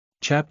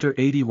Chapter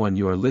 81.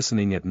 You are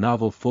listening at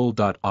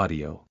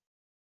novelfull.audio.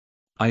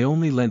 I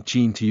only lent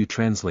Jean to you.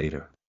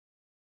 Translator.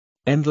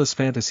 Endless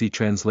Fantasy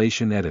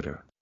Translation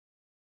Editor.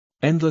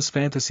 Endless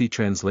Fantasy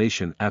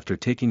Translation. After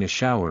taking a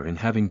shower and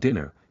having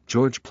dinner,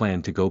 George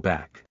planned to go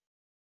back.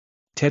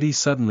 Teddy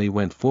suddenly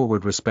went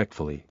forward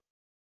respectfully.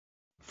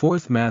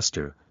 Fourth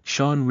Master,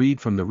 Sean Reed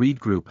from the Reed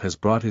Group has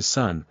brought his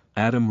son,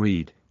 Adam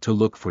Reed, to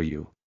look for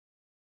you.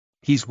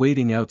 He's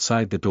waiting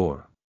outside the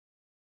door.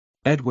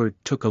 Edward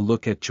took a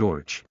look at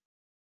George.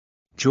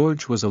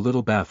 George was a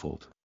little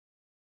baffled.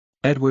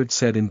 Edward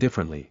said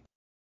indifferently.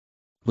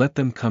 Let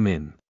them come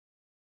in.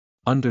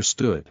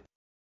 Understood.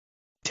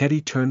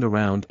 Teddy turned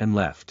around and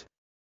left.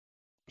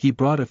 He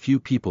brought a few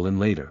people in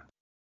later.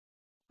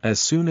 As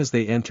soon as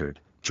they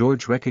entered,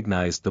 George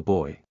recognized the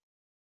boy.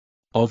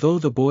 Although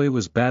the boy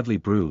was badly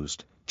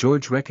bruised,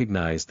 George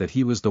recognized that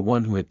he was the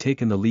one who had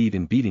taken the lead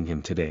in beating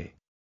him today.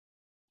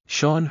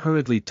 Sean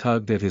hurriedly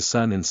tugged at his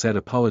son and said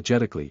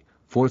apologetically,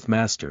 Fourth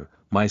Master,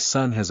 my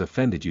son has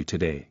offended you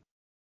today.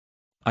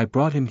 I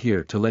brought him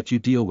here to let you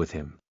deal with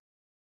him.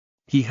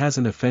 He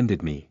hasn't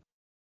offended me.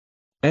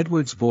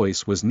 Edward's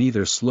voice was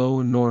neither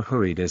slow nor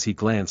hurried as he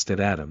glanced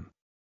at Adam.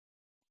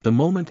 The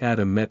moment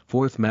Adam met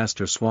Fourth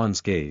Master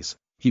Swan's gaze,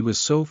 he was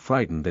so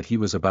frightened that he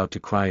was about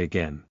to cry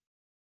again.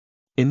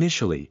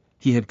 Initially,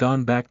 he had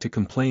gone back to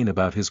complain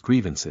about his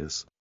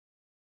grievances.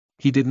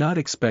 He did not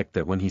expect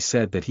that when he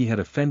said that he had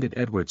offended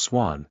Edward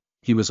Swan,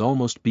 he was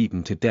almost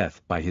beaten to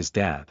death by his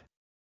dad.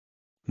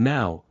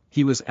 Now,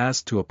 he was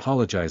asked to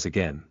apologize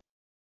again.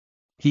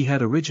 He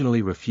had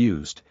originally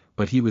refused,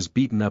 but he was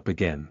beaten up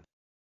again.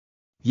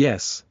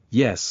 Yes,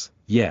 yes,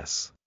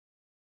 yes.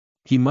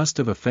 He must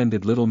have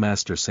offended little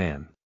Master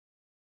San.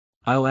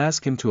 I'll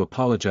ask him to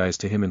apologize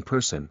to him in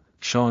person,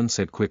 Sean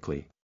said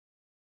quickly.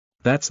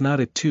 That's not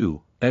it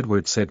too,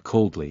 Edward said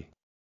coldly.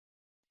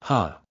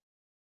 Huh.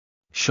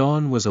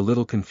 Sean was a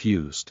little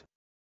confused.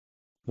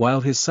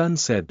 While his son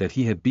said that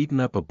he had beaten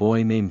up a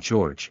boy named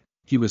George,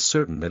 he was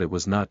certain that it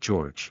was not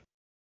George.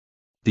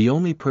 The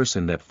only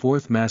person that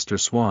Fourth Master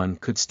Swan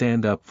could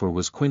stand up for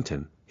was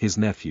Quentin, his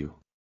nephew.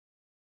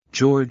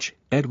 George,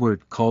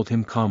 Edward called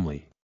him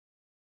calmly.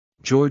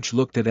 George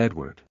looked at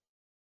Edward.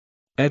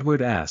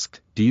 Edward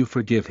asked, Do you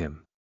forgive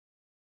him?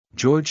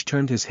 George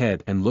turned his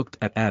head and looked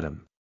at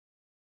Adam.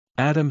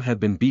 Adam had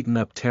been beaten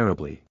up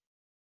terribly.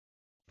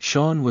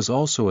 Sean was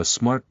also a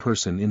smart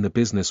person in the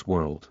business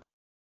world.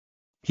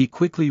 He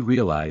quickly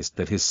realized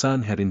that his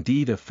son had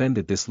indeed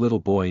offended this little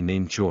boy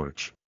named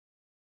George.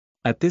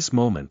 At this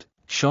moment,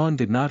 Sean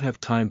did not have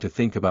time to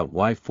think about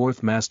why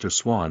Fourth Master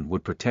Swan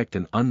would protect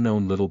an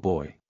unknown little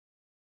boy.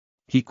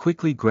 He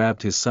quickly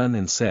grabbed his son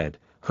and said,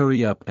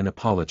 Hurry up and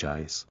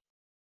apologize.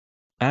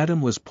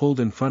 Adam was pulled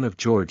in front of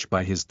George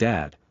by his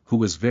dad, who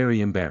was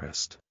very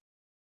embarrassed.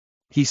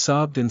 He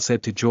sobbed and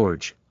said to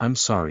George, I'm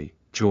sorry,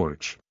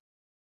 George.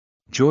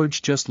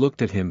 George just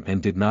looked at him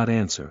and did not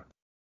answer.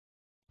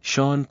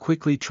 Sean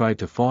quickly tried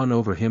to fawn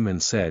over him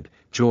and said,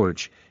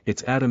 George,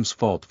 it's Adam's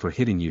fault for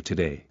hitting you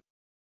today.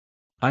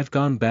 I've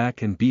gone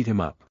back and beat him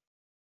up.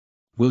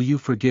 Will you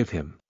forgive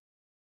him?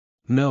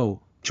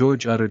 No,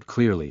 George uttered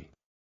clearly.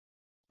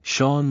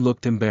 Sean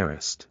looked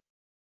embarrassed.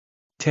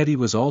 Teddy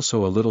was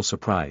also a little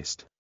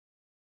surprised.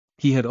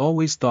 He had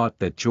always thought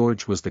that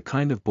George was the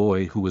kind of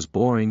boy who was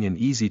boring and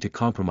easy to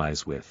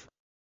compromise with.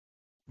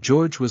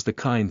 George was the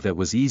kind that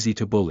was easy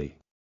to bully.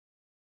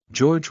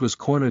 George was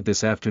cornered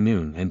this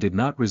afternoon and did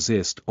not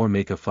resist or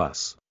make a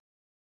fuss.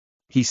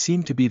 He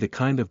seemed to be the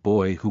kind of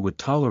boy who would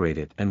tolerate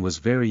it and was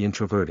very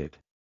introverted.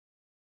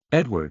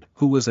 Edward,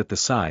 who was at the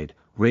side,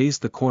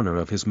 raised the corner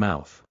of his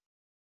mouth.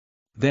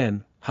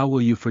 Then, how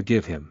will you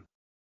forgive him?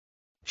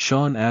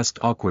 Sean asked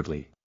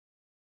awkwardly.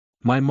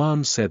 My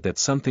mom said that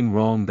something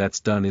wrong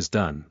that's done is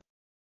done.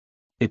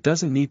 It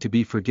doesn't need to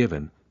be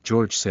forgiven,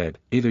 George said,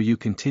 either you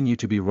continue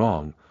to be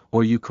wrong,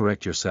 or you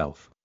correct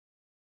yourself.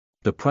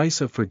 The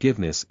price of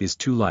forgiveness is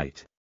too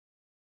light.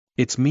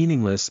 It's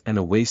meaningless and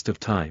a waste of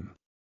time.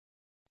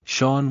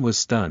 Sean was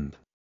stunned.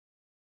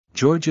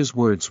 George's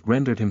words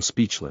rendered him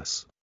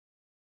speechless.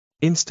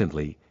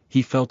 Instantly,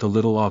 he felt a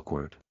little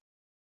awkward.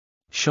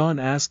 Sean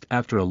asked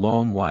after a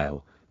long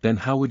while, then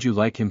how would you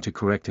like him to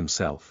correct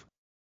himself?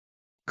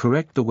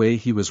 Correct the way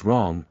he was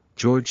wrong,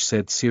 George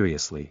said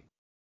seriously.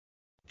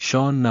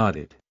 Sean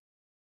nodded.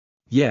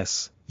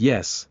 Yes,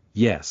 yes,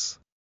 yes.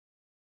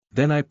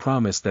 Then I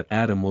promise that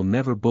Adam will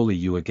never bully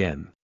you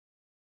again.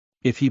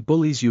 If he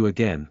bullies you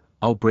again,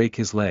 I'll break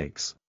his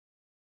legs.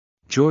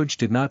 George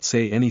did not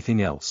say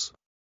anything else.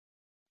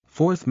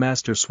 Fourth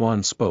Master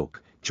Swan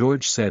spoke.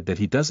 George said that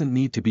he doesn't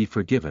need to be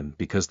forgiven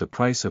because the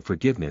price of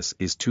forgiveness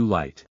is too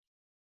light.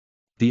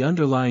 The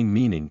underlying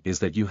meaning is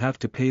that you have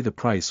to pay the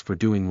price for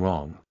doing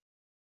wrong.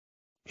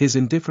 His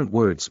indifferent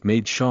words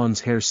made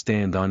Sean's hair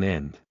stand on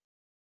end.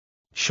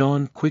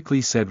 Sean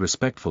quickly said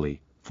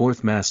respectfully,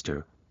 Fourth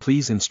Master,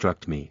 please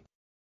instruct me.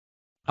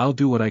 I'll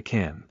do what I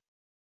can.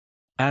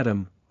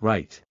 Adam,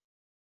 right?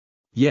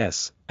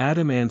 Yes,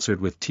 Adam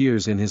answered with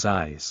tears in his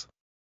eyes.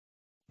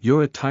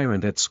 You're a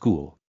tyrant at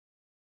school.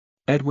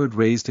 Edward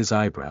raised his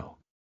eyebrow.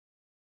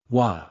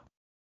 Wah.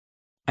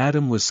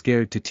 Adam was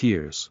scared to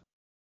tears.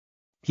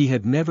 He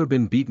had never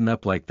been beaten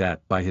up like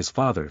that by his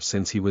father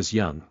since he was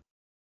young.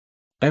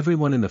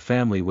 Everyone in the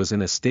family was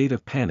in a state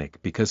of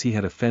panic because he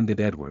had offended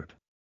Edward.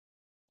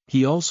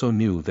 He also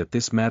knew that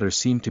this matter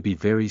seemed to be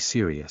very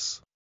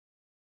serious.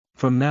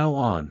 From now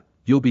on,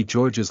 you'll be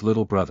George's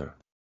little brother.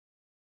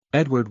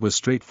 Edward was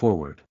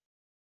straightforward.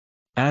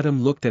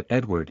 Adam looked at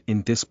Edward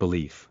in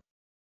disbelief.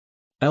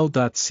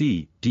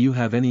 L.C. Do you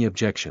have any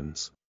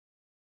objections?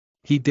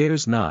 He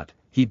dares not,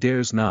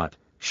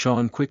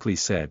 Sean quickly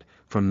said.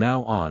 From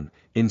now on,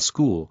 in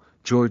school,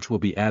 George will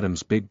be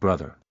Adam's big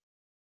brother.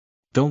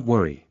 Don't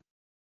worry.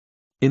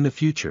 In the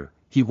future,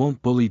 he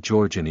won't bully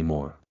George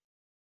anymore.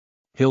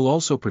 He'll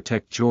also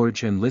protect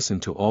George and listen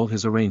to all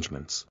his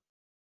arrangements.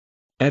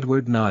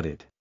 Edward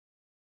nodded.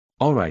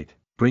 All right,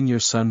 bring your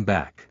son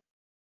back.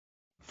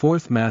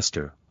 Fourth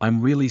Master,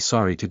 I'm really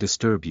sorry to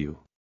disturb you.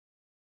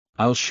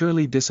 I'll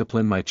surely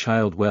discipline my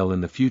child well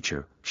in the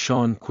future,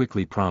 Sean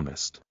quickly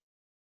promised.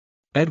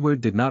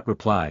 Edward did not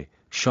reply.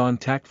 Sean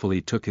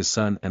tactfully took his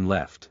son and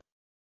left.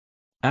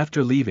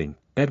 After leaving,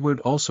 Edward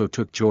also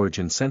took George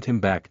and sent him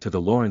back to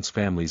the Lawrence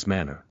family's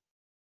manor.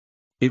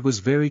 It was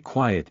very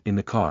quiet in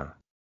the car.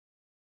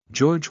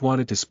 George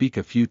wanted to speak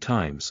a few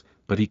times,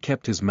 but he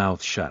kept his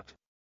mouth shut.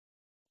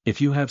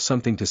 If you have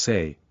something to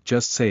say,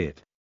 just say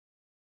it.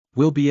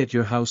 We'll be at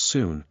your house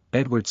soon,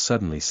 Edward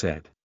suddenly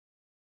said.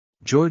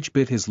 George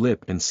bit his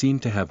lip and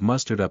seemed to have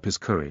mustered up his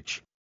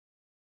courage.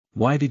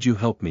 Why did you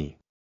help me?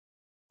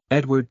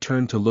 Edward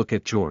turned to look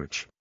at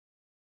George.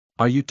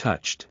 Are you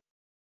touched?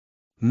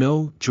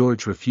 No,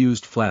 George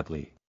refused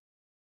flatly.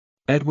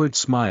 Edward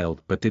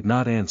smiled but did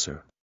not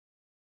answer.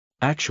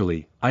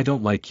 Actually, I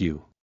don't like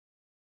you.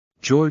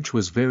 George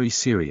was very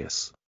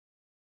serious.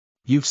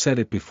 You've said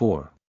it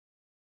before.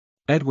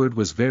 Edward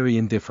was very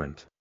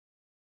indifferent.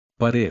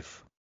 But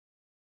if...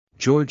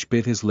 George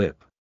bit his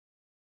lip.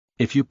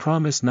 If you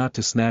promise not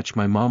to snatch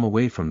my mom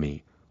away from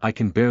me, I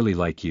can barely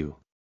like you.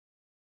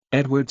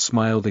 Edward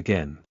smiled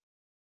again.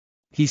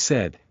 He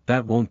said,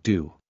 that won't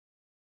do.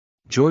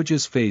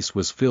 George's face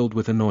was filled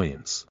with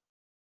annoyance.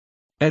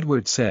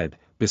 Edward said,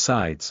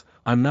 besides,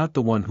 I'm not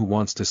the one who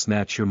wants to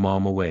snatch your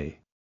mom away.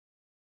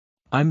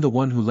 I'm the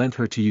one who lent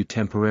her to you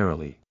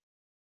temporarily.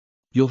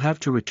 You'll have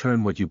to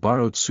return what you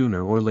borrowed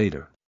sooner or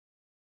later.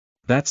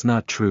 That's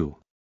not true.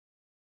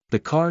 The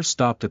car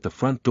stopped at the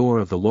front door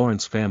of the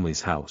Lawrence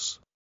family's house.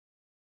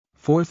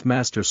 Fourth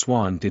Master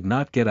Swan did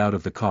not get out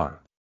of the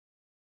car.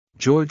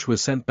 George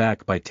was sent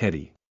back by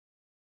Teddy.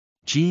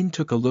 Jean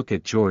took a look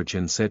at George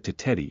and said to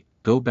Teddy,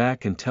 go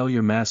back and tell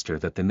your master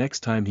that the next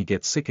time he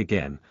gets sick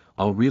again,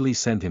 I'll really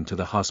send him to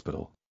the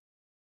hospital.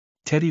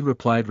 Teddy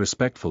replied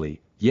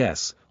respectfully,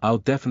 yes, I'll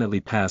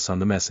definitely pass on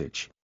the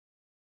message.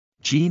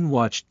 Jean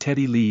watched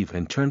Teddy leave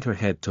and turned her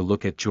head to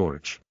look at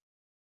George.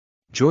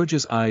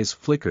 George's eyes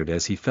flickered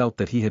as he felt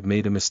that he had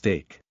made a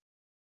mistake.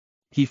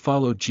 He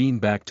followed Jean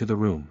back to the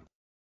room.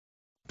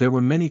 There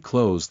were many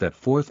clothes that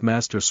Fourth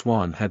Master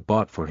Swan had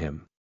bought for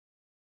him.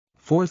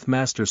 Fourth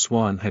Master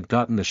Swan had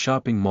gotten the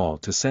shopping mall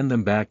to send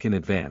them back in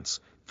advance,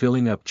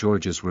 filling up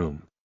George's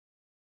room.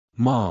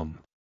 Mom!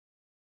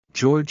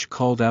 George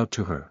called out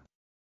to her.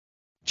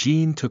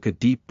 Jean took a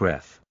deep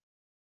breath.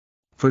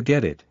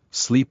 Forget it,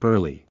 sleep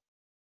early.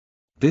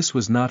 This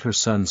was not her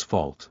son's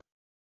fault.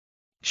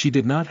 She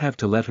did not have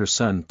to let her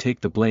son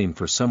take the blame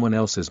for someone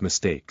else's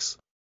mistakes.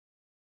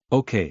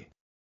 Okay.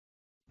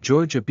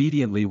 George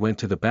obediently went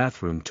to the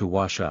bathroom to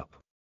wash up.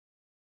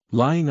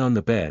 Lying on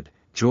the bed,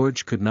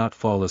 George could not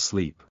fall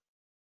asleep.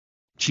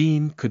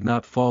 Jean could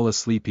not fall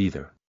asleep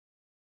either.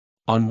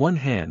 On one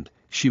hand,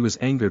 she was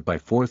angered by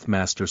Fourth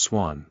Master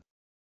Swan.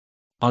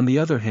 On the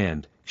other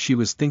hand, she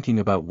was thinking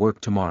about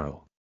work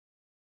tomorrow.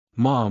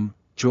 Mom,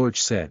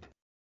 George said.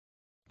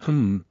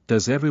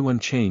 Does everyone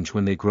change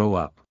when they grow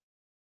up?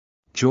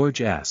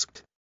 George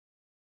asked.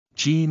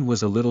 Jean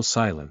was a little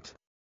silent.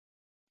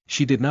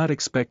 She did not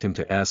expect him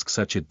to ask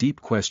such a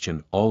deep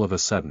question all of a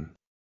sudden.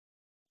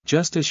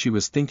 Just as she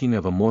was thinking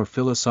of a more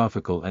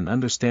philosophical and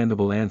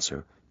understandable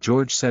answer,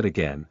 George said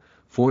again,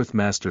 Fourth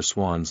Master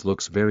Swan's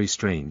looks very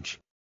strange.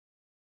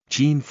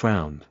 Jean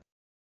frowned.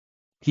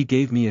 He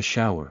gave me a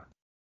shower.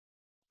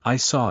 I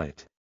saw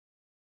it.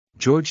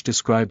 George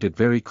described it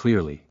very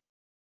clearly.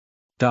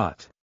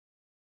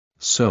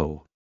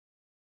 So.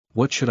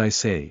 What should I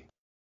say?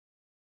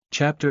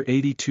 Chapter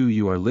 82.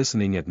 You are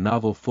listening at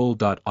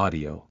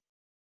NovelFull.audio.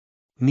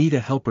 Need a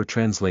helper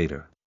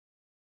translator.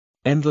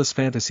 Endless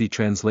Fantasy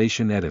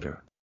Translation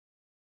Editor.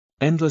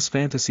 Endless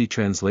Fantasy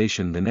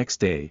Translation. The next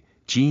day,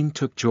 Jean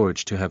took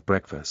George to have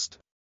breakfast.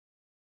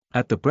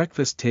 At the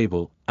breakfast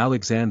table,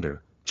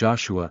 Alexander,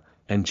 Joshua,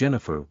 and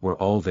Jennifer were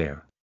all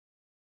there.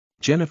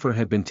 Jennifer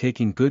had been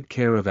taking good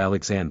care of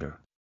Alexander.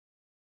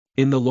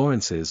 In the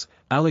Lawrences,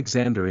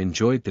 Alexander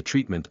enjoyed the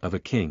treatment of a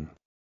king.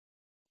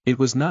 It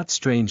was not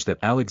strange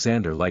that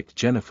Alexander liked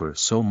Jennifer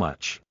so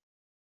much.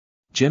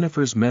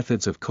 Jennifer's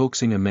methods of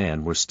coaxing a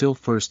man were still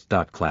first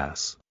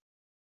class.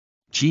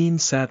 Jean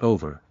sat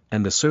over,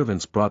 and the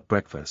servants brought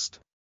breakfast.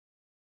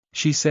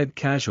 She said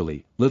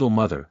casually, Little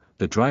Mother,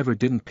 the driver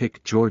didn't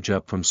pick George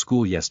up from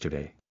school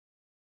yesterday.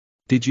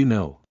 Did you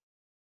know?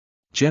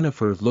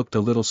 Jennifer looked a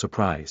little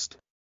surprised.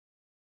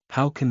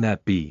 How can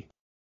that be?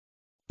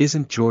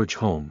 Isn't George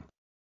home?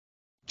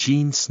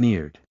 Jean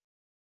sneered.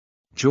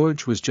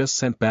 George was just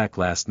sent back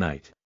last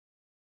night.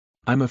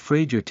 I'm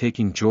afraid you're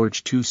taking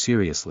George too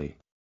seriously.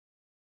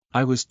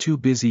 I was too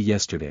busy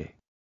yesterday.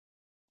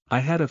 I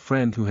had a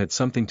friend who had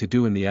something to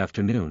do in the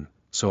afternoon,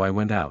 so I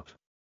went out.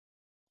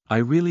 I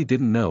really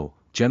didn't know,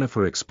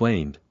 Jennifer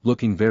explained,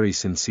 looking very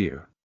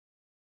sincere.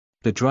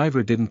 The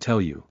driver didn't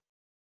tell you?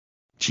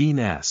 Jean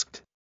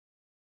asked.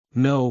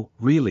 No,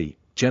 really,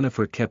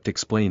 Jennifer kept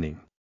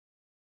explaining.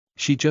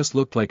 She just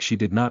looked like she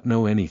did not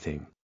know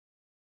anything.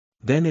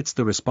 Then it's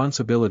the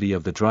responsibility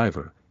of the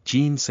driver,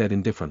 Jean said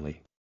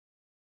indifferently.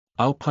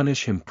 I'll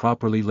punish him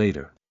properly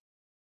later.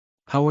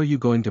 How are you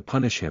going to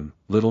punish him,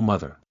 little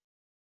mother?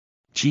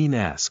 Jean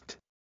asked.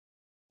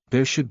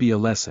 There should be a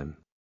lesson.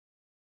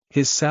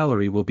 His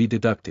salary will be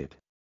deducted.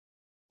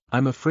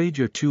 I'm afraid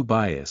you're too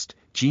biased,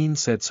 Jean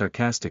said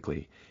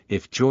sarcastically.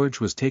 If George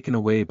was taken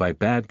away by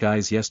bad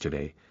guys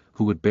yesterday,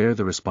 who would bear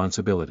the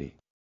responsibility?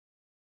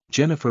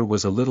 Jennifer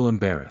was a little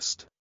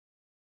embarrassed.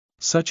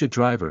 Such a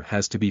driver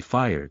has to be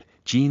fired,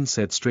 Jean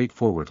said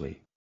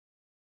straightforwardly.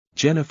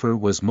 Jennifer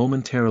was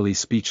momentarily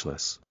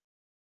speechless.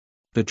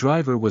 The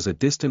driver was a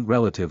distant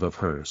relative of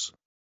hers.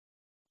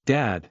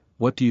 Dad,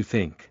 what do you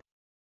think?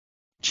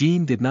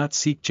 Jean did not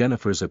seek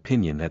Jennifer's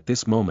opinion at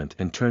this moment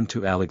and turned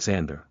to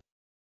Alexander.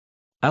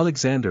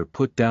 Alexander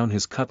put down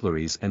his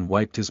cutleries and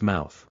wiped his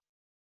mouth.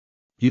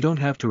 You don't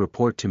have to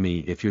report to me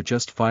if you're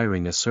just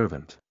firing a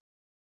servant.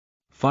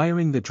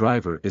 Firing the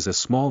driver is a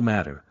small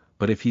matter,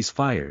 but if he's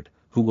fired,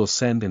 who will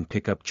send and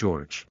pick up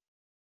George?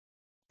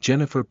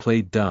 Jennifer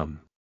played dumb.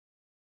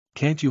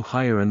 Can't you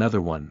hire another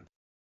one?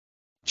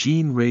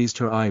 Jean raised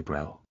her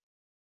eyebrow.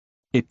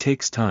 It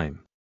takes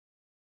time.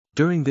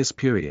 During this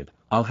period,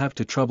 I'll have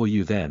to trouble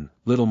you then,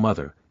 little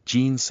mother,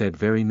 Jean said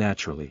very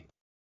naturally.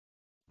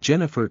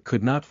 Jennifer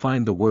could not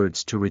find the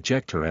words to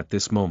reject her at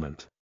this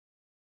moment.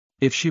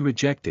 If she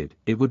rejected,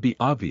 it would be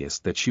obvious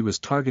that she was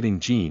targeting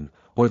Jean,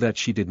 or that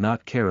she did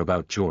not care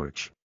about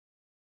George.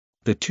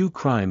 The two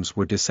crimes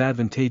were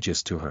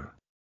disadvantageous to her.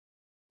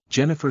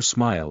 Jennifer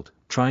smiled,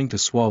 trying to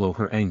swallow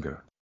her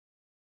anger.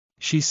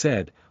 She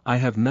said, I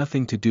have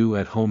nothing to do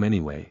at home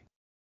anyway.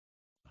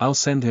 I'll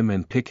send him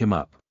and pick him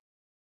up.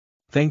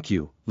 Thank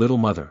you, little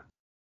mother.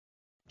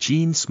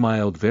 Jean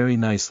smiled very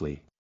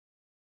nicely.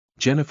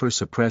 Jennifer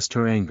suppressed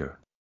her anger.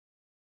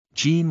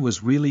 Jean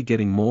was really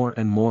getting more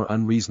and more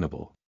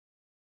unreasonable.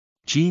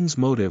 Jean's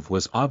motive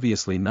was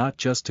obviously not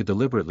just to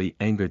deliberately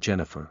anger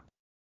Jennifer.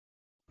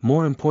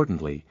 More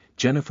importantly,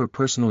 Jennifer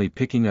personally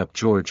picking up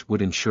George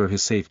would ensure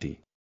his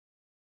safety.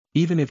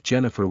 Even if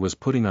Jennifer was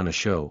putting on a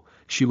show,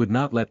 she would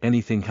not let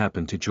anything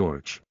happen to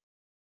George.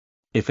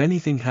 If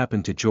anything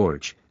happened to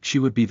George, she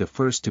would be the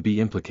first to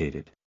be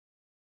implicated.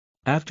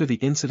 After the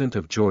incident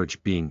of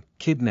George being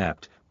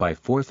kidnapped by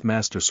Fourth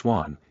Master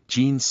Swan,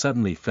 Jean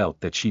suddenly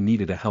felt that she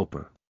needed a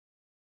helper.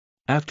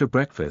 After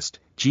breakfast,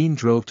 Jean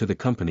drove to the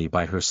company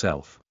by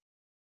herself.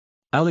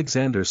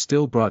 Alexander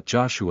still brought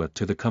Joshua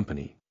to the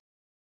company.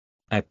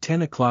 At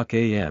 10 o'clock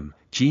a.m.,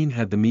 Jean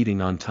had the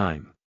meeting on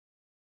time.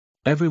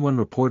 Everyone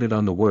reported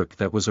on the work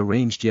that was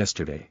arranged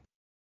yesterday.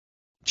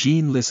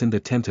 Jean listened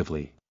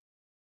attentively.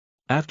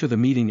 After the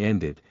meeting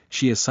ended,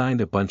 she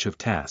assigned a bunch of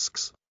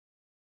tasks.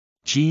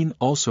 Jean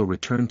also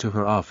returned to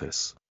her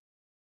office.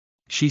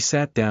 She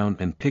sat down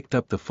and picked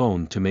up the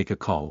phone to make a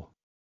call.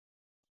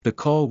 The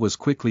call was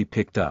quickly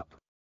picked up.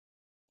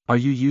 Are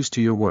you used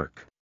to your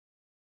work?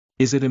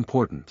 Is it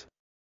important?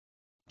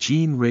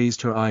 Jean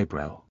raised her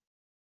eyebrow.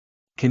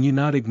 Can you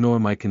not ignore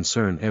my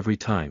concern every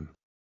time?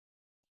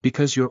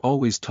 Because you're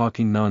always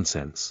talking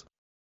nonsense.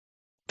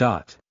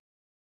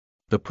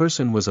 The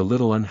person was a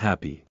little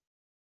unhappy.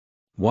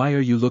 Why are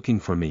you looking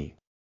for me?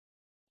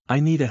 I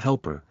need a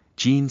helper,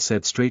 Jean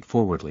said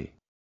straightforwardly.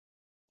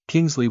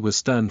 Kingsley was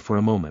stunned for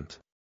a moment.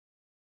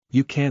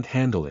 You can't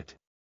handle it.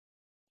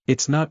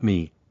 It's not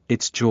me,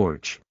 it's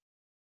George.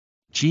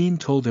 Jean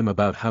told him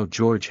about how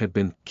George had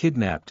been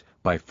kidnapped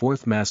by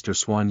Fourth Master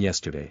Swan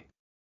yesterday.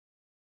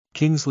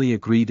 Kingsley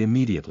agreed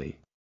immediately.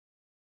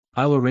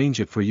 I'll arrange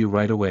it for you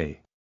right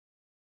away.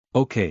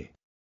 Okay.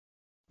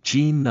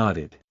 Jean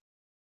nodded.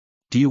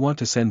 Do you want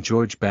to send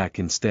George back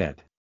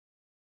instead?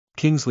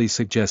 Kingsley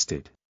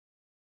suggested.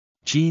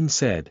 Jean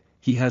said,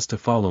 he has to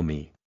follow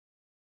me.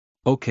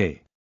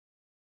 Okay.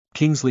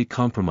 Kingsley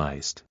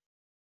compromised.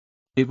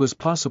 It was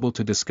possible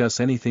to discuss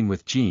anything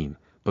with Jean,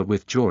 but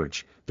with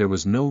George, there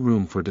was no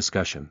room for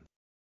discussion.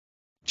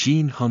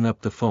 Jean hung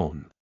up the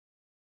phone.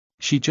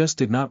 She just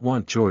did not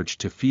want George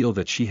to feel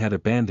that she had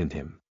abandoned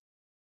him.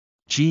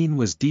 Jean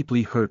was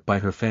deeply hurt by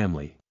her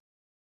family.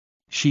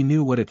 She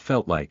knew what it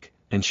felt like,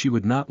 and she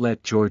would not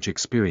let George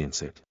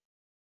experience it.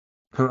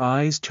 Her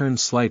eyes turned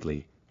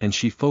slightly, and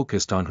she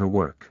focused on her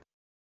work.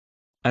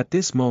 At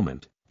this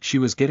moment, she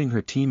was getting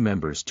her team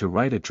members to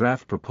write a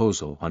draft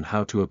proposal on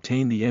how to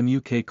obtain the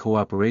MUK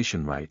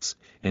cooperation rights,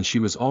 and she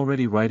was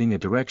already writing a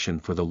direction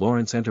for the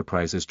Lawrence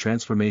Enterprises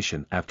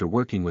transformation after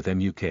working with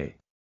MUK.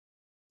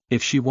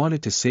 If she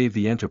wanted to save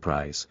the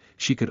enterprise,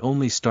 she could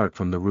only start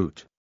from the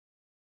root.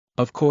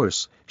 Of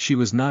course, she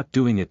was not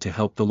doing it to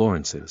help the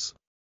Lawrences.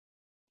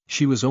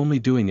 She was only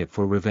doing it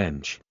for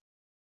revenge.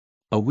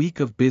 A week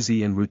of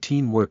busy and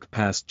routine work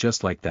passed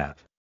just like that.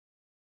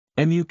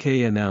 MUK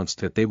announced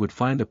that they would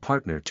find a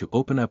partner to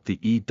open up the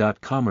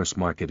e-commerce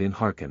market in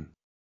Harkin.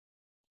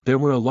 There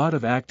were a lot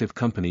of active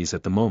companies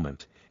at the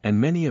moment,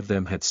 and many of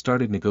them had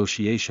started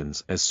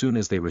negotiations as soon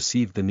as they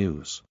received the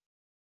news.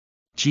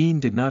 Jean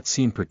did not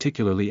seem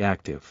particularly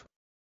active.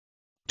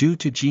 Due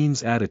to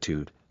Jean's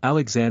attitude,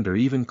 Alexander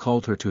even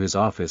called her to his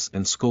office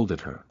and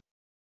scolded her.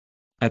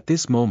 At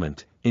this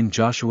moment, in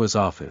Joshua's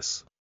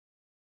office,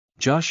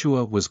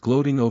 Joshua was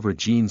gloating over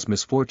Jean's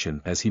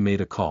misfortune as he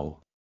made a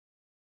call.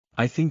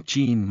 I think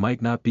Jean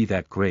might not be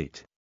that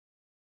great.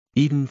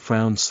 Eden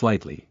frowned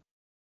slightly.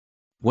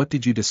 What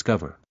did you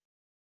discover?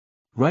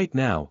 Right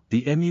now,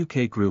 the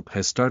MUK group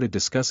has started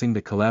discussing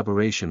the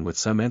collaboration with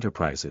some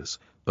enterprises,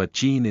 but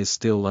Jean is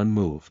still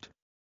unmoved.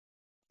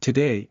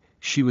 Today,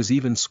 she was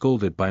even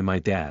scolded by my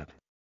dad.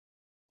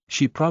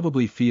 She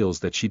probably feels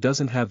that she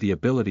doesn't have the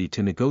ability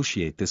to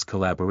negotiate this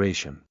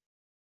collaboration.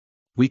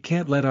 We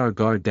can't let our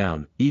guard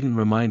down, Eden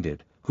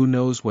reminded, who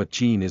knows what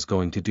Jean is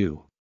going to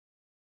do.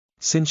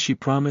 Since she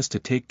promised to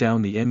take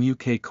down the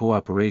MUK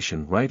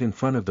cooperation right in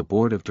front of the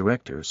board of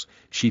directors,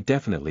 she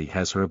definitely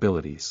has her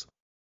abilities.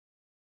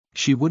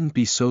 She wouldn't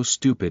be so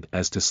stupid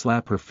as to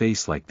slap her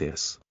face like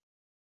this.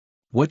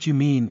 What you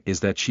mean is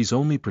that she's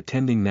only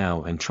pretending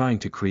now and trying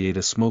to create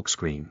a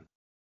smokescreen.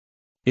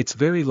 It's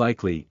very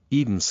likely,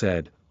 Eden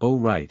said. Oh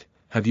right,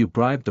 have you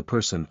bribed the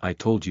person I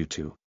told you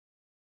to?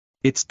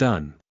 It's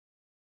done.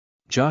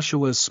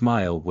 Joshua's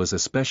smile was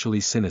especially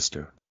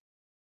sinister.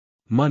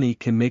 Money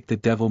can make the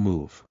devil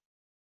move.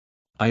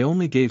 I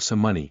only gave some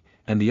money,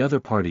 and the other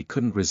party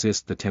couldn't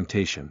resist the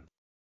temptation.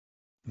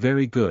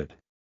 Very good.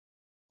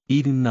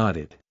 Eden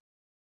nodded.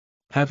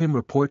 Have him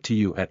report to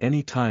you at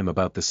any time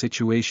about the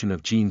situation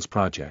of Jean's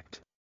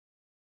project.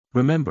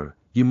 Remember,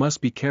 you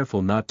must be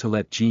careful not to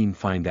let Jean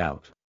find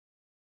out.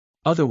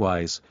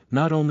 Otherwise,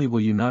 not only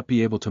will you not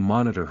be able to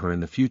monitor her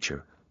in the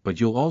future, but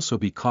you'll also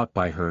be caught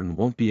by her and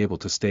won't be able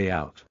to stay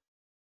out.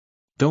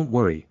 Don't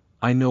worry,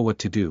 I know what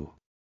to do.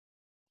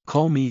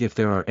 Call me if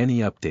there are any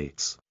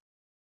updates.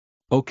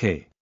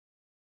 Okay.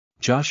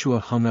 Joshua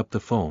hung up the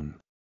phone.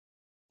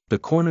 The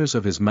corners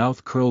of his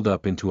mouth curled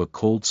up into a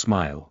cold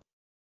smile.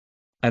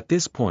 At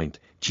this point,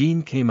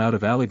 Jean came out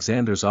of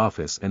Alexander's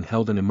office and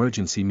held an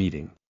emergency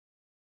meeting.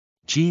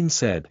 Jean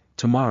said,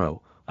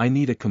 tomorrow, I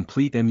need a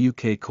complete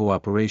MUK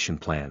cooperation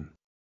plan.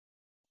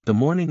 The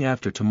morning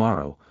after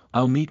tomorrow,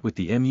 I'll meet with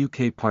the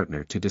MUK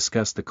partner to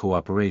discuss the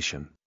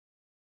cooperation.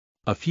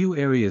 A few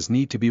areas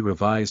need to be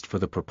revised for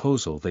the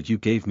proposal that you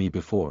gave me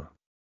before.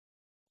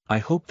 I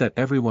hope that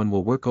everyone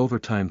will work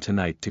overtime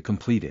tonight to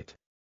complete it.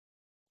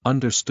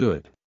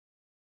 Understood.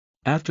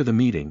 After the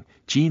meeting,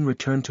 Jean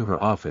returned to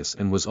her office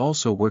and was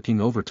also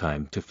working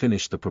overtime to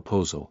finish the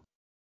proposal.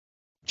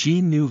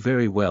 Jean knew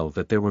very well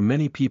that there were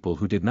many people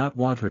who did not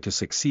want her to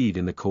succeed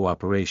in the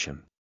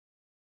cooperation.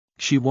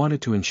 She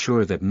wanted to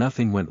ensure that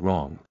nothing went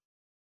wrong.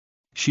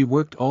 She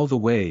worked all the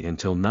way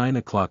until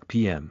 9:00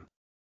 p.m.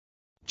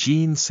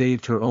 Jean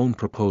saved her own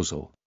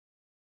proposal.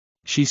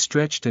 She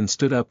stretched and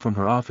stood up from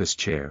her office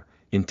chair,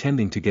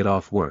 intending to get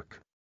off work.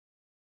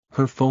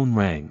 Her phone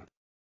rang.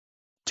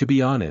 To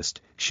be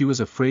honest, she was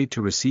afraid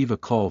to receive a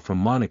call from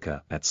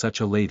Monica at such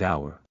a late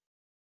hour.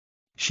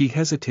 She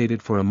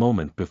hesitated for a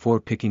moment before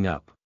picking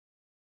up.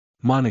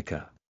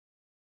 Monica.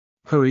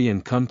 Hurry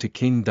and come to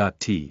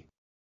King.T.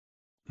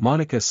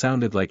 Monica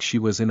sounded like she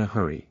was in a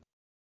hurry.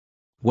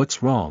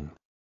 What's wrong?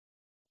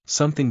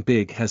 Something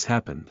big has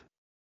happened.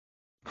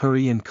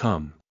 Hurry and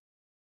come.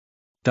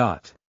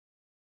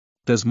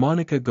 Does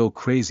Monica go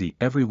crazy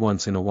every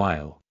once in a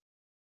while?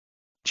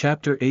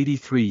 Chapter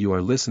 83. You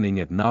are listening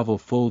at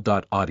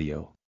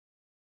NovelFull.audio.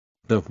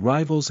 The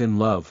Rivals in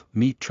Love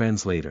Meet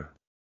Translator.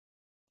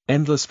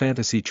 Endless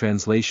Fantasy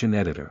Translation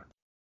Editor.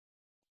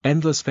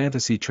 Endless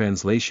Fantasy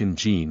Translation.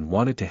 Jean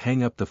wanted to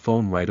hang up the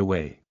phone right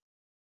away.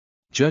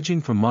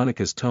 Judging from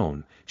Monica's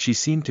tone, she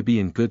seemed to be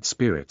in good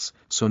spirits,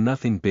 so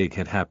nothing big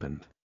had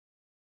happened.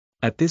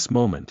 At this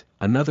moment,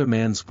 another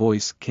man's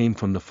voice came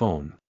from the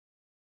phone.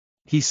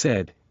 He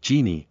said,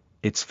 Jeannie,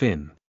 it's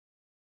Finn.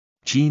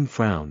 Jean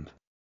frowned.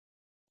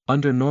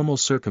 Under normal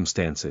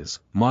circumstances,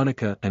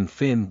 Monica and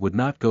Finn would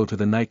not go to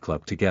the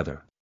nightclub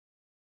together.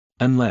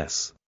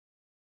 Unless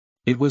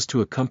it was to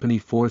accompany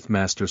Fourth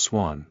Master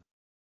Swan.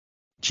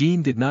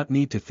 Jean did not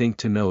need to think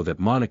to know that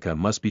Monica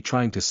must be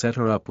trying to set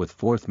her up with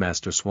Fourth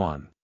Master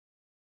Swan.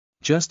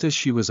 Just as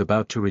she was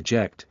about to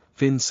reject,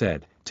 Finn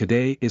said,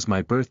 Today is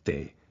my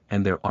birthday,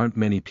 and there aren't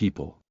many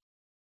people.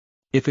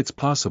 If it's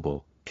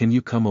possible, can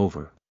you come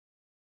over?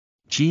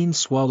 Jean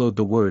swallowed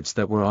the words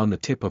that were on the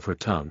tip of her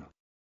tongue.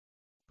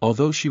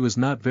 Although she was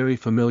not very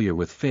familiar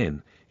with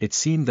Finn, it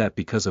seemed that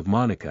because of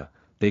Monica,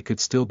 they could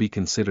still be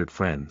considered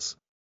friends.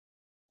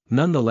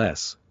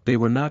 Nonetheless, they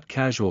were not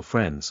casual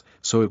friends,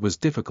 so it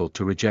was difficult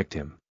to reject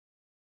him.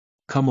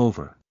 "Come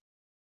over.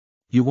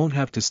 You won't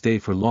have to stay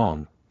for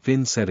long,"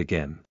 Finn said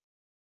again.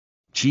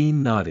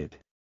 Jean nodded.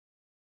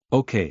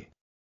 "Okay.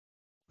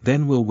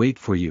 Then we'll wait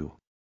for you."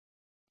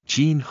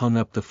 Jean hung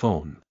up the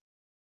phone.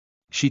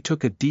 She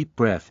took a deep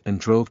breath and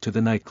drove to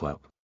the nightclub.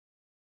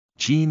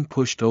 Jean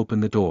pushed open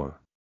the door.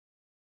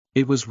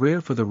 It was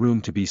rare for the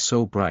room to be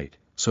so bright,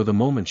 so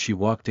the moment she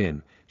walked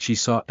in, she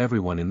saw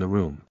everyone in the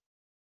room.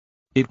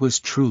 It was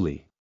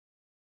truly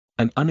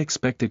an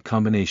unexpected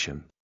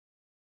combination.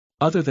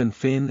 Other than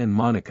Finn and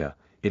Monica,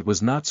 it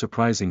was not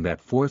surprising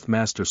that Fourth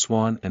Master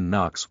Swan and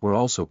Knox were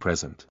also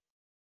present.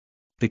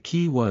 The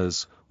key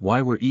was,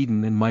 why were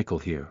Eden and Michael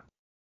here?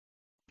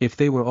 If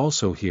they were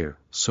also here,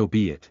 so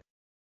be it.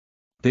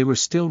 They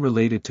were still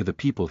related to the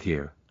people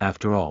here,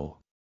 after all.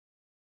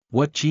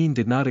 What Jean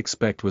did not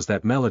expect was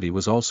that Melody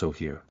was also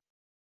here.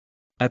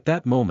 At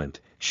that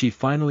moment, she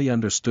finally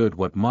understood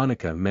what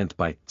Monica meant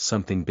by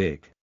something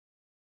big.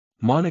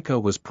 Monica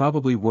was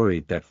probably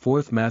worried that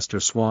Fourth Master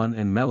Swan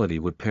and Melody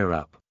would pair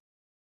up.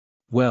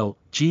 Well,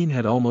 Jean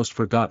had almost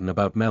forgotten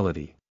about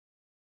Melody.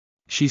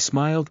 She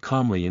smiled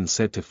calmly and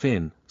said to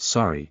Finn,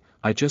 "Sorry,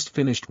 I just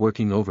finished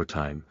working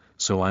overtime,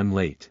 so I'm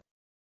late."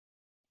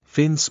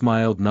 Finn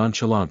smiled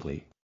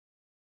nonchalantly.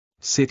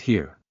 "Sit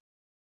here."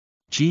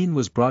 Jean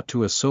was brought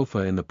to a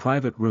sofa in the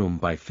private room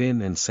by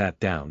Finn and sat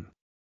down.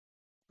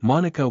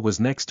 Monica was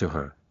next to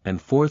her,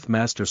 and Fourth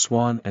Master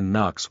Swan and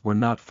Knox were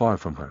not far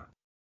from her.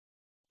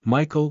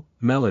 Michael,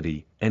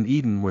 Melody, and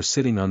Eden were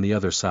sitting on the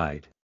other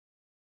side.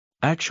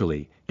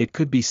 Actually, it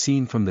could be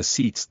seen from the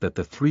seats that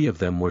the three of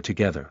them were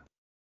together.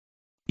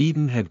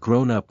 Eden had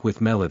grown up with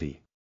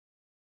Melody.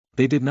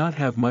 They did not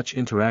have much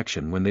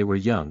interaction when they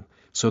were young,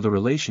 so the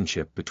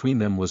relationship between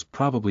them was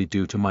probably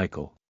due to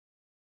Michael.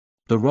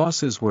 The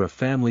Rosses were a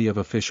family of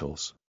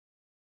officials.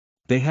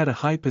 They had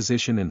a high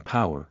position and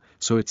power,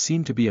 so it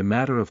seemed to be a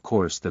matter of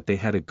course that they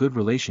had a good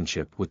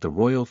relationship with the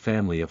royal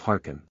family of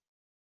Harkin.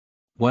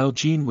 While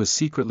Jean was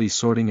secretly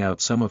sorting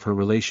out some of her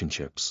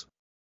relationships,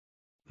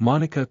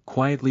 Monica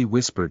quietly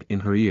whispered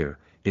in her ear,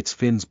 "It's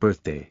Finn's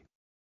birthday."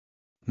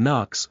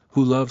 Knox,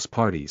 who loves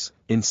parties,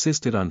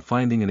 insisted on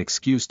finding an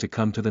excuse to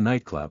come to the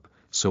nightclub,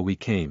 so we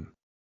came.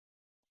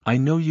 "I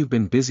know you've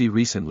been busy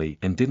recently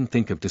and didn't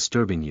think of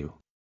disturbing you."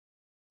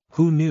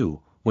 "Who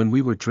knew?" When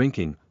we were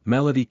drinking,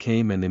 Melody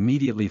came and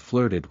immediately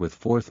flirted with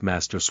Fourth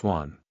Master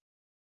Swan.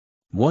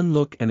 One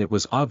look and it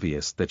was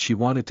obvious that she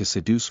wanted to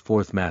seduce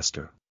Fourth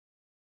Master.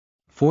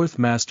 "Fourth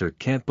Master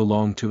can't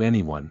belong to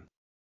anyone.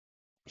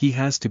 He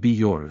has to be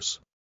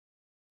yours."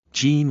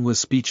 Jean was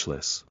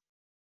speechless.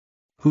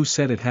 "Who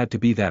said it had to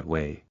be that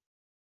way?"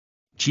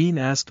 Jean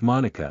asked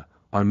Monica,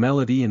 "Are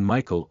Melody and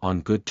Michael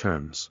on good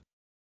terms?"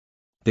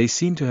 "They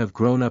seem to have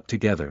grown up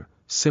together,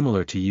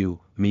 similar to you,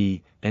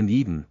 me, and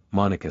Eden,"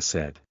 Monica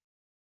said.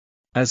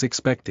 "As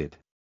expected.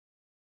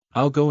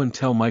 I'll go and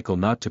tell Michael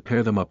not to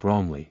pair them up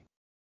wrongly."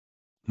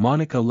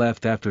 Monica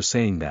left after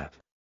saying that.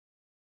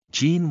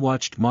 Jean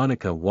watched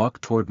Monica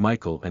walk toward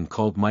Michael and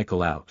called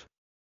Michael out.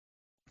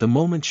 The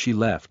moment she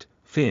left,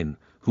 Finn,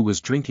 who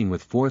was drinking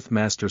with Fourth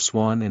Master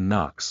Swan and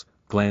Knox,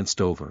 glanced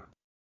over.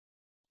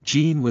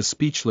 Jean was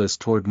speechless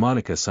toward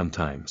Monica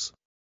sometimes.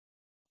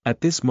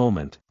 At this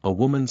moment, a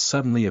woman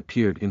suddenly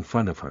appeared in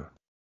front of her.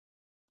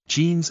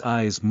 Jean's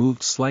eyes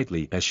moved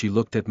slightly as she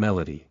looked at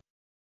Melody.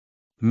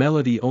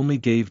 Melody only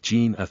gave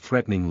Jean a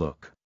threatening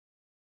look.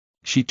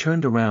 She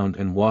turned around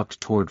and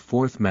walked toward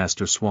Fourth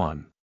Master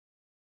Swan.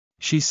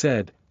 She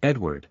said,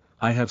 "Edward,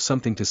 I have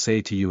something to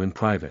say to you in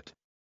private."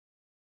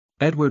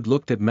 Edward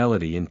looked at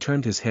Melody and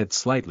turned his head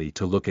slightly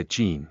to look at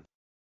Jean.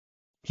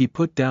 He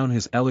put down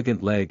his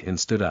elegant leg and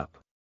stood up.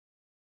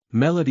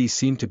 Melody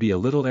seemed to be a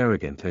little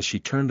arrogant as she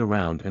turned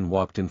around and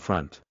walked in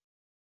front.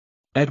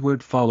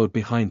 Edward followed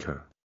behind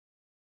her.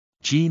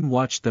 Jean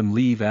watched them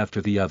leave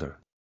after the other.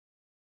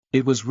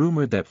 It was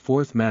rumored that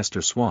Fourth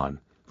Master Swan,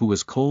 who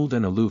was cold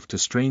and aloof to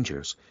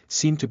strangers,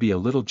 seemed to be a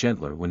little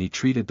gentler when he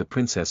treated the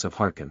Princess of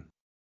Harkin.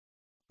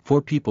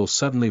 4 people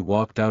suddenly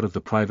walked out of the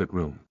private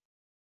room.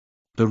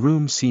 The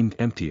room seemed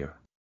emptier.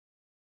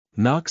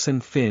 Knox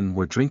and Finn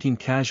were drinking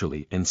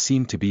casually and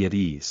seemed to be at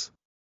ease.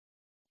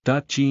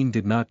 Jean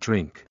did not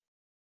drink.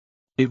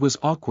 It was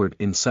awkward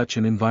in such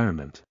an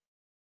environment.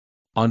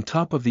 On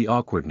top of the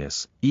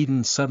awkwardness,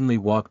 Eden suddenly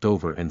walked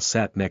over and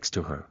sat next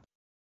to her.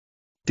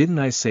 "Didn't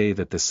I say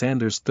that the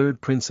Sanders' third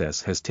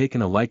princess has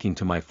taken a liking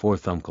to my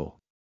fourth uncle?"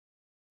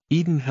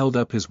 Eden held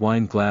up his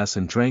wine glass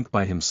and drank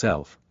by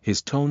himself,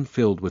 his tone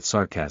filled with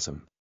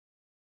sarcasm.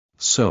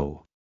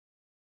 "So?"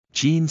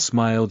 Jean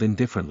smiled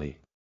indifferently.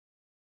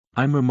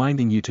 "I'm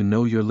reminding you to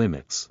know your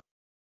limits.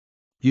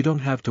 You don't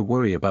have to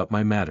worry about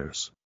my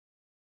matters."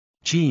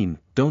 "Jean,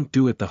 don't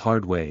do it the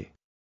hard way.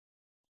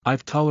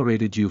 I've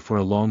tolerated you for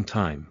a long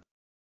time."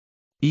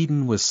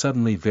 Eden was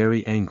suddenly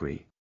very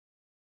angry.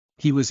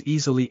 He was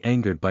easily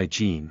angered by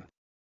Jean.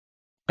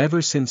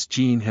 Ever since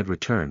Jean had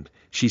returned,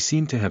 she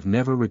seemed to have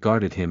never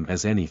regarded him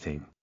as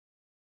anything.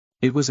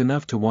 It was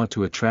enough to want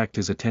to attract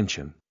his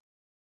attention.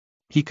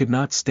 He could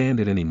not stand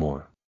it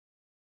anymore.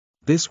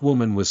 This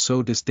woman was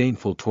so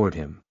disdainful toward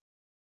him.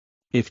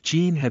 If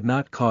Jean had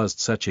not caused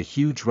such a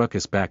huge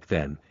ruckus back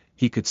then,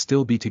 he could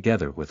still be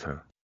together with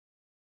her.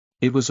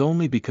 It was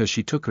only because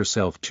she took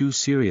herself too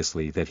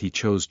seriously that he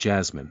chose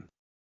Jasmine.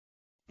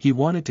 He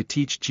wanted to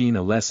teach Jean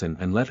a lesson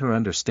and let her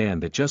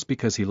understand that just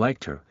because he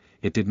liked her,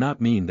 it did not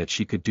mean that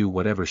she could do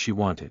whatever she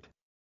wanted.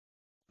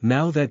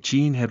 Now that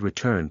Jean had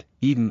returned,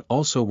 Eden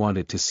also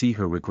wanted to see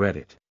her regret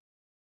it.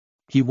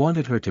 He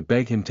wanted her to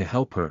beg him to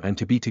help her and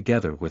to be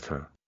together with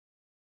her.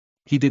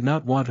 He did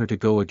not want her to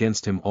go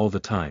against him all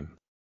the time.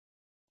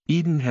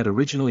 Eden had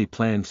originally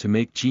planned to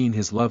make Jean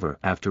his lover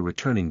after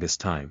returning this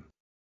time.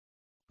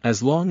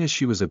 As long as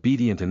she was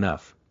obedient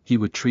enough, he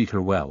would treat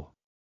her well.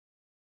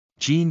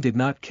 Jean did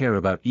not care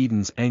about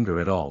Eden's anger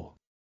at all.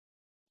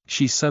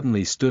 She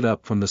suddenly stood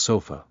up from the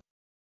sofa.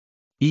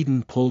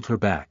 Eden pulled her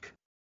back.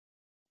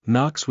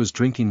 Knox was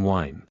drinking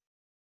wine.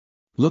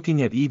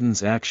 Looking at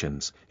Eden's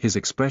actions, his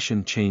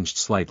expression changed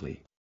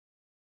slightly.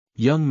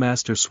 "Young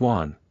Master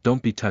Swan,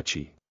 don't be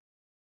touchy."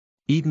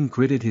 Eden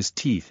gritted his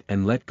teeth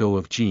and let go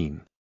of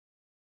Jean.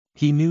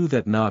 He knew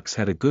that Knox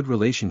had a good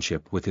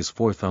relationship with his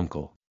fourth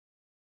uncle.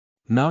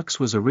 Knox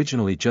was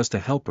originally just a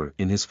helper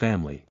in his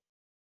family.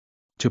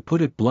 To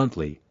put it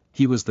bluntly,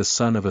 he was the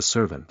son of a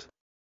servant.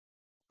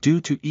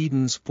 Due to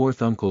Eden's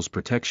fourth uncle's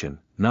protection,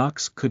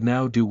 Knox could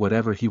now do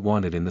whatever he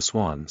wanted in the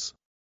Swans.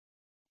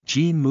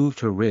 Jean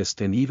moved her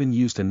wrist and even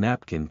used a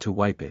napkin to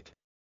wipe it.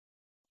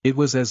 It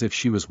was as if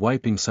she was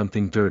wiping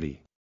something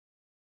dirty.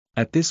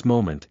 At this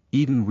moment,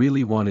 Eden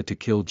really wanted to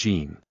kill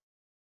Jean.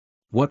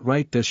 What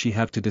right does she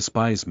have to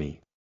despise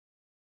me?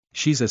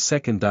 She's a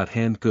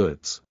second-hand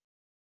goods.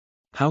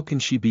 How can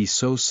she be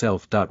so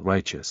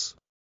self-righteous?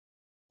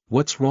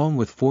 What's wrong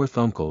with fourth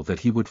uncle that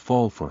he would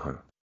fall for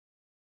her?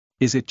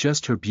 Is it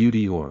just her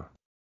beauty or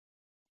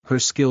her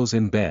skills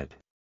in bed?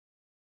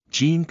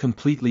 Jean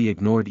completely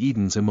ignored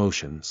Eden's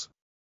emotions.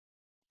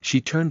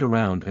 She turned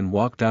around and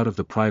walked out of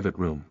the private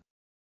room.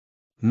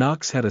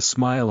 Knox had a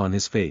smile on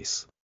his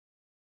face.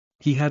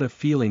 He had a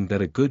feeling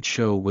that a good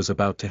show was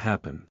about to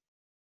happen.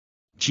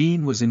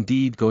 Jean was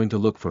indeed going to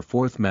look for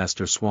fourth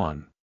Master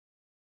Swan.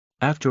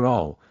 After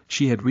all,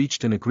 she had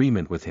reached an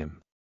agreement with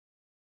him.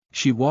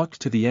 She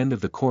walked to the end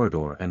of the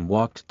corridor and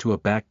walked to a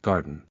back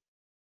garden.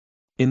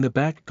 In the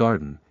back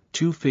garden,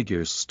 two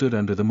figures stood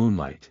under the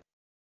moonlight.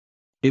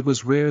 It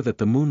was rare that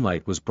the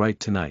moonlight was bright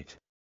tonight.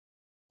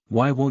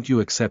 "Why won't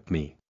you accept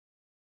me?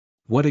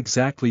 What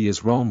exactly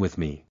is wrong with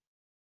me?"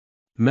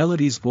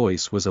 Melody's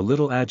voice was a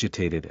little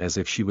agitated as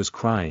if she was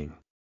crying.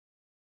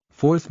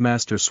 Fourth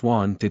Master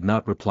Swan did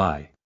not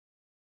reply.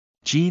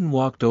 Jean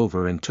walked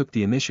over and took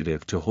the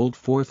initiative to hold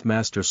Fourth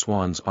Master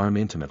Swan's arm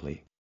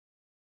intimately.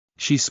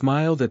 She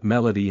smiled at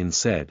Melody and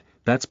said,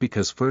 "That's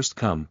because first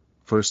come,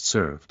 first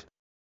served."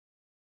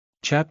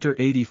 Chapter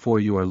 84.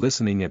 You are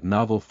listening at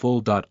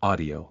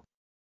NovelFull.audio.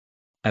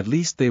 At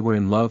Least They Were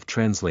in Love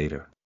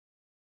translator.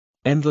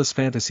 Endless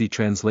Fantasy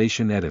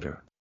Translation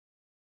editor.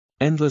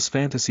 Endless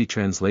Fantasy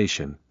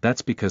Translation,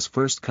 that's because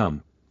first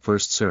come,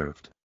 first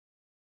served.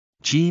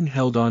 Jean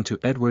held on to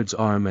Edward's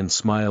arm and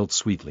smiled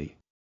sweetly.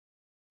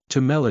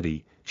 To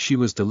Melody, she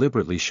was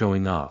deliberately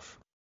showing off.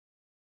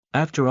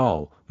 After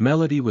all,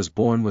 Melody was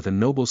born with a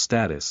noble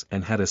status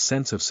and had a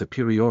sense of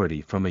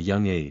superiority from a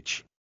young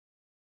age.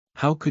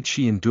 How could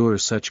she endure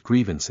such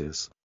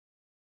grievances?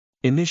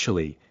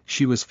 Initially,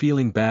 she was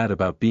feeling bad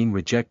about being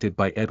rejected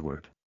by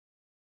Edward.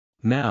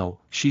 Now,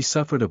 she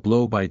suffered a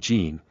blow by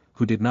Jean,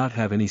 who did not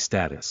have any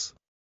status.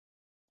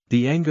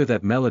 The anger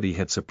that Melody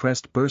had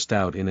suppressed burst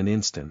out in an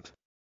instant.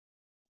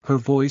 Her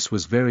voice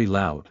was very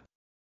loud.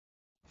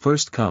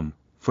 "First come,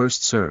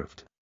 first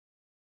served.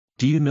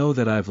 Do you know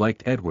that I've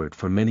liked Edward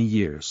for many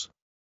years?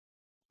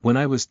 When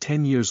I was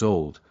 10 years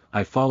old,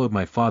 I followed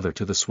my father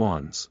to the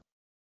Swans.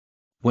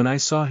 When I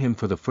saw him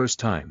for the first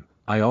time,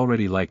 I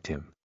already liked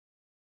him.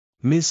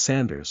 Ms.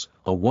 Sanders,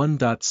 a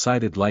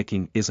one-sided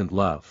liking isn't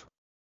love.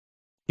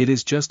 It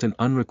is just an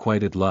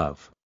unrequited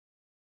love."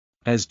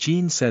 As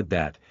Jean said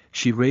that,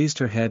 she raised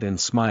her head and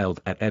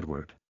smiled at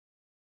Edward.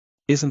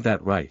 "Isn't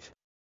that right?"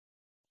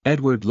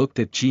 Edward looked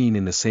at Jean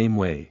in the same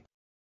way.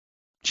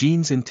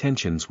 Jean's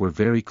intentions were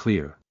very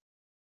clear.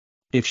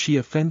 If she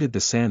offended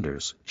the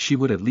Sanders, she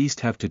would at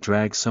least have to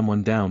drag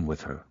someone down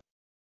with her.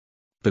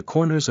 The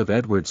corners of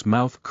Edward's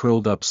mouth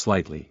curled up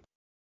slightly.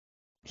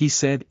 He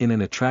said in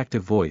an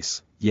attractive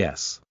voice,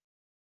 "Yes."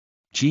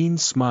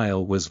 Jean's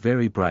smile was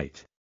very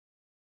bright.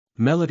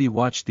 Melody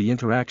watched the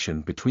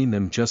interaction between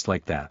them just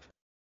like that.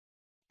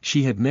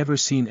 She had never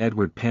seen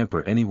Edward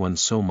pamper anyone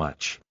so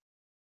much.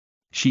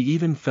 She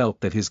even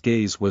felt that his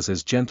gaze was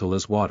as gentle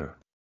as water.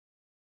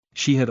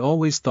 She had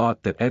always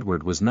thought that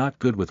Edward was not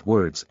good with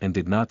words and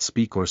did not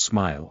speak or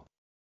smile.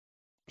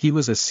 He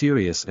was a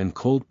serious and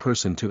cold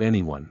person to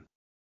anyone.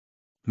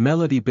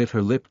 Melody bit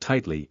her lip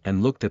tightly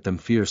and looked at them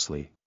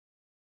fiercely.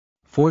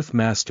 "Fourth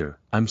Master,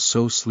 I'm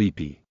so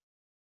sleepy.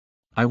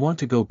 I want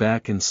to go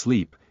back and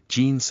sleep,"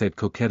 Jean said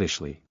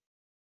coquettishly.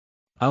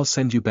 "I'll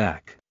send you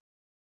back."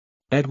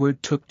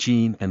 Edward took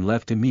Jean and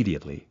left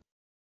immediately.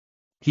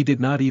 He did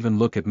not even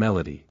look at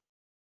Melody.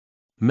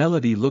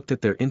 Melody looked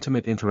at their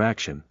intimate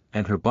interaction,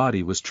 and her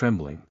body was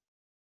trembling.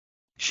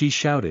 She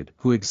shouted,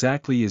 "Who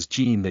exactly is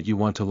Jean that you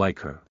want to like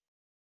her?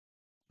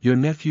 Your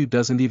nephew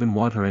doesn't even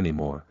want her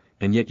anymore,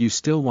 and yet you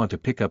still want to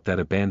pick up that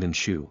abandoned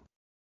shoe.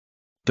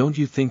 Don't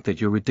you think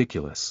that you're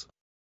ridiculous?"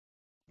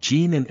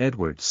 Jean and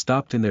Edward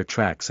stopped in their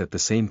tracks at the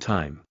same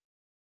time.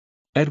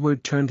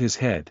 Edward turned his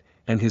head,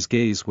 and his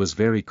gaze was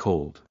very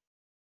cold.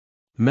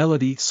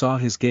 Melody saw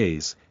his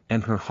gaze,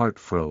 and her heart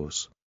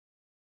froze.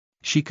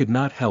 She could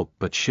not help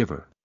but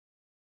shiver.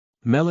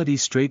 Melody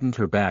straightened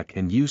her back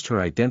and used her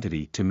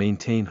identity to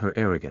maintain her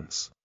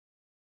arrogance.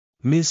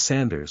 "Ms.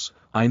 Sanders,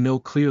 I know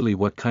clearly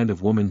what kind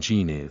of woman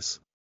Jean is.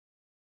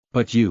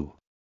 But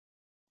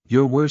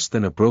you're worse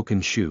than a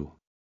broken shoe."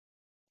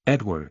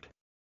 "Edward!"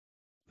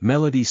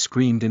 Melody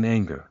screamed in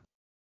anger.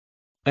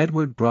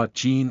 Edward brought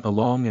Jean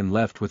along and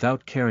left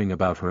without caring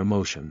about her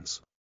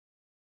emotions.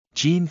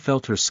 Jean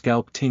felt her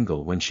scalp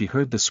tingle when she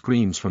heard the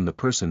screams from the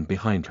person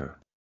behind her.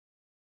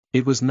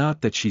 It was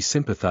not that she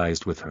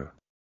sympathized with her.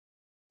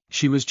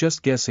 She was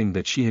just guessing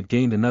that she had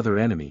gained another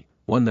enemy,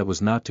 one that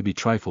was not to be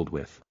trifled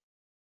with.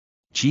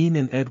 Jean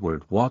and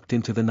Edward walked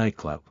into the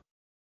nightclub.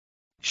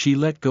 She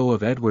let go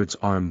of Edward's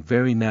arm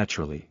very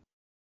naturally.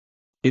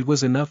 It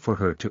was enough for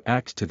her to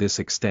act to this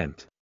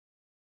extent.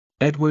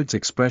 Edward's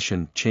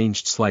expression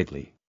changed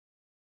slightly.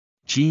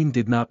 Jean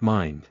did not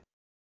mind.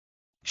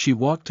 She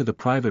walked to the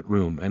private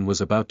room and was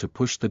about to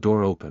push the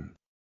door open.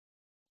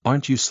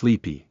 "Aren't you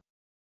sleepy?"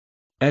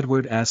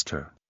 Edward asked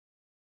her.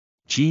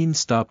 Jean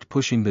stopped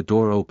pushing the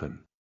door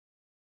open.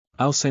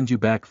 "I'll send you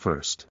back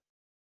first.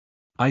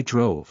 I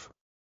drove.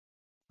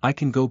 I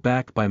can go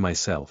back by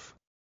myself."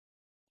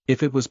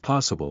 If it was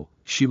possible,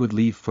 she would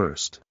leave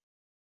first.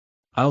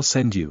 "I'll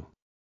send you."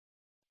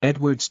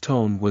 Edward's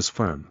tone was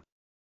firm.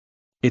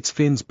 "It's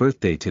Finn's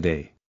birthday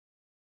today.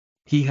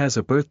 He has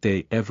a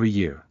birthday every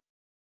year.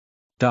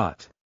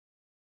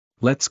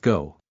 Let's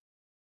go."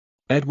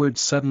 Edward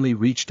suddenly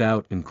reached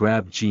out and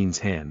grabbed Jean's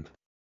hand.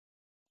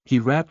 He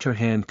wrapped her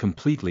hand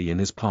completely in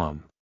his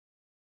palm.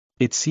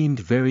 It seemed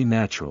very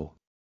natural.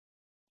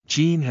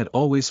 Jean had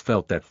always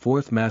felt that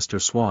Fourth Master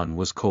Swan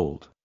was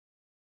cold.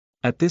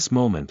 At this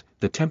moment,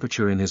 the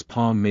temperature in his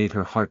palm made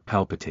her heart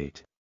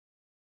palpitate.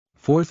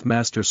 Fourth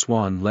Master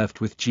Swan left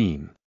with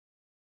Jean.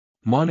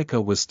 Monica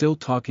was still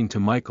talking to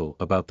Michael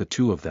about the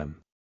two of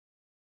them.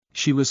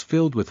 She was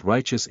filled with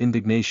righteous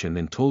indignation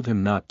and told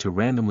him not to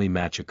randomly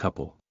match a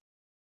couple.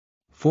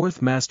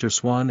 Fourth Master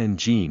Swan and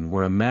Jean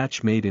were a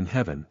match made in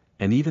heaven,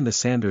 and even the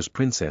Sanders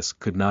princess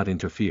could not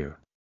interfere.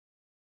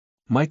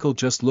 Michael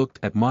just looked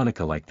at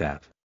Monica like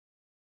that.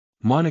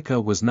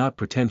 Monica was not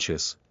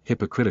pretentious,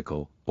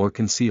 hypocritical, or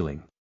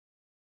concealing.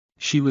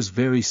 She was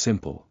very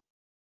simple.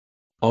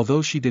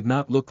 Although she did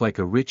not look like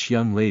a rich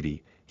young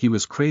lady, he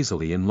was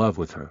crazily in love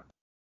with her.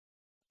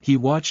 He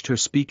watched her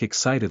speak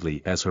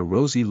excitedly as her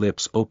rosy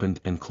lips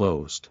opened and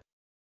closed.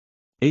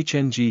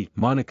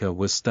 Monica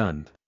was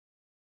stunned.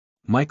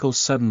 Michael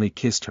suddenly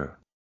kissed her.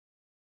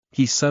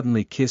 He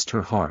suddenly kissed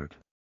her hard.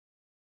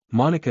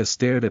 Monica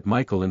stared at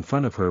Michael in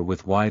front of her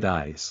with wide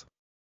eyes.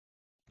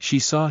 She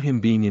saw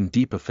him being in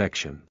deep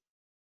affection.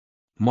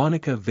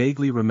 Monica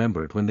vaguely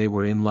remembered when they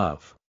were in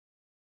love.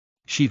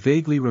 She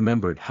vaguely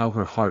remembered how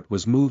her heart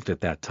was moved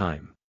at that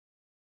time.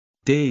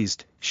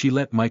 Dazed, she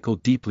let Michael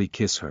deeply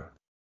kiss her.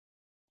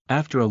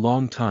 After a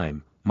long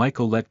time,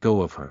 Michael let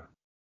go of her.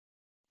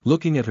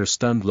 Looking at her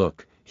stunned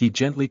look, he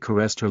gently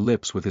caressed her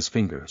lips with his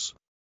fingers.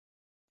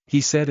 He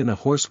said in a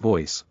hoarse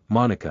voice,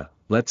 "Monica,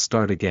 let's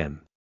start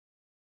again."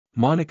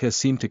 Monica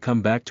seemed to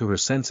come back to her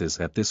senses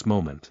at this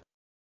moment.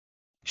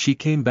 She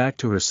came back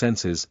to her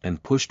senses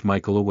and pushed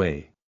Michael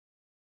away.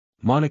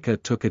 Monica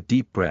took a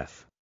deep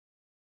breath.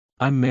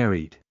 "I'm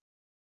married.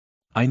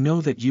 I know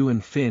that you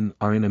and Finn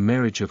are in a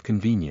marriage of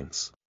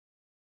convenience."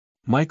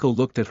 Michael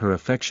looked at her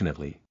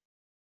affectionately.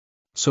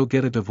 "So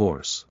get a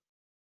divorce.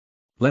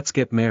 Let's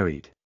get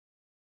married."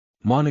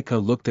 Monica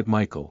looked at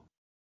Michael.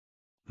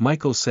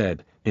 Michael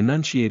said,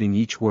 enunciating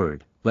each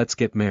word, "Let's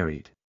get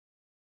married."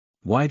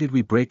 "Why did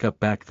we break up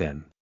back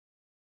then?"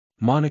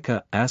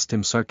 Monica asked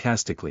him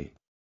sarcastically.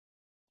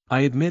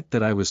 "I admit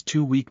that I was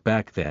too weak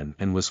back then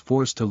and was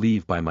forced to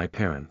leave by my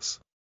parents.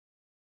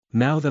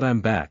 Now that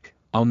I'm back,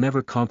 I'll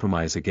never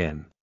compromise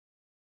again."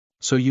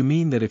 "So you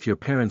mean that if your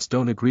parents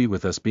don't agree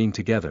with us being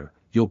together,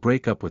 you'll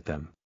break up with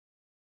them?"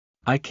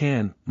 "I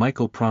can,"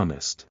 Michael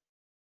promised.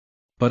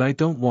 "But I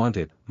don't want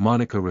it,"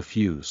 Monica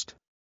refused.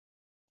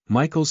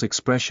 Michael's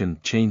expression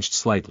changed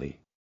slightly.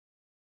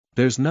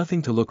 "There's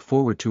nothing to look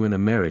forward to in a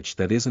marriage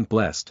that isn't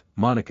blessed,"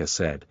 Monica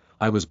said.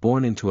 "I was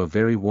born into a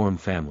very warm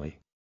family.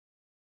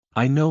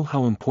 I know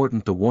how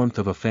important the warmth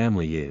of a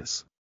family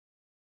is.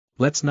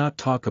 Let's not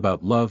talk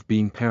about love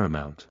being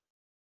paramount.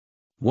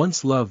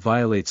 Once love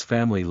violates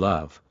family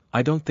love,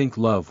 I don't think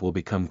love will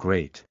become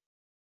great.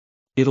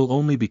 It'll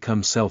only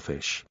become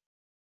selfish."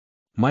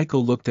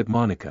 Michael looked at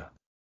Monica.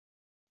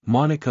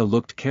 Monica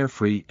looked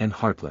carefree and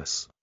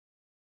heartless.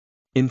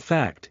 In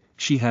fact,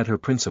 she had her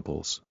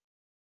principles.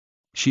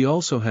 She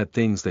also had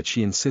things that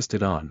she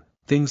insisted on,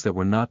 things that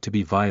were not to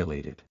be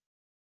violated.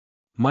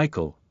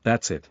 Michael,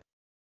 that's it.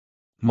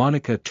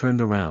 Monica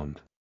turned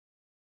around.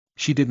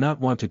 She did not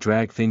want to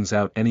drag things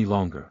out any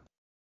longer.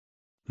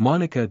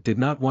 Monica did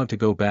not want to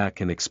go back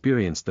and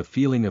experience the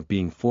feeling of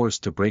being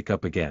forced to break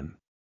up again.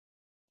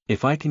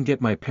 If I can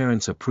get my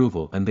parents'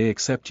 approval and they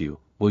accept you,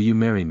 will you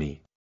marry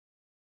me?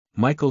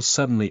 Michael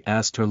suddenly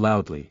asked her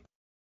loudly.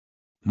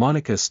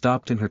 Monica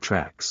stopped in her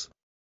tracks.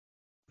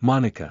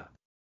 Monica.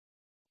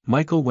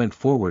 Michael went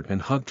forward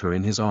and hugged her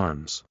in his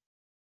arms.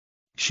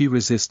 She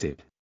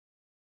resisted.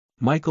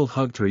 Michael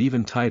hugged her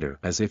even tighter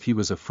as if he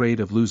was afraid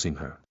of losing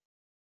her.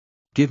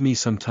 Give me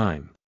some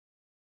time.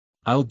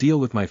 I'll deal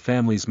with my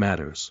family's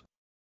matters.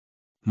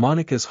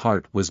 Monica's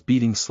heart was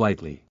beating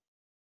slightly.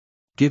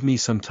 Give me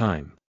some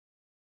time.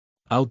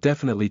 I'll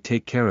definitely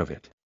take care of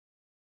it.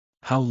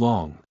 How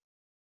long?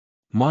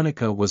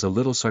 Monica was a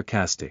little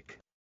sarcastic.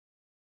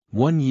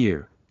 1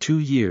 year, 2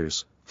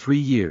 years, 3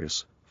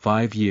 years,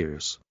 5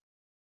 years.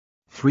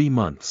 3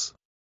 months.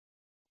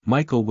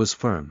 Michael was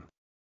firm.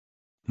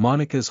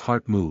 Monica's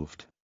heart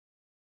moved.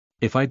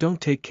 If I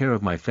don't take care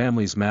of my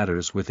family's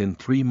matters within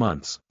 3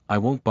 months, I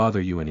won't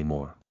bother you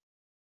anymore.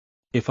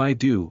 If I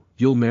do,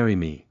 you'll marry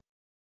me.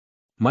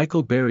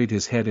 Michael buried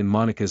his head in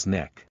Monica's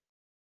neck.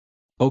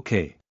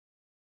 Okay.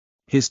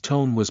 His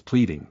tone was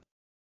pleading.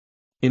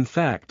 In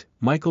fact,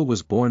 Michael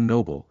was born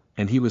noble,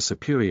 and he was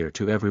superior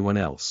to everyone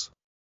else.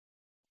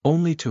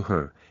 Only to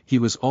her, he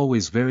was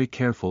always very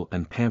careful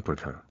and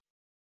pampered her.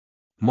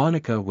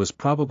 Monica was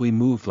probably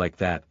moved like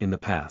that in the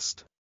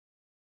past.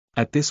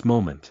 At this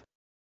moment,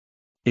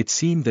 it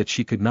seemed that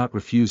she could not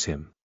refuse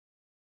him.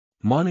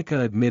 Monica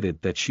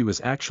admitted that she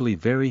was actually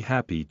very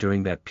happy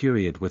during that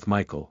period with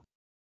Michael.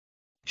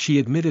 She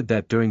admitted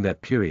that during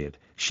that period,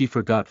 she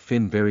forgot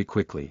Finn very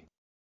quickly.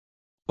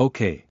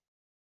 Okay.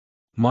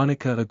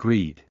 Monica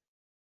agreed.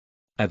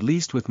 At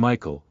least with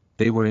Michael,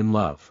 they were in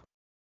love.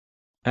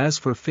 As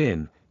for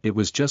Finn, it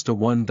was just a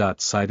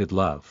one-sided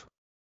love.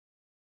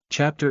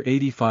 Chapter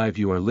 85.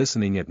 You are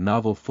listening at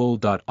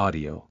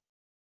NovelFull.audio.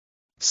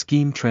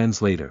 Scheme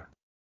Translator.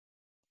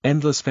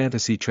 Endless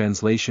Fantasy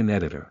Translation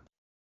Editor.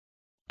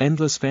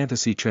 Endless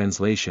Fantasy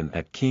Translation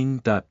at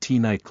King.T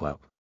Nightclub.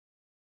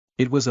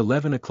 It was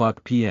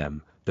 11:00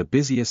 p.m., the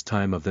busiest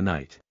time of the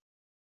night.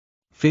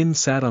 Finn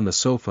sat on the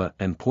sofa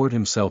and poured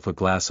himself a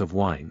glass of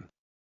wine.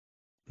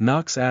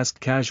 Knox asked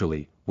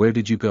casually, "Where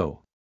did you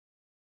go?"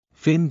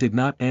 Finn did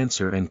not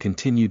answer and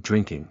continued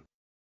drinking.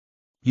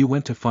 "You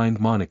went to find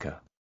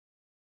Monica."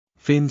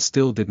 Finn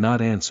still did not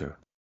answer.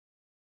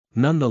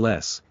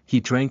 Nonetheless,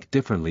 he drank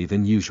differently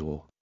than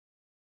usual.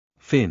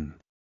 Finn.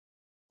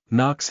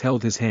 Knox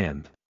held his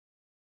hand.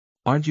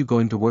 "Aren't you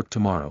going to work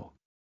tomorrow?"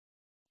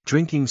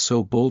 Drinking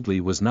so boldly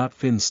was not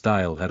Finn's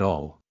style at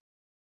all.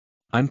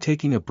 "I'm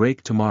taking a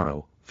break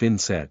tomorrow," Finn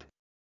said.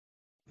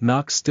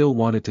 Knox still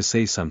wanted to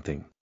say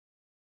something.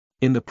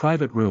 In the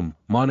private room,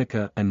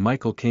 Monica and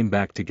Michael came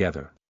back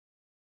together.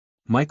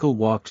 Michael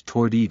walked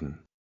toward Eden.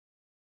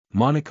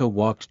 Monica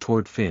walked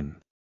toward Finn.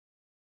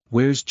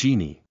 "Where's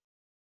Jeannie?"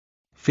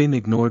 Finn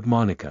ignored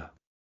Monica.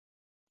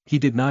 He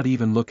did not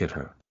even look at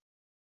her.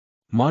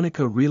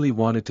 Monica really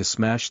wanted to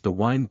smash the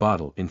wine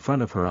bottle in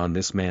front of her on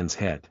this man's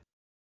head.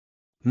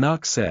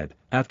 Knox said,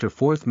 after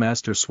Fourth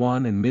Master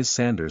Swan and Miss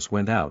Sanders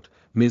went out,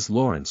 Miss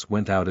Lawrence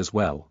went out as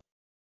well.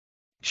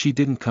 She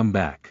didn't come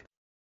back.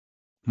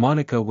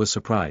 Monica was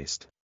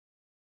surprised.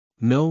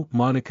 "No,"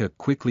 Monica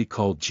quickly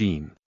called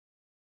Jean.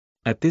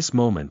 At this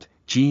moment,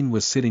 Jean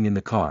was sitting in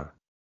the car.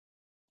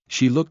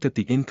 She looked at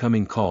the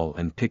incoming call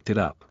and picked it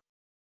up.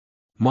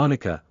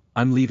 "Monica,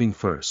 I'm leaving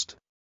first."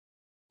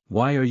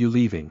 "Why are you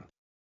leaving?"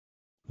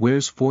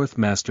 "Where's Fourth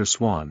Master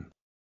Swan?"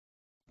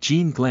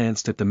 Jean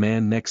glanced at the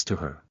man next to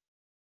her.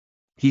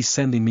 "He's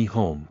sending me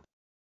home."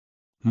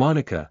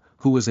 Monica,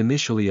 who was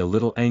initially a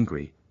little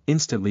angry,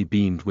 instantly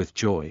beamed with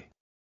joy.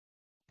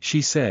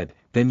 She said,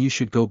 "Then you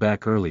should go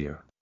back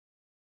earlier.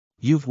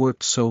 You've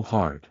worked so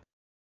hard.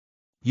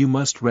 You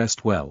must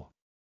rest well."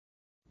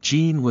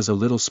 Jean was a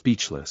little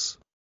speechless.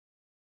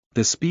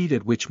 The speed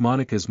at which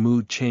Monica's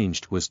mood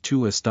changed was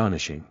too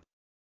astonishing.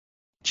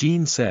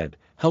 Jean said,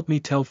 "Help me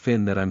tell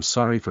Finn that I'm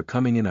sorry for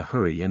coming in a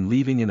hurry and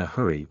leaving in a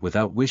hurry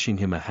without wishing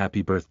him a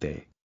happy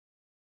birthday.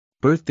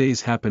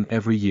 Birthdays happen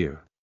every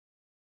year.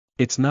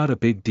 It's not a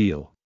big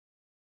deal.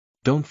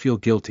 Don't feel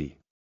guilty.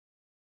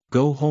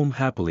 Go home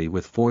happily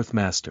with Fourth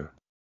Master."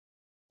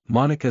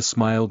 Monica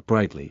smiled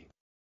brightly.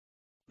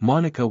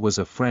 Monica was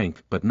a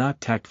frank but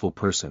not tactful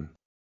person.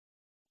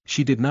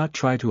 She did not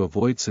try to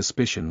avoid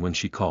suspicion when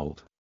she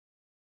called.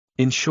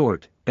 In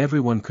short,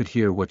 everyone could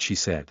hear what she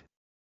said.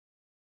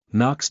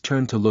 Knox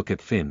turned to look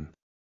at Finn.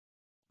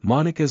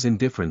 Monica's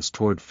indifference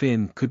toward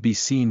Finn could be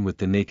seen with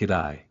the naked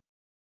eye.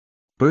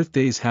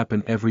 Birthdays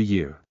happen every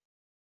year.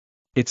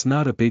 It's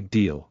not a big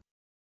deal.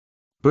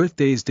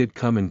 Birthdays did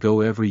come and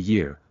go every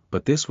year,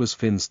 but this was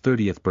Finn's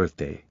 30th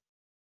birthday.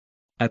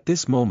 At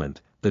this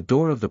moment, the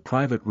door of the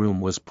private room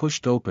was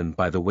pushed open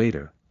by the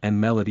waiter, and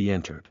Melody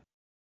entered.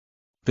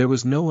 There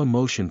was no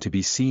emotion to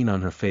be seen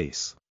on her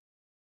face.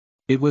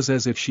 It was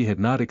as if she had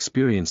not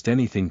experienced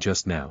anything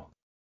just now.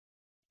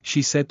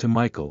 She said to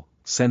Michael,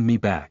 "Send me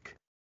back."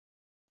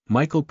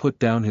 Michael put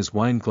down his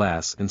wine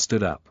glass and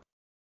stood up.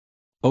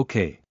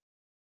 "Okay.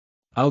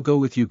 I'll go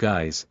with you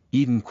guys,"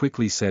 Eden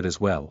quickly said as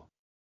well.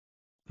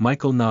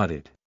 Michael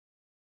nodded.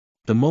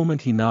 The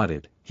moment he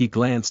nodded, he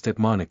glanced at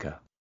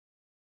Monica.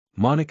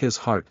 Monica's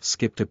heart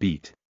skipped a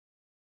beat.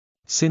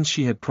 Since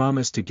she had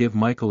promised to give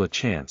Michael a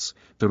chance,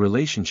 the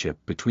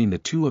relationship between the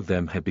two of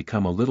them had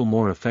become a little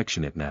more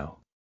affectionate now.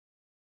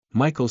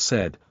 Michael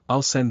said,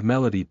 "I'll send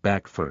Melody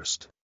back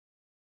first."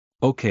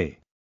 "Okay.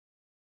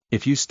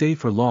 If you stay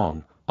for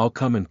long, I'll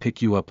come and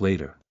pick you up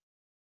later."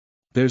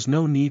 "There's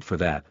no need for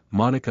that,"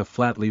 Monica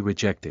flatly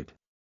rejected.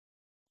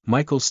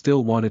 Michael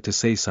still wanted to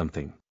say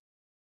something.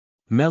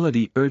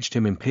 Melody urged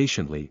him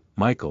impatiently,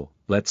 "Michael,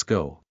 let's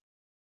go."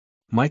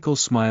 Michael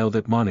smiled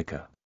at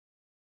Monica.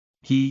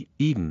 He,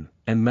 Eden,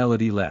 and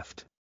Melody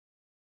left.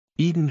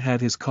 Eden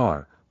had his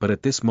car, but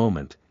at this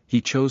moment,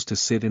 he chose to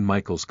sit in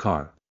Michael's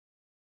car.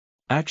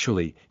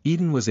 Actually,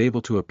 Eden was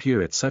able to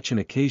appear at such an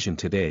occasion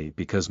today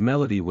because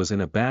Melody was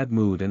in a bad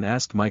mood and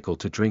asked Michael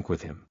to drink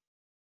with him.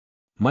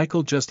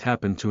 Michael just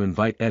happened to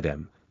invite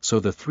Edem, so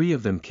the three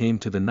of them came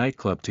to the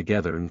nightclub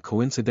together and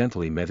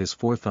coincidentally met his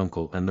fourth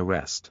uncle and the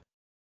rest.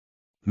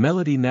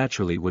 Melody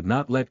naturally would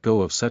not let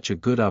go of such a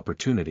good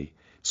opportunity,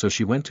 so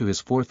she went to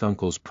his fourth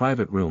uncle's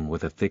private room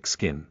with a thick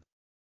skin.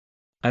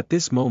 At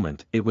this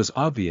moment it was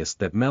obvious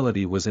that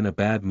Melody was in a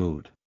bad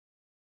mood.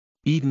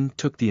 Eden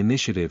took the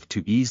initiative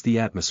to ease the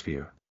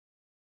atmosphere.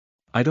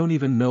 "I don't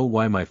even know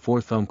why my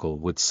fourth uncle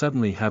would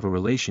suddenly have a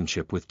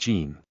relationship with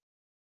Jean.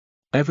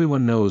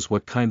 Everyone knows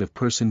what kind of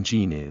person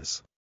Jean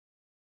is.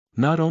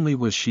 Not only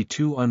was she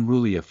too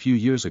unruly a few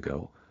years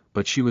ago,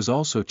 but she was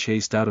also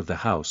chased out of the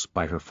house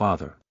by her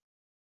father.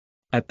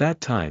 At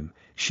that time,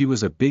 she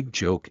was a big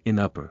joke in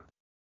upper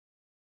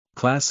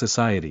class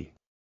society.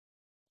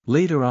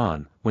 Later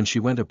on, when she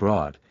went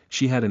abroad,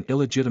 she had an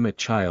illegitimate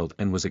child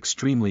and was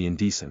extremely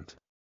indecent.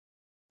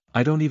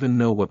 I don't even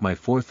know what my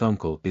fourth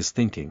uncle is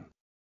thinking."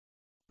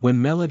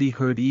 When Melody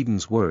heard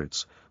Eden's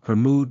words, her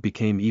mood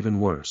became even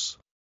worse.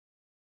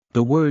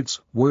 The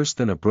words, "worse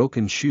than a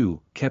broken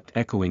shoe," kept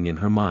echoing in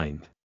her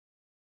mind.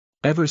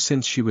 Ever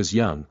since she was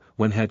young,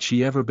 when had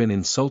she ever been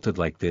insulted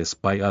like this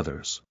by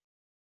others?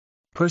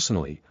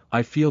 "Personally,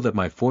 I feel that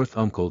my fourth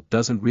uncle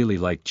doesn't really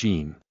like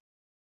Jean.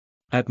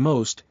 At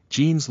most,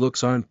 Jean's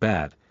looks aren't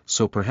bad,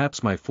 so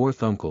perhaps my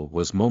fourth uncle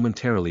was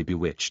momentarily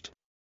bewitched."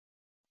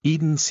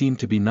 Eden seemed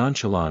to be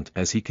nonchalant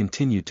as he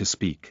continued to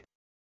speak.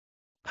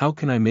 "How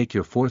can I make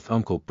your fourth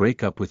uncle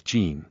break up with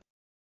Jean?"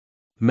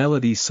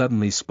 Melody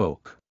suddenly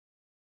spoke.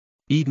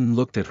 Eden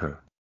looked at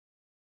her.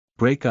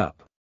 "Break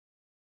up?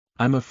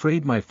 I'm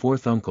afraid my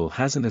fourth uncle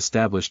hasn't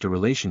established a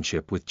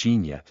relationship with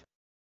Jean yet."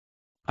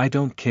 "I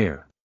don't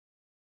care.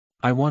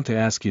 I want to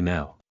ask you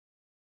now.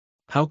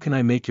 How can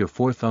I make your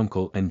fourth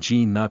uncle and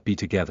Jean not be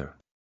together?"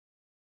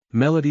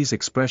 Melody's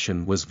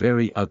expression was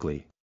very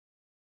ugly.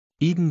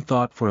 Eden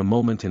thought for a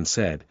moment and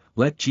said,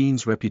 "Let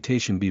Jean's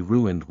reputation be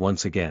ruined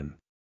once again."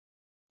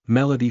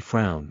 Melody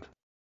frowned.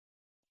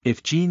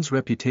 "If Jean's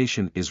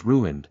reputation is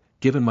ruined,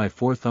 given my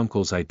fourth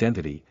uncle's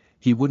identity,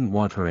 he wouldn't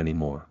want her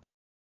anymore.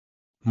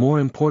 More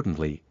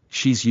importantly,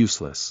 she's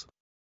useless.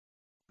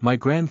 My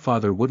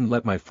grandfather wouldn't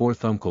let my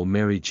fourth uncle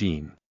marry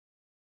Jean.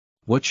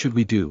 What should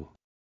we do?"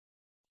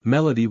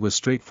 Melody was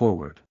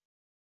straightforward.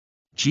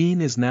 "Jean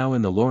is now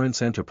in the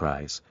Lawrence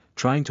Enterprise,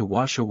 trying to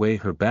wash away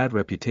her bad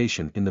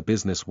reputation in the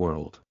business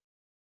world.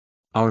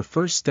 Our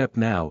first step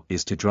now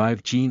is to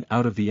drive Jean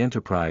out of the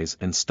enterprise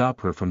and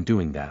stop her from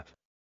doing that.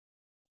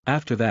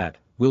 After that,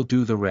 we'll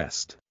do the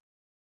rest.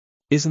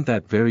 Isn't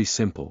that very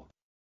simple?"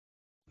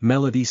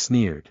 Melody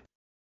sneered.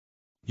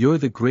 "You're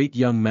the great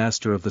young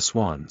master of the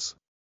Swans.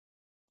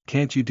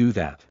 Can't you do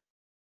that?"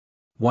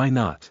 "Why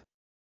not?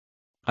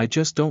 I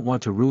just don't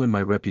want to ruin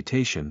my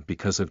reputation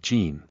because of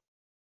Jean.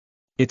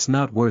 It's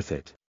not worth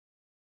it.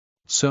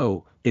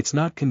 So, it's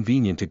not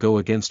convenient to go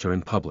against her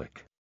in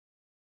public.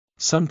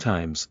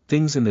 Sometimes,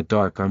 things in the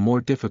dark are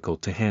more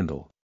difficult to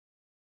handle.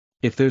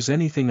 If there's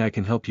anything I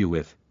can help you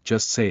with,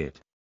 just say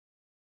it.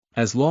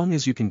 As long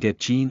as you can get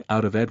Jean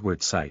out of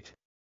Edward's sight."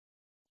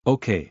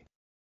 "Okay."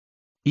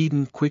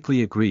 Eden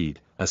quickly agreed,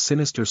 a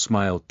sinister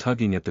smile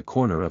tugging at the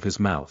corner of his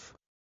mouth.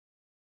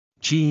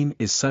 Jean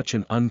is such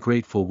an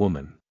ungrateful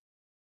woman.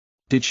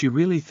 Did she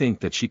really think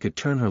that she could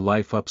turn her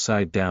life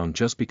upside down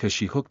just because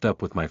she hooked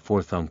up with my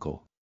fourth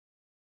uncle?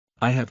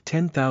 I have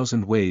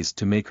 10,000 ways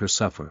to make her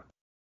suffer.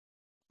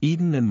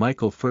 Eden and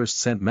Michael first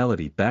sent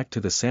Melody back to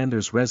the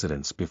Sanders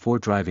residence before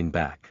driving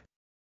back.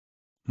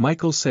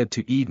 Michael said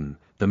to Eden,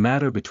 "The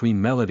matter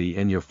between Melody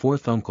and your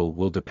fourth uncle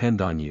will depend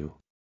on you.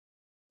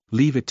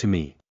 Leave it to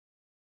me."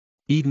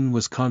 Eden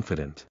was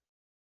confident.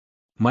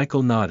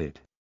 Michael nodded.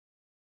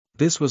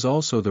 This was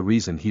also the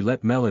reason he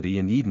let Melody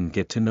and Eden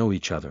get to know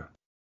each other.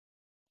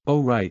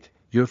 "Oh right,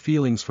 your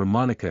feelings for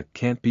Monica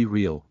can't be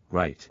real,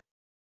 right?"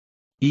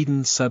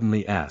 Eden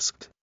suddenly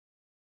asked.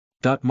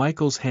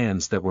 Michael's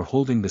hands that were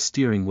holding the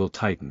steering wheel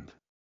tightened.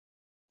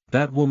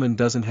 "That woman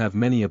doesn't have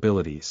many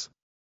abilities.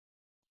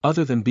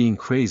 Other than being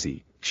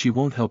crazy, she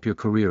won't help your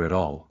career at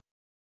all.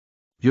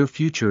 Your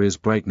future is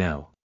bright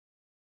now.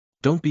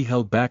 Don't be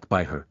held back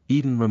by her,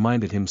 Eden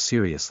reminded him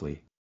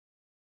seriously.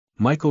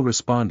 Michael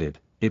responded,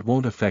 it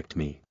won't affect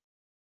me.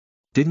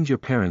 Didn't your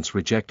parents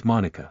reject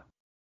Monica?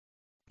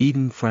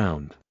 Eden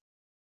frowned.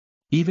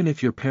 Even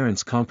if your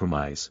parents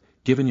compromise,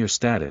 given your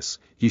status,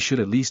 you should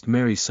at least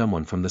marry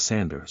someone from the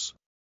Sanders.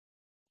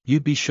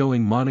 You'd be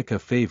showing Monica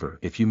favor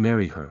if you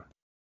marry her.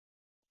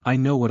 I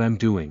know what I'm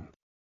doing.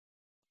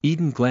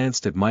 Eden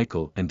glanced at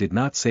Michael and did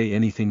not say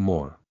anything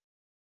more.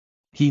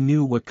 He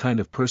knew what kind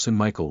of person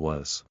Michael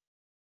was.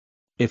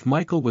 If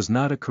Michael was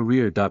not a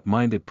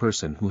career-minded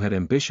person who had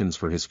ambitions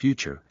for his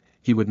future,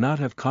 he would not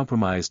have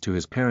compromised to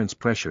his parents'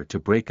 pressure to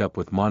break up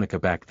with Monica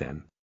back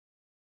then.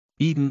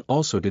 Eden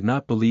also did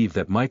not believe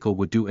that Michael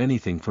would do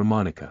anything for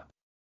Monica.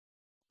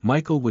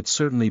 Michael would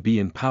certainly be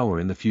in power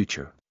in the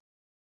future.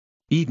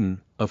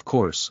 Eden, of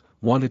course,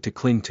 wanted to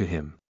cling to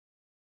him.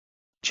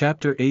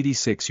 Chapter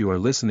 86. You are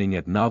listening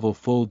at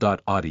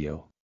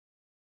NovelFull.audio.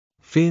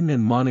 Finn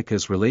and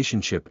Monica's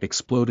relationship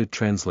exploded.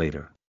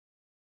 Translator.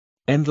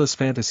 Endless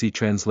Fantasy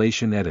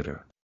Translation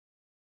Editor.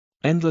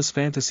 Endless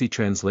Fantasy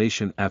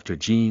Translation. After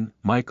Jean,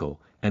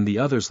 Michael, and the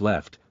others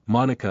left,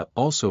 Monica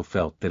also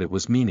felt that it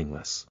was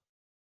meaningless.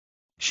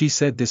 She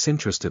said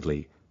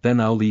disinterestedly, then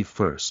I'll leave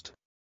first.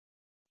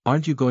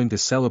 Aren't you going to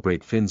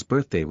celebrate Finn's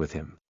birthday with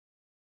him?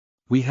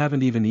 We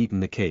haven't even eaten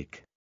the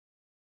cake.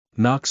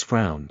 Knox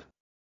frowned.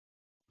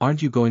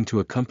 Aren't you going to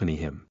accompany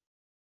him?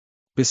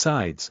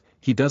 Besides,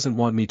 he doesn't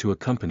want me to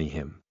accompany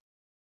him.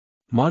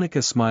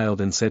 Monica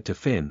smiled and said to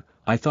Finn,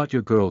 I thought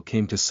your girl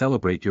came to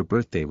celebrate your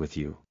birthday with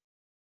you.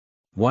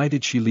 Why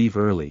did she leave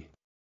early?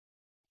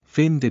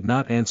 Finn did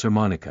not answer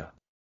Monica.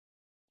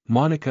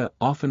 Monica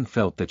often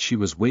felt that she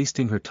was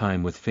wasting her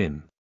time with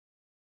Finn.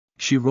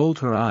 She rolled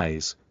her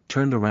eyes,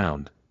 turned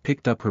around,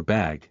 picked up her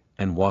bag,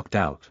 and walked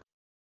out.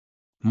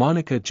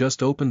 Monica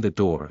just opened the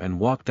door and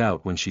walked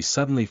out when she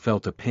suddenly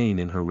felt a pain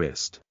in her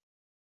wrist.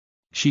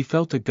 She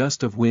felt a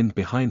gust of wind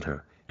behind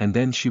her, and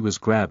then she was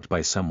grabbed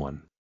by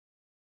someone.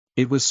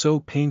 It was so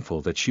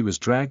painful that she was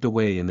dragged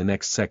away in the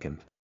next second.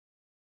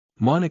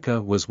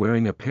 Monica was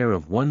wearing a pair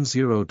of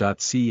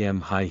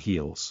 10.cm high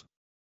heels.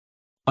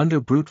 Under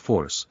brute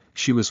force,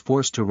 she was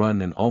forced to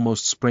run and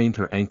almost sprained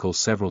her ankle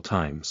several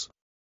times.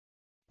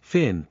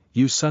 Finn,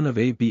 you son of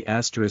a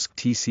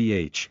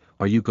b*tch,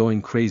 are you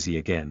going crazy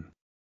again?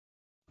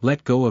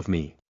 Let go of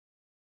me.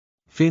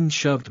 Finn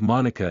shoved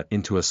Monica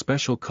into a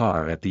special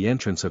car at the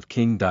entrance of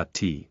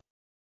King.T.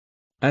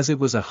 As it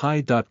was a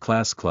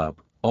high-class club,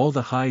 all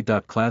the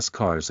high-class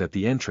cars at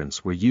the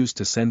entrance were used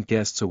to send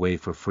guests away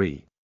for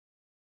free.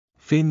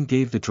 Finn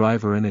gave the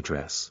driver an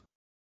address.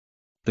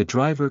 The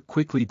driver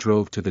quickly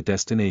drove to the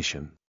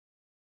destination.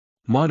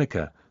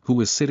 Monica, who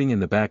was sitting in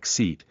the back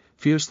seat,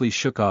 fiercely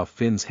shook off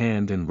Finn's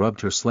hand and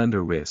rubbed her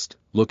slender wrist,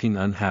 looking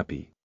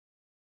unhappy.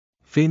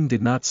 Finn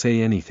did not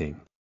say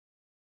anything.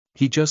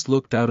 He just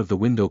looked out of the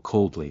window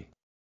coldly.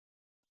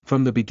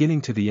 From the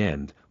beginning to the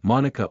end,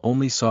 Monica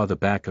only saw the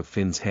back of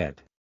Finn's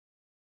head.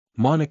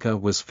 Monica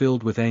was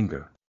filled with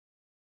anger.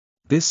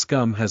 This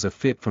scum has a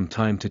fit from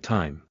time to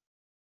time.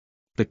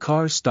 The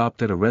car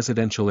stopped at a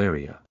residential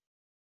area.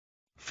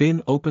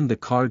 Finn opened the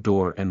car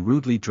door and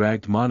rudely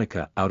dragged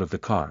Monica out of the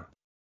car.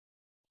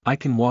 I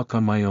can walk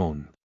on my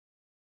own.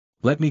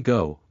 Let me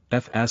go,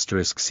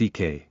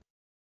 f*ck.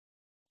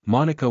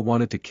 Monica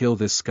wanted to kill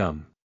this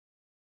scum.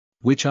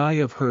 Which eye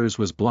of hers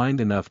was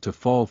blind enough to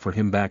fall for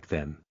him back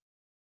then?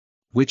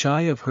 Which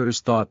eye of hers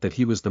thought that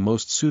he was the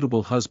most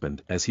suitable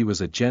husband as he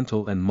was a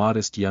gentle and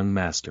modest young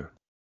master?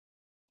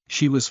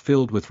 She was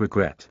filled with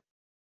regret.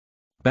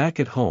 Back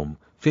at home,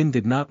 Finn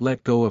did not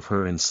let go of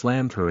her and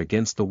slammed her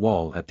against the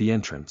wall at the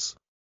entrance.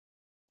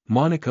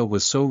 Monica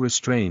was so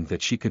restrained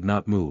that she could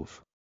not move.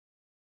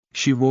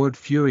 She roared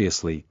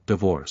furiously,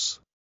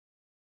 divorce.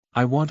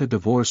 I want a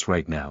divorce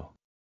right now.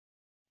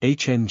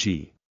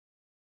 HNG.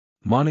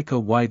 Monica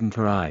widened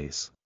her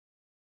eyes.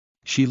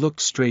 She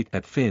looked straight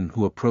at Finn,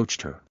 who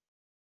approached her.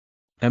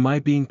 Am I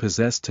being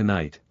possessed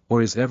tonight,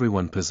 or is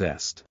everyone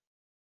possessed?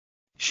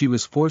 She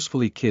was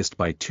forcefully kissed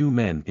by two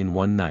men in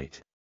one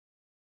night.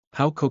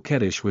 How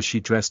coquettish was she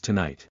dressed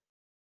tonight?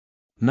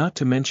 Not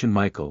to mention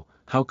Michael,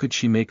 how could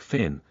she make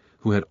Finn,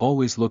 who had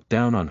always looked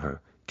down on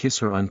her, kiss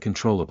her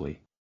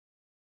uncontrollably?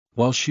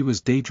 While she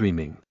was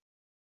daydreaming.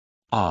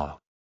 Ah!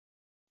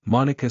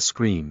 Monica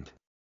screamed.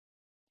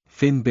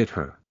 Finn bit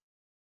her.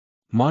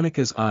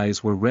 Monica's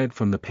eyes were red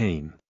from the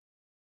pain.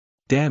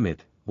 Damn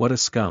it, what a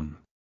scum.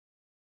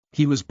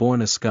 He was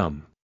born a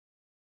scum.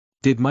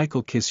 Did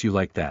Michael kiss you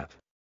like that?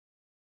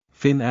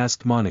 Finn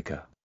asked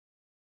Monica.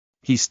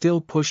 He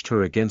still pushed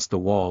her against the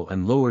wall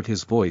and lowered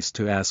his voice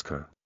to ask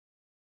her.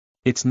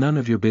 It's none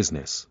of your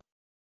business.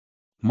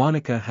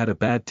 Monica had a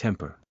bad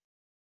temper.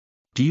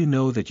 Do you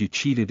know that you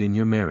cheated in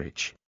your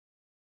marriage?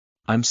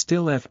 I'm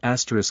still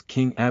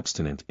King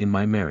abstinent in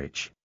my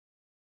marriage.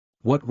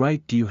 What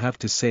right do you have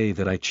to say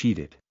that I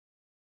cheated?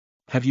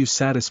 Have you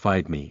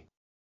satisfied me?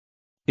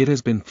 It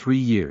has been 3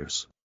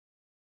 years.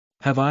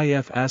 Have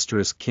I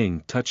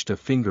King touched a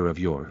finger of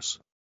yours?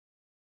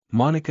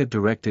 Monica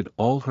directed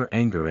all her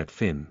anger at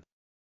Finn.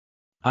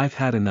 I've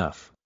had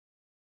enough.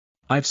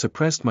 I've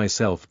suppressed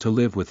myself to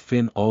live with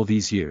Finn all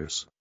these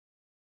years.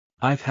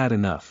 I've had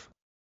enough.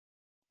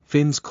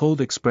 Finn's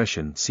cold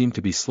expression seemed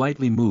to be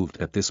slightly moved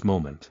at this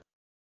moment.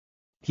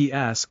 He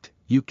asked,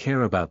 "You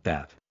care about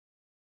that?"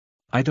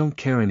 "I don't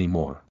care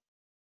anymore."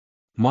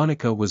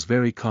 Monica was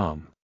very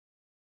calm.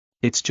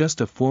 "It's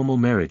just a formal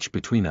marriage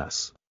between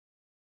us.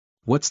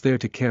 What's there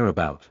to care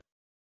about?"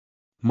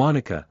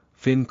 "Monica,"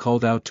 Finn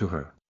called out to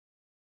her.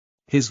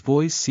 His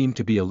voice seemed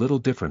to be a little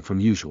different from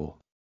usual.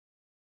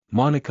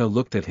 Monica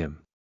looked at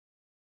him.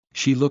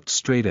 She looked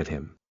straight at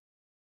him.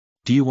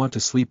 "Do you want to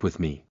sleep with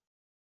me?"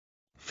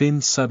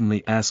 Finn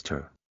suddenly asked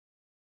her.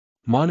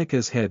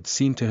 Monica's head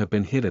seemed to have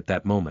been hit at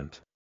that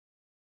moment.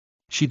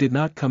 She did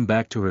not come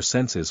back to her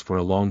senses for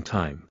a long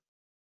time.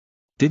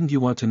 "Didn't you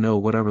want to know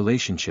what our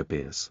relationship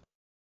is?"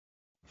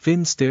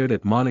 Finn stared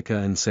at Monica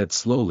and said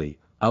slowly,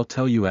 "I'll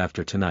tell you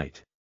after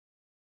tonight."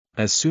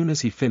 As soon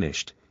as he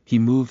finished, he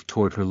moved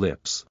toward her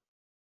lips.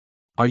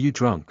 "Are you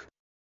drunk?"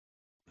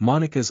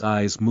 Monica's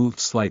eyes moved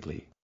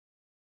slightly.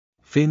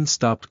 Finn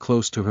stopped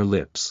close to her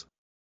lips.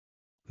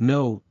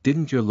 "No,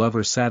 didn't your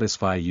lover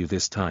satisfy you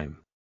this time?"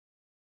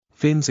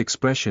 Finn's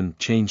expression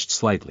changed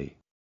slightly.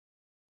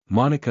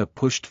 Monica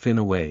pushed Finn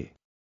away.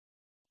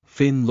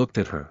 Finn looked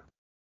at her.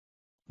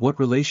 "What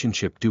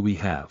relationship do we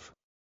have?"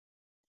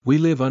 "We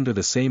live under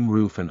the same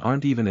roof and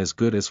aren't even as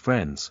good as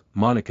friends,"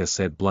 Monica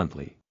said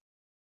bluntly.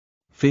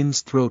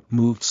 Finn's throat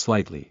moved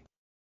slightly.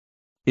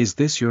 "Is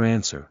this your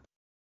answer?"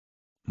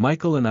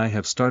 "Michael and I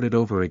have started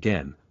over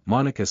again,"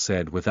 Monica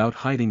said without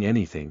hiding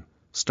anything,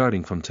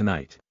 "starting from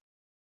tonight."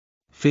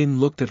 Finn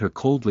looked at her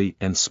coldly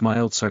and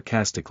smiled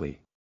sarcastically.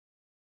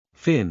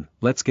 "Finn,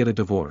 let's get a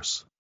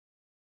divorce."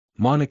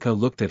 Monica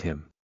looked at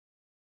him.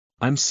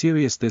 "I'm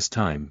serious this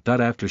time."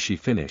 After she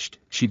finished,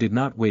 she did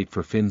not wait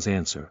for Finn's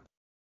answer.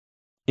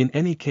 In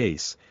any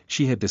case,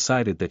 she had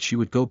decided that she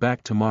would go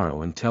back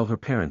tomorrow and tell her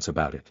parents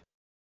about it.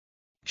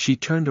 She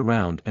turned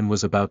around and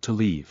was about to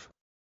leave.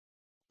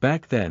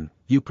 "Back then,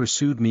 you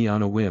pursued me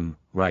on a whim,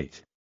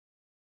 right?"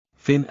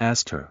 Finn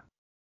asked her.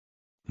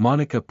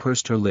 Monica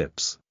pursed her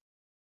lips.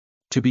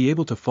 "To be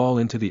able to fall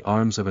into the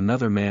arms of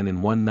another man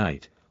in one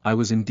night, I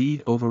was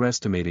indeed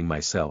overestimating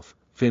myself,"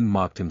 Finn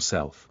mocked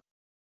himself.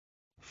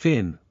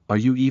 "Finn, are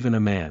you even a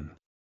man?"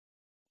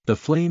 The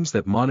flames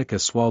that Monica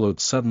swallowed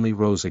suddenly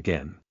rose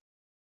again.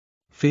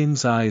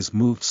 Finn's eyes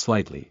moved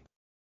slightly.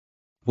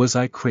 "Was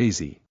I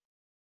crazy?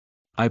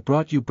 I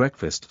brought you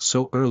breakfast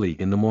so early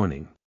in the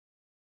morning.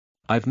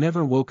 I've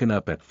never woken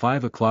up at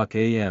 5 o'clock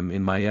a.m.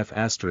 in my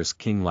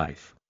F***king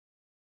life.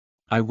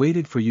 I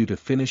waited for you to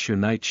finish your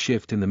night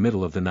shift in the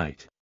middle of the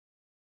night.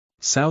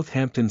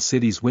 Southampton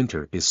City's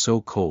winter is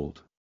so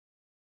cold.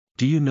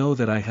 Do you know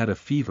that I had a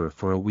fever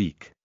for a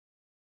week?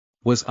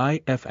 Was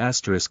I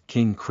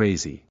F***king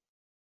crazy?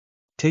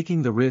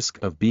 Taking the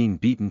risk of being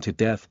beaten to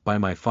death by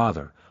my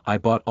father, I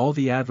bought all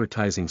the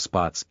advertising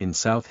spots in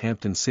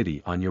Southampton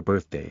City on your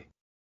birthday.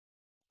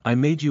 I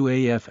made you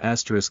a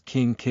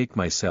F***king cake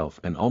myself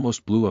and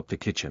almost blew up the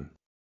kitchen.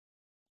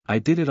 I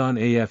did it on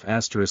a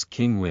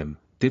F***king whim,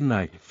 didn't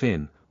I?"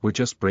 "Finn, we're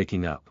just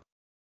breaking up.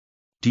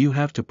 Do you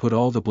have to put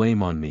all the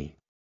blame on me?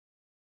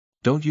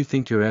 Don't you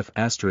think you're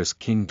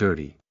F***king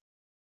dirty?"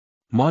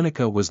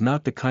 Monica was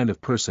not the kind of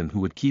person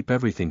who would keep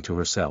everything to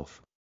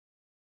herself.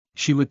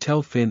 She would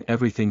tell Finn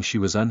everything she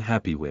was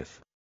unhappy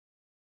with.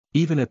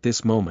 Even at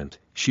this moment,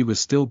 she was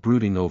still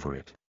brooding over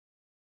it.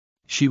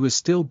 She was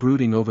still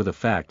brooding over the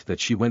fact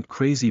that she went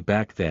crazy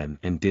back then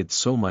and did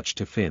so much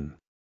to Finn.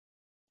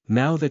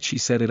 Now that she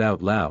said it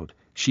out loud,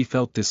 she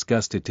felt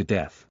disgusted to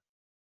death.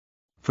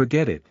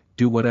 "Forget it,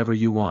 do whatever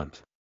you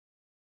want.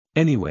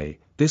 Anyway,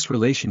 this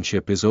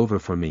relationship is over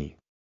for me."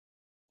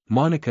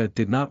 Monica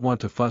did not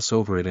want to fuss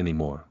over it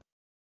anymore.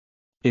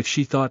 If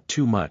she thought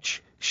too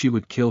much, she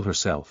would kill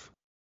herself.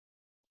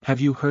 "Have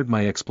you heard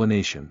my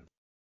explanation?"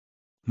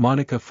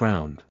 Monica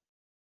frowned.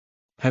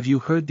 "Have you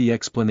heard the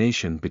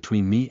explanation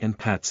between me and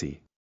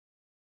Patsy?"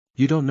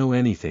 "You don't know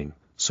anything,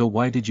 so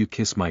why did you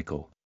kiss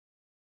Michael?"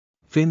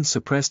 Finn's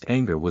suppressed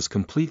anger was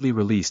completely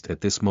released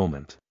at this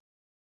moment.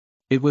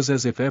 It was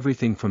as if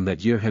everything from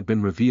that year had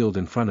been revealed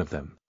in front of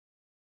them.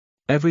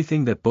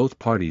 Everything that both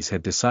parties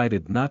had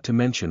decided not to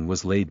mention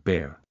was laid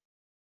bare.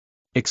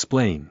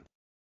 "Explain."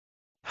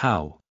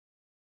 "How?"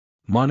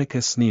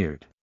 Monica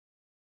sneered.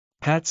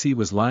 "Patsy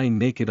was lying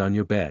naked on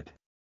your bed.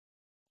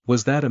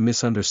 Was that a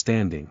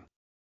misunderstanding?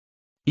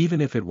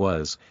 Even if it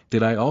was,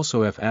 did I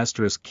also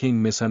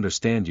F***king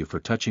misunderstand you for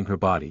touching her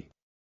body?"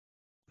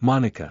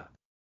 "Monica."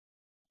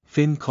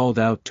 Finn called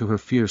out to her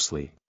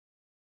fiercely.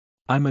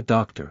 "I'm a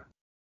doctor.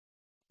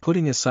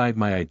 Putting aside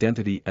my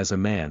identity as a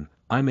man,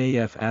 I'm a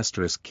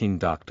F***king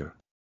doctor."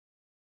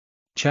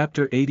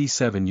 Chapter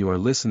 87. You are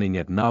listening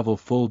at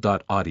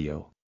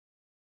novelfull.audio.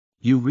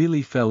 You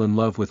really fell in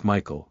love with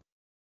Michael.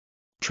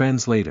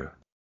 Translator.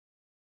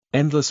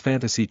 Endless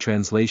Fantasy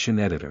Translation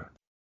Editor.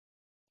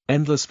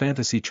 Endless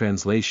Fantasy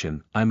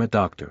Translation. I'm a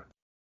doctor.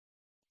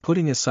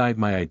 Putting aside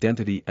my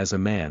identity as a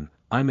man,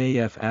 I'm a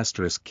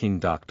F***king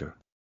doctor.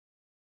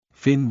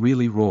 Finn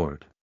really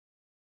roared.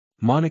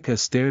 Monica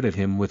stared at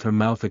him with her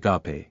mouth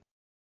agape.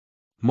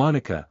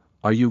 Monica,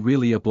 are you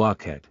really a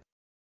blockhead?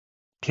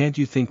 Can't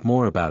you think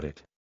more about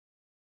it?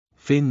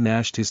 Finn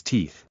gnashed his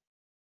teeth.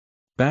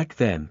 Back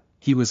then,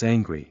 he was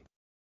angry.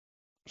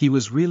 He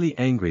was really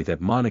angry that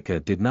Monica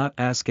did not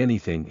ask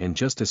anything and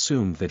just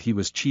assumed that he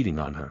was cheating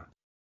on her.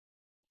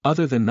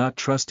 Other than not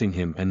trusting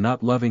him and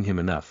not loving him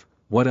enough,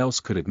 what else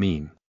could it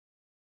mean?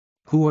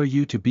 Who are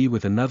you to be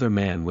with another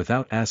man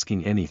without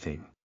asking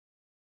anything?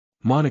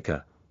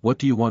 Monica, what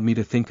do you want me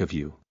to think of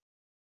you?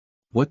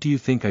 What do you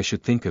think I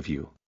should think of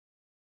you?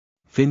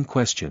 Finn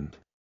questioned.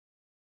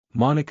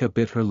 Monica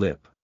bit her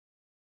lip.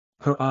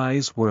 Her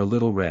eyes were a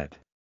little red.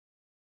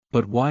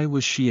 But why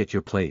was she at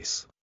your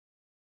place?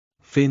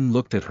 Finn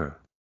looked at her.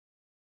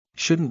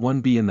 Shouldn't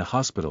one be in the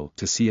hospital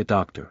to see a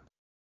doctor?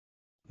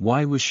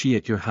 Why was she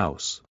at your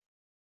house?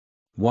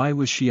 Why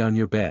was she on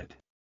your bed?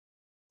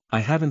 I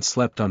haven't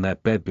slept on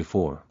that bed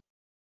before.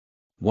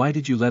 Why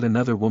did you let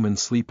another woman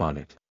sleep on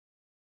it?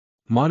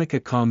 Monica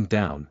calmed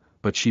down,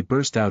 but she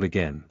burst out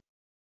again.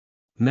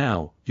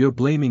 Now, you're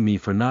blaming me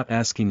for not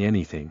asking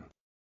anything.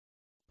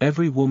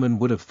 Every woman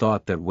would have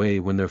thought that way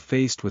when they're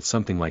faced with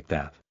something like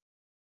that.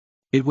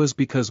 It was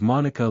because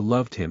Monica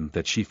loved him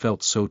that she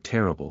felt so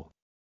terrible.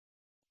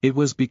 It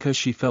was because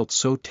she felt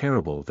so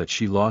terrible that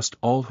she lost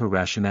all her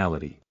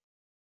rationality.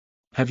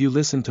 Have you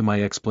listened to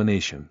my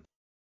explanation?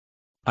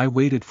 I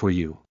waited for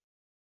you.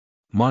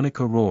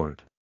 Monica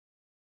roared.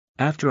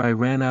 After I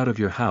ran out of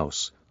your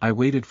house, I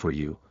waited for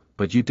you,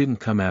 but you didn't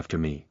come after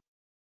me.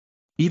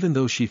 Even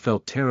though she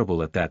felt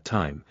terrible at that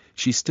time,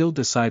 she still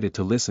decided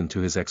to listen to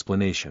his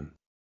explanation.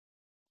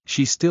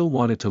 She still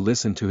wanted to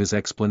listen to his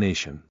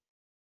explanation.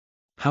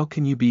 How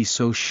can you be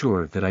so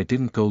sure that I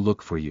didn't go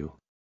look for you?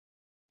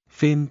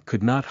 Finn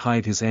could not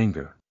hide his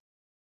anger.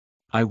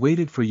 I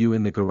waited for you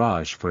in the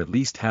garage for at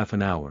least half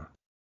an hour.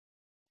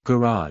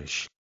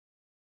 Garage.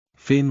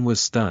 Finn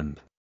was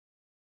stunned.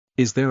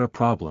 Is there a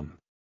problem?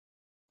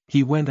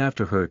 He went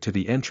after her to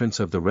the entrance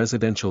of the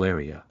residential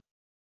area.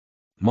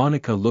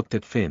 Monica looked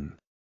at Finn.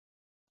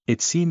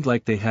 It seemed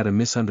like they had a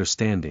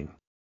misunderstanding.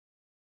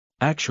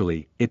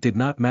 Actually, it did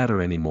not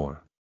matter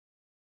anymore.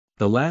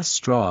 The last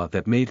straw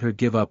that made her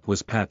give up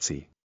was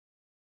Patsy.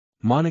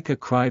 Monica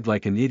cried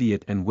like an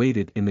idiot and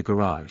waited in the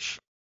garage.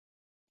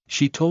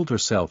 She told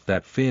herself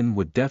that Finn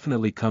would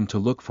definitely come to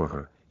look for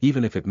her,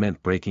 even if it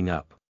meant breaking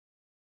up.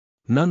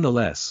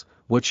 Nonetheless,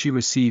 what she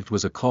received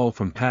was a call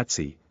from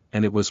Patsy,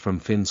 and it was from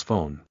Finn's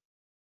phone.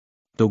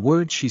 The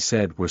words she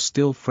said were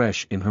still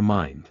fresh in her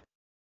mind.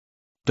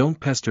 Don't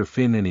pester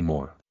Finn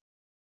anymore.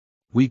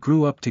 We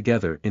grew up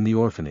together in the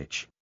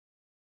orphanage.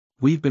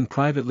 We've been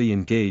privately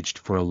engaged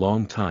for a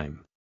long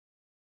time.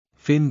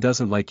 Finn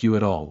doesn't like you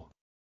at all.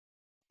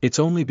 It's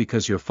only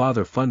because your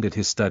father funded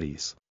his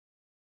studies.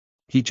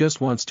 He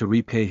just wants to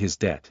repay his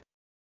debt.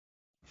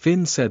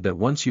 Finn said that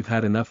once you've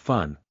had enough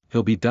fun,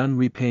 he'll be done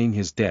repaying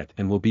his debt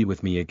and will be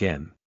with me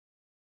again.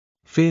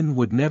 Finn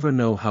would never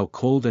know how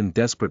cold and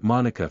desperate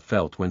Monica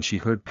felt when she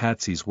heard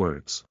Patsy's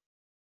words.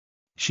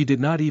 She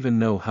did not even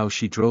know how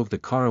she drove the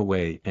car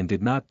away and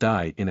did not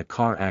die in a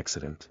car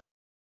accident.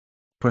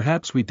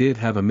 Perhaps we did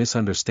have a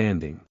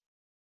misunderstanding.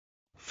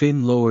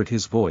 Finn lowered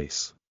his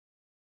voice.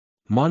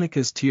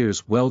 Monica's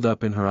tears welled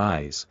up in her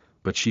eyes,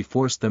 but she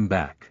forced them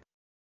back.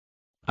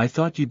 I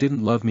thought you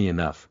didn't love me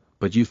enough,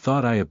 but you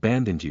thought I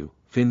abandoned you,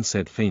 Finn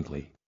said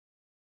faintly.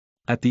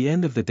 At the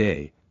end of the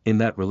day, in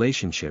that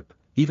relationship,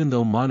 even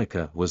though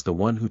Monica was the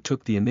one who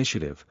took the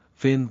initiative,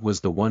 Finn was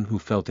the one who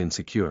felt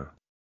insecure.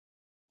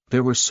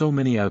 There were so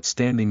many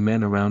outstanding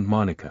men around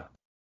Monica.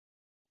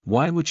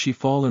 Why would she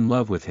fall in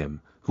love with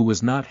him, who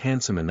was not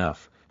handsome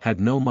enough,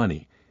 had no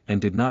money, and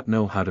did not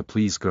know how to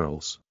please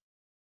girls?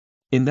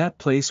 In that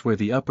place where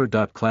the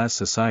upper-class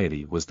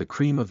society was the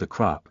cream of the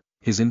crop,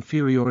 his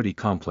inferiority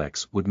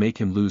complex would make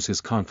him lose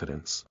his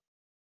confidence.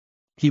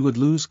 He would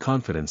lose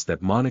confidence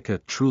that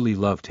Monica truly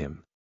loved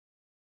him.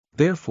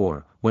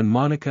 Therefore, when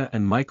Monica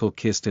and Michael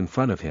kissed in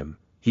front of him,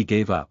 he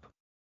gave up.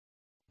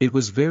 It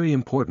was very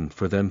important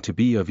for them to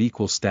be of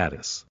equal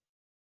status.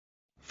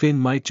 Finn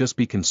might just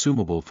be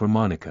consumable for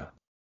Monica.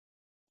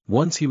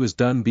 Once he was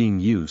done being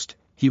used,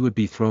 he would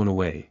be thrown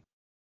away.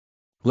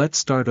 Let's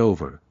start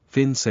over,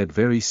 Finn said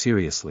very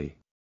seriously.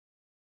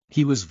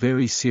 He was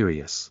very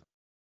serious.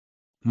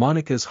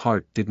 Monica's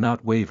heart did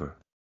not waver.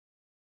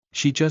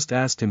 She just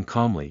asked him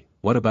calmly,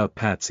 what about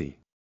Patsy?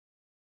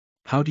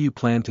 How do you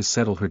plan to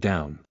settle her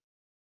down?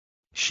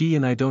 She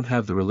and I don't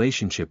have the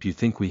relationship you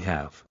think we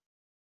have.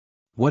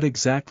 What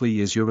exactly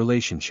is your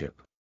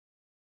relationship?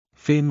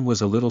 Finn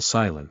was a little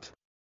silent.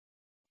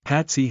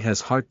 Patsy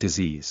has heart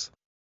disease.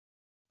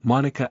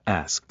 Monica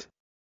asked.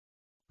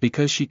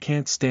 Because she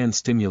can't stand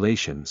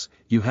stimulations,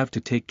 you have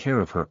to take care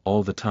of her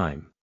all the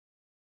time.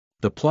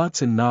 The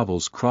plots in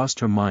novels crossed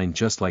her mind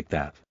just like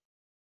that.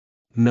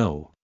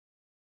 No.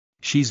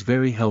 She's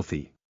very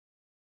healthy.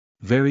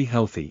 Very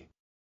healthy.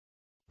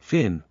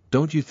 Finn,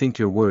 don't you think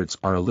your words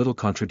are a little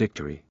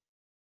contradictory?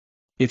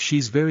 If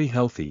she's very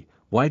healthy,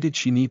 why did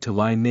she need to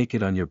lie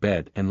naked on your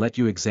bed and let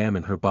you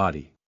examine her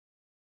body?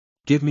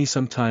 Give me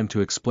some time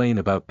to explain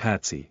about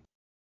Patsy.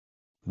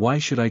 Why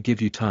should I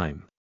give you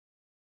time?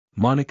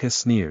 Monica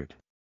sneered.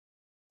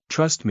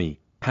 Trust me,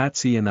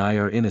 Patsy and I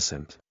are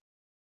innocent.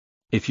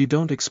 If you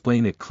don't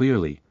explain it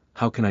clearly,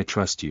 how can I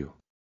trust you?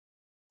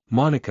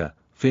 Monica,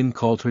 Finn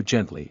called her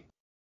gently.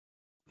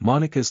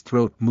 Monica's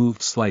throat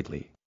moved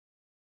slightly.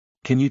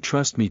 Can you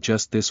trust me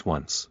just this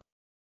once?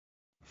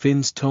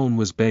 Finn's tone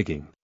was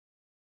begging.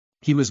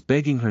 He was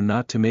begging her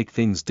not to make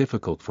things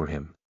difficult for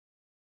him.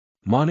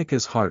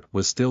 Monica's heart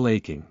was still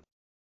aching.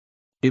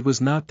 It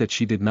was not that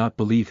she did not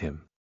believe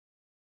him.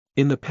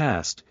 In the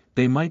past,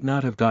 they might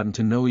not have gotten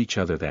to know each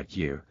other that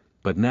year,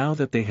 but now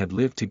that they had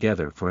lived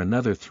together for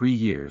another 3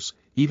 years,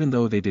 even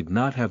though they did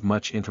not have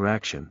much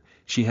interaction,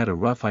 she had a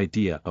rough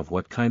idea of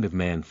what kind of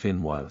man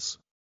Finn was.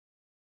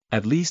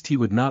 At least he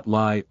would not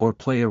lie or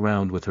play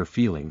around with her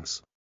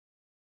feelings.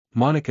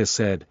 Monica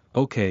said,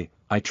 "Okay,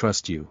 I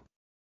trust you."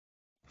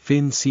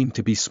 Finn seemed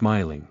to be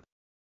smiling.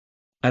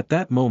 At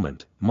that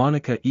moment,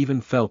 Monica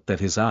even felt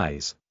that his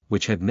eyes,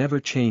 which had never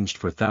changed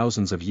for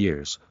thousands of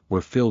years,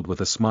 were filled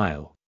with a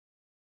smile.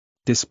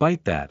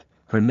 Despite that,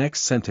 her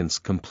next sentence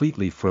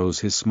completely froze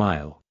his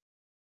smile.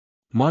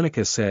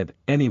 Monica said,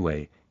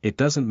 "Anyway, it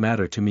doesn't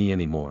matter to me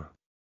anymore.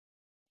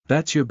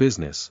 That's your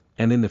business,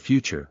 and in the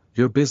future,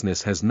 your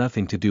business has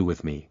nothing to do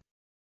with me.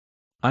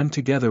 I'm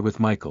together with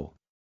Michael."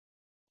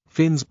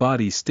 Finn's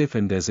body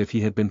stiffened as if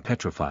he had been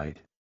petrified.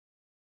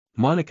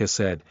 Monica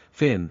said,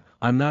 "Finn,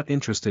 I'm not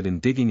interested in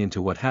digging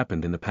into what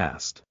happened in the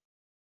past.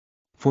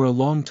 For a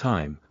long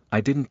time,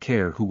 I didn't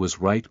care who was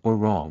right or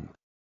wrong.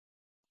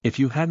 If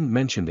you hadn't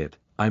mentioned it,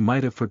 I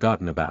might have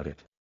forgotten about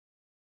it.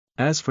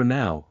 As for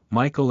now,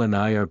 Michael and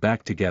I are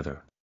back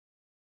together.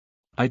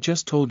 I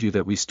just told you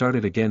that we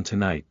started again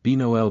tonight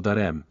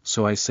bNoel.m,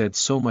 so I said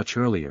so much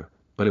earlier,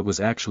 but it was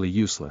actually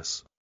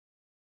useless."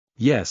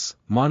 "Yes,"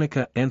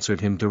 Monica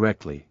answered him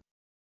directly.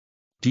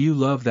 "Do you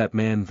love that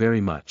man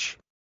very much?"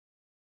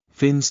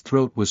 Finn's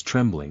throat was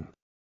trembling.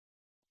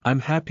 "I'm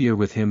happier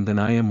with him than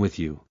I am with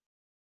you."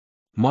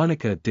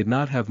 Monica did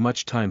not have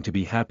much time to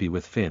be happy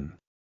with Finn.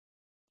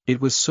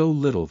 It was so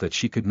little that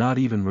she could not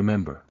even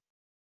remember.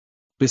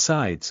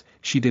 Besides,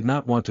 she did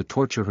not want to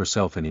torture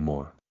herself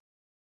anymore.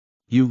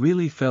 "You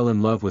really fell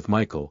in love with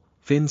Michael,"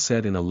 Finn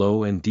said in a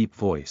low and deep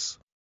voice.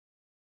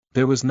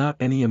 There was not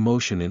any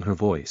emotion in her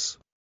voice.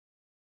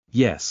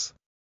 "Yes."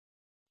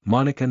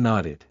 Monica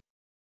nodded.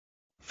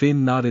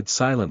 Finn nodded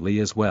silently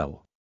as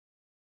well.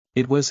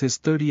 It was his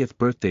 30th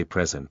birthday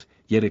present,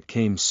 yet it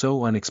came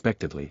so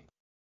unexpectedly.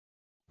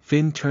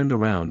 Finn turned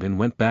around and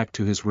went back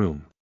to his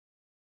room.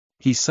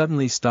 He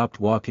suddenly stopped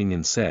walking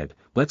and said,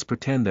 "Let's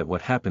pretend that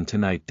what happened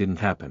tonight didn't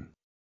happen."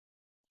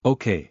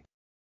 "Okay."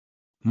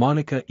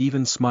 Monica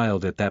even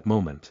smiled at that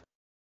moment.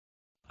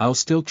 "I'll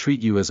still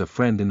treat you as a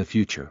friend in the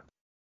future.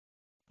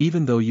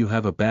 Even though you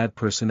have a bad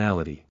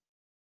personality.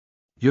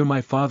 You're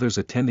my father's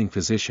attending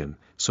physician,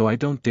 so I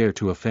don't dare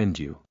to offend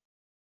you."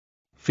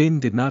 Finn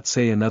did not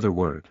say another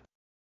word.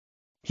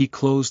 He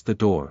closed the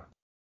door.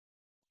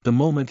 The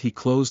moment he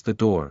closed the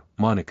door,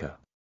 Monica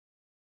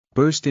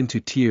burst into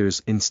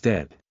tears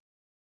instead.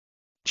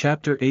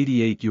 Chapter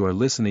 88. You are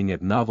listening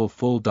at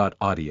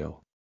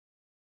novelfull.audio.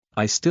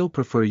 I still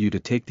prefer you to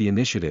take the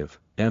initiative,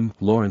 M.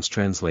 Lawrence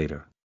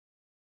Translator.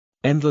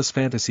 Endless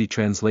Fantasy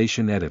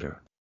Translation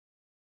Editor.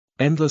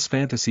 Endless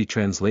Fantasy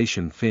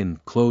Translation. Finn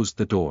closed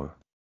the door.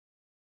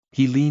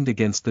 He leaned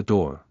against the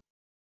door.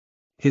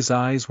 His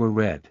eyes were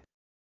red.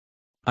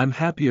 "I'm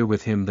happier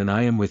with him than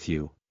I am with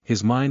you,"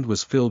 his mind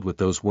was filled with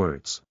those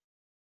words.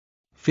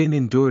 Finn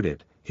endured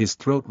it, his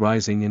throat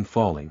rising and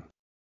falling.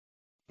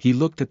 He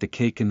looked at the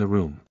cake in the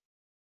room.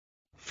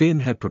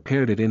 Finn had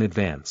prepared it in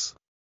advance.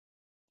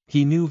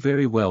 He knew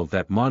very well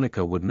that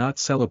Monica would not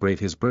celebrate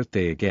his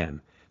birthday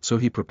again, so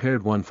he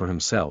prepared one for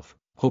himself,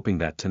 hoping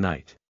that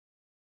tonight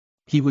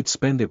he would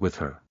spend it with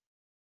her.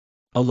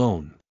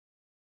 Alone.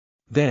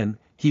 Then,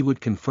 he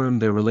would confirm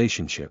their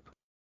relationship.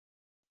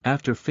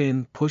 After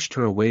Finn pushed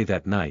her away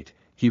that night,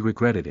 he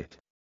regretted it.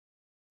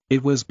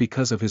 It was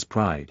because of his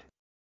pride.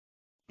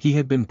 He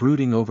had been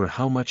brooding over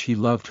how much he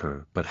loved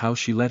her but how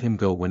she let him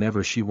go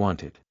whenever she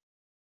wanted.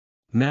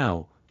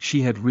 Now,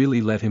 she had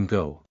really let him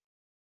go.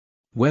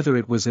 Whether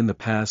it was in the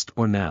past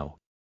or now.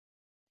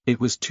 It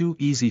was too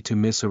easy to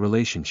miss a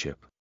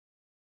relationship.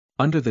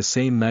 Under the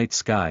same night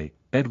sky,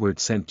 Edward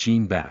sent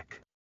Jean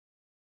back.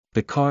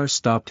 The car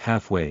stopped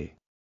halfway.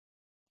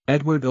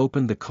 Edward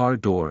opened the car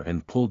door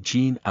and pulled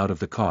Jean out of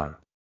the car.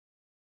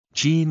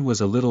 Jean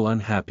was a little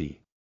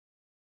unhappy.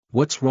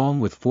 "What's wrong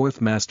with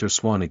Fourth Master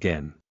Swan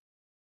again?"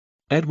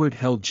 Edward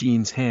held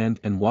Jean's hand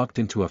and walked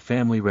into a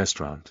family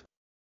restaurant.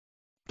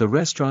 The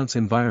restaurant's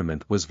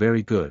environment was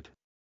very good.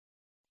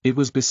 It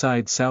was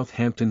beside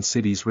Southampton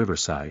City's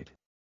riverside.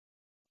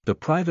 The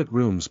private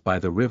rooms by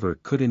the river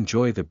could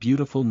enjoy the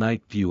beautiful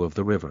night view of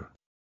the river.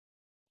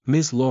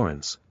 "Ms.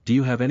 Lawrence, do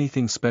you have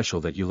anything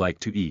special that you like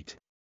to eat?"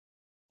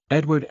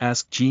 Edward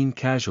asked Jean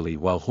casually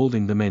while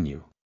holding the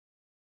menu.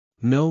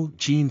 "No,"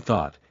 Jean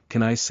thought,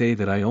 "can I say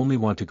that I only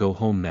want to go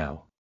home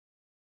now?"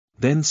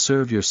 "Then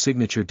serve your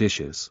signature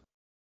dishes."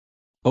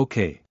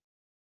 "Okay."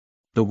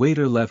 The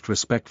waiter left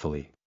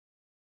respectfully.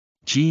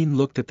 Jean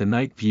looked at the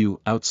night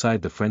view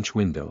outside the French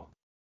window.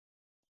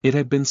 It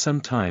had been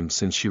some time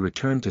since she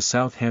returned to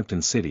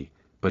Southampton City,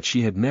 but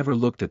she had never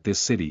looked at this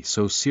city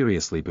so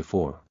seriously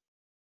before.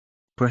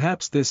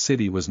 Perhaps this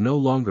city was no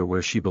longer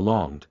where she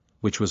belonged,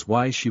 which was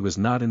why she was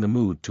not in the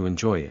mood to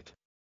enjoy it.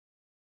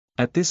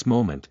 At this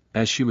moment,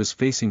 as she was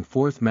facing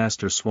Fourth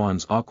Master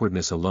Swan's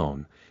awkwardness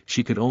alone,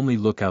 she could only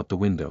look out the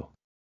window.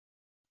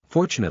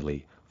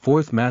 Fortunately,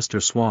 Fourth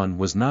Master Swan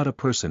was not a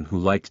person who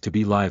liked to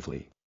be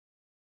lively.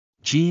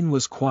 Jean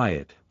was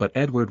quiet, but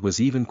Edward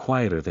was even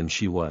quieter than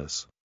she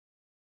was.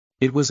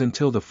 It was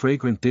until the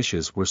fragrant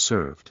dishes were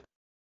served.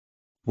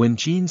 When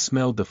Jean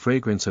smelled the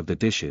fragrance of the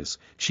dishes,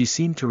 she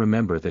seemed to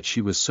remember that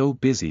she was so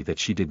busy that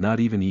she did not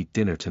even eat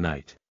dinner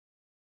tonight.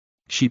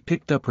 She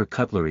picked up her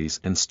cutleries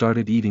and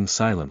started eating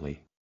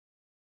silently.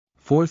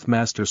 Fourth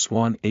Master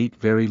Swan ate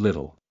very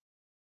little.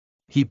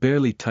 He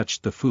barely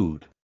touched the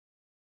food.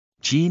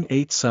 Jean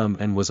ate some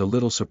and was a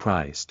little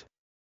surprised.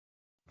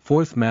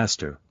 "Fourth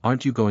Master,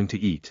 aren't you going to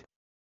eat?"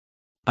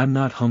 "I'm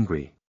not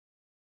hungry."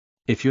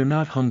 "If you're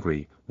not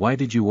hungry, why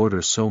did you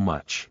order so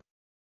much?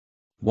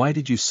 Why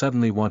did you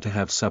suddenly want to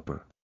have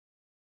supper?"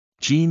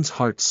 Jean's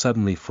heart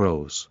suddenly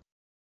froze.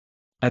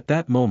 At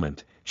that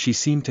moment, she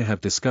seemed to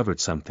have discovered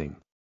something.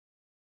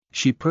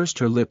 She pursed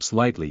her lips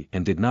lightly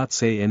and did not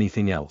say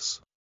anything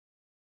else.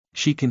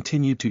 She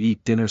continued to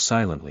eat dinner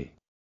silently.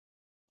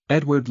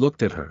 Edward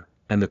looked at her,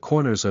 and the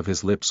corners of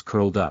his lips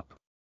curled up.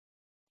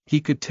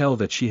 He could tell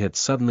that she had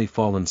suddenly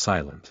fallen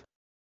silent.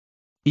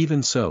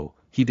 Even so,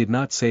 he did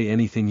not say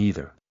anything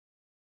either.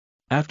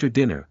 After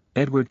dinner,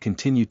 Edward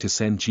continued to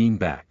send Jean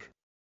back.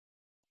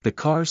 The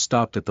car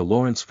stopped at the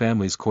Lawrence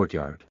family's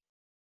courtyard.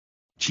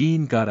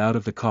 Jean got out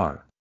of the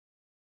car.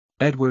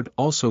 Edward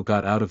also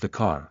got out of the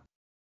car.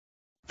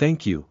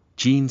 "Thank you,"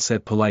 Jean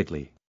said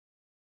politely.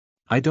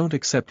 "I don't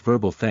accept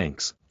verbal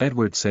thanks,"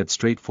 Edward said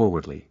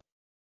straightforwardly.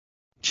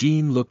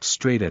 Jean looked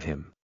straight at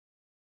him.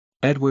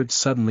 Edward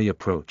suddenly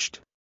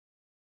approached.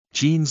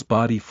 Jean's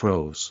body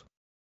froze.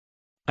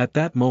 At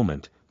that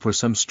moment, for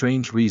some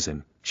strange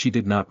reason, she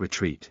did not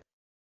retreat.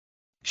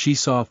 She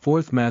saw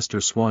Fourth Master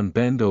Swan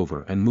bend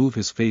over and move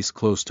his face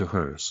close to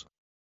hers.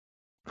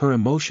 Her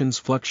emotions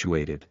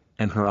fluctuated,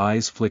 and her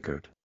eyes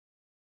flickered.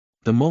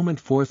 The moment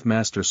Fourth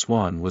Master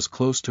Swan was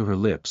close to her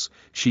lips,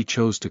 she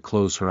chose to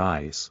close her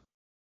eyes.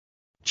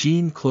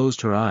 Jean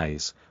closed her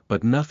eyes,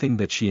 but nothing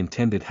that she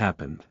intended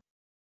happened.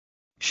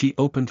 She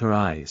opened her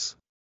eyes.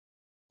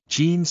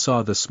 Jean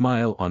saw the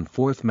smile on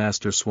Fourth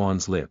Master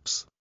Swan's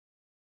lips.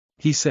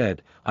 He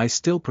said, "I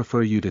still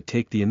prefer you to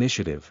take the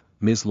initiative,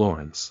 Ms.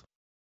 Lawrence."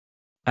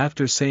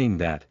 After saying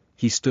that,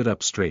 he stood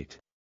up straight.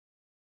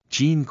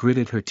 Jean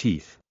gritted her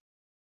teeth.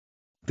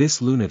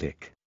 "This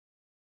lunatic."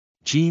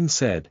 Jean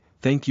said,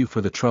 "Thank you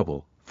for the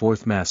trouble,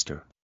 Fourth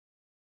Master.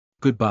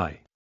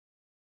 Goodbye.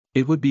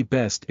 It would be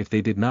best if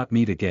they did not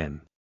meet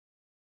again."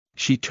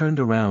 She turned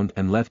around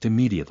and left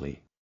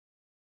immediately.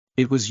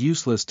 It was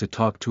useless to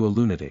talk to a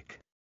lunatic.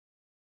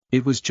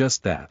 It was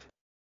just that.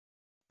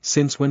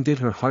 Since when did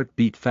her heart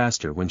beat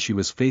faster when she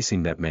was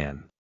facing that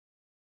man?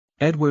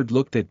 Edward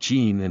looked at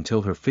Jean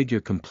until her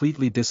figure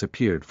completely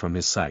disappeared from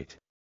his sight.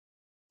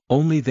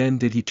 Only then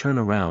did he turn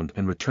around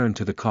and return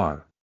to the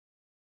car.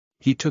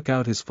 He took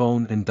out his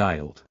phone and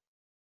dialed.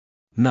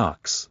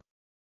 Knox.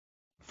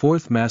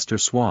 "Fourth Master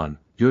Swan,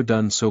 you're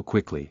done so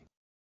quickly."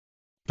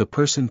 The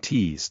person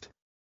teased.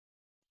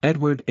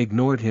 Edward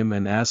ignored him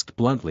and asked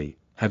bluntly,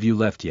 "Have you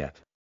left yet?"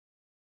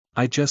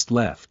 "I just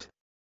left."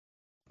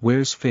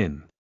 "Where's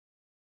Finn?"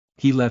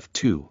 "He left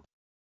too.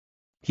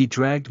 He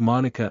dragged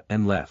Monica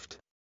and left.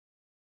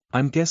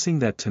 I'm guessing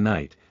that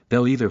tonight,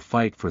 they'll either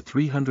fight for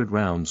 300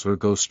 rounds or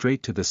go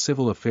straight to the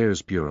Civil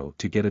Affairs Bureau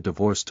to get a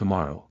divorce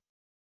tomorrow."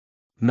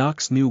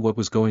 Knox knew what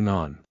was going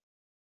on.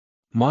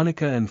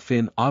 Monica and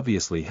Finn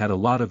obviously had a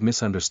lot of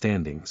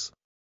misunderstandings.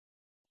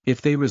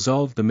 If they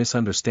resolved the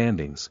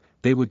misunderstandings,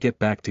 they would get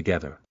back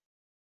together.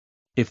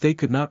 If they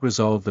could not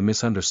resolve the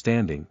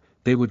misunderstanding,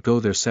 they would go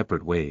their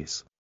separate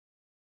ways.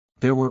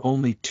 There were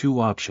only two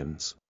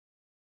options.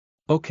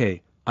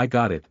 "Okay, I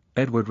got it,"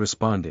 Edward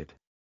responded.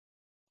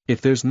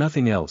 "If there's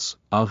nothing else,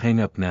 I'll hang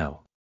up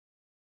now.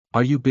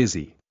 Are you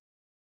busy?"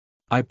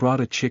 "I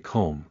brought a chick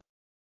home."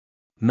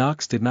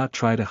 Knox did not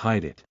try to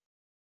hide it.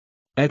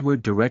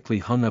 Edward directly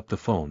hung up the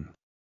phone.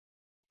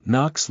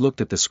 Knox looked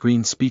at the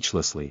screen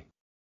speechlessly.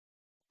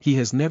 He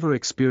has never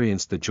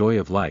experienced the joy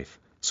of life,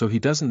 so he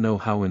doesn't know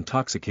how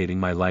intoxicating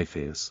my life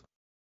is.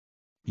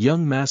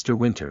 "Young Master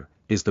Winter,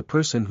 is the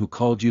person who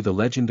called you the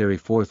legendary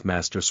Fourth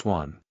Master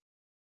Swan?"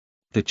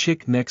 The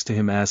chick next to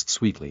him asked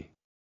sweetly.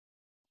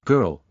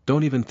 "Girl,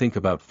 don't even think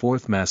about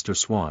Fourth Master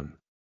Swan.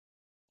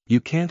 You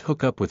can't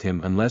hook up with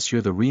him unless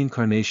you're the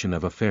reincarnation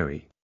of a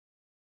fairy.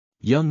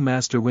 Young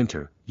Master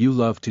Winter, you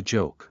love to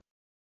joke.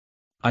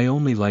 I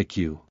only like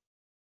you.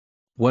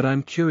 What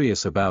I'm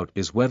curious about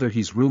is whether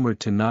he's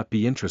rumored to not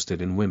be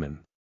interested in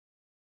women.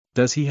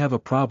 Does he have a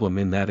problem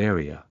in that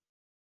area?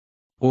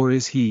 Or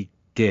is he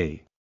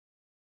gay?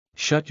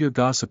 Shut your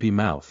gossipy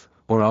mouth,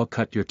 or I'll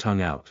cut your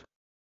tongue out."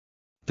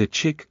 The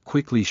chick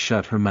quickly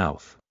shut her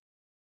mouth.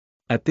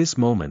 At this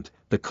moment,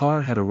 the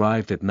car had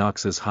arrived at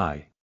Knox's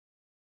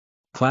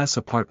high-class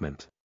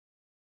apartment.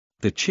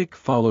 The chick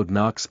followed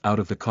Knox out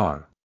of the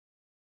car.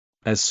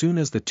 As soon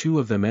as the two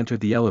of them entered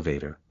the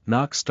elevator,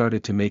 Knox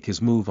started to make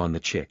his move on the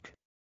chick.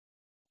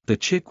 The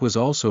chick was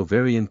also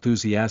very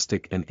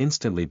enthusiastic and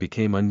instantly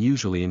became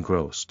unusually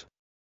engrossed.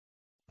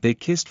 They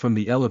kissed from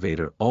the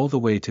elevator all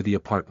the way to the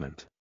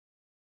apartment.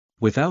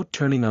 Without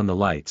turning on the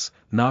lights,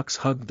 Knox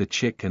hugged the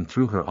chick and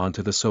threw her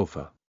onto the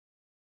sofa.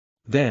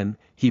 Then,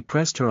 he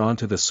pressed her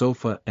onto the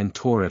sofa and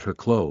tore at her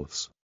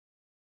clothes.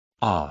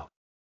 Ah!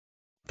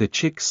 The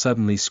chick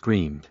suddenly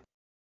screamed.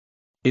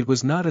 It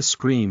was not a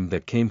scream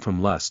that came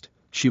from lust,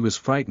 she was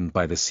frightened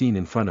by the scene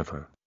in front of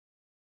her.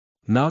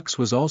 Knox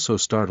was also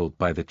startled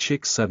by the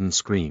chick's sudden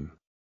scream.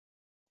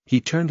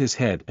 He turned his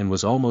head and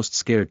was almost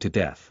scared to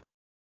death.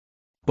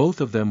 Both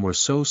of them were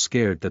so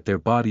scared that their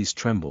bodies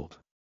trembled.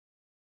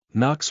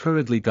 Knox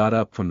hurriedly got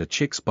up from the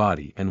chick's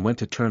body and went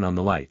to turn on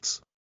the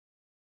lights.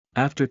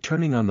 After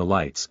turning on the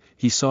lights,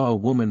 he saw a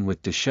woman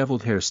with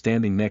disheveled hair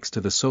standing next to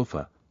the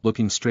sofa,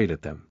 looking straight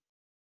at them.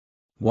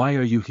 "Why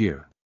are you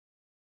here?"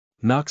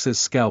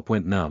 Knox's scalp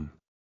went numb.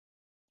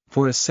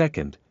 For a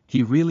second,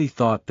 he really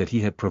thought that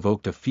he had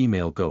provoked a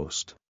female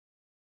ghost.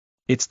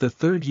 "It's the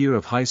third year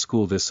of high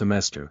school this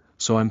semester,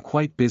 so I'm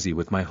quite busy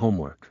with my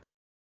homework.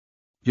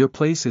 Your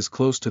place is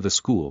close to the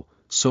school,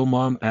 so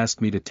Mom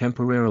asked me to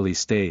temporarily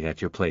stay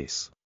at your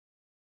place.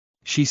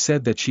 She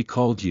said that she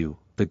called you,"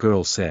 the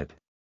girl said.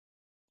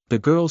 The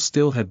girl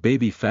still had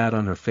baby fat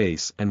on her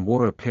face and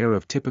wore a pair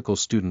of typical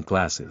student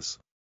glasses.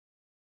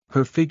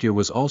 Her figure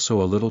was also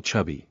a little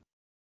chubby.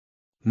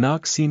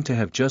 Knox seemed to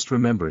have just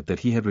remembered that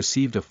he had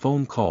received a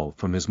phone call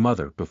from his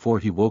mother before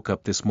he woke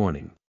up this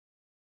morning.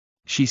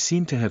 She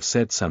seemed to have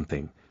said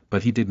something,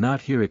 but he did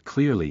not hear it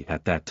clearly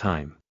at that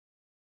time.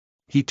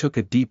 He took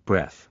a deep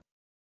breath.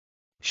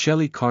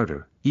 "Shelley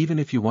Carter, even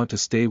if you want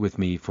to stay with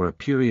me for a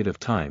period of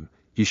time,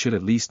 you should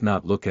at least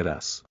not look at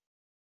us."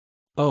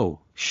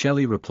 "Oh,"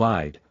 Shelley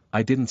replied,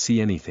 "I didn't see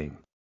anything.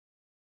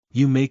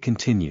 You may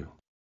continue."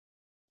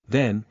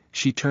 Then,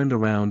 she turned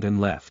around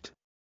and left.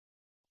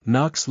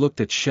 Knox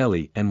looked at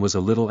Shelley and was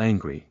a little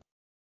angry.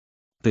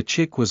 The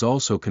chick was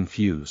also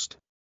confused.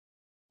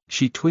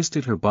 She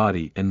twisted her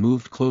body and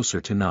moved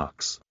closer to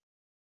Knox.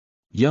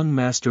 "Young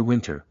Master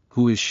Winter,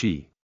 who is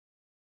she?"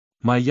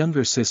 "My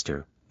younger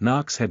sister."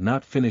 Knox had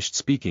not finished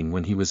speaking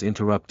when he was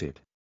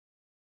interrupted.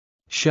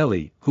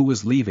 Shelley, who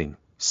was leaving,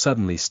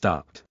 suddenly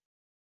stopped.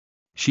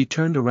 She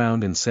turned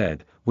around and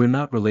said, "We're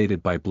not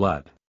related by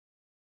blood."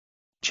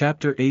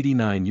 Chapter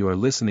 89. You are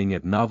listening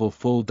at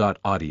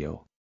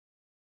NovelFull.audio.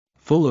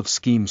 Full of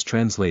Schemes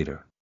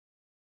Translator.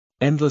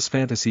 Endless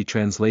Fantasy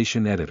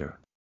Translation Editor.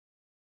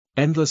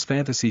 Endless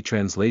Fantasy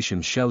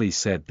Translation. Shelley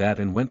said that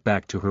and went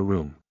back to her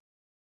room.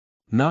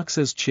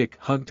 Knox's chick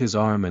hugged his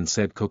arm and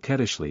said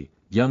coquettishly,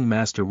 "Young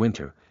Master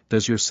Winter,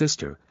 does your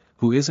sister,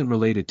 who isn't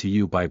related to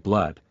you by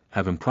blood,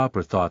 have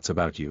improper thoughts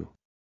about you?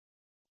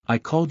 I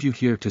called you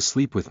here to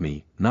sleep with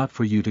me, not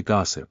for you to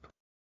gossip.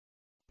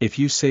 If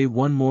you say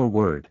one more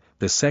word,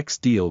 the sex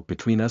deal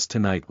between us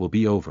tonight will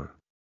be over."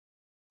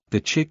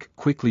 The chick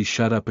quickly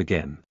shut up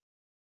again.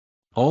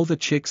 All the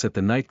chicks at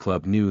the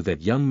nightclub knew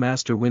that young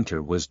Master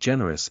Winter was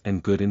generous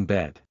and good in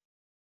bed.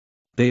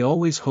 They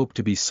always hoped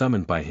to be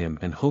summoned by him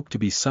and hoped to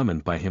be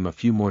summoned by him a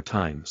few more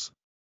times.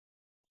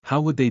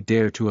 How would they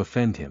dare to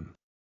offend him?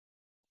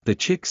 The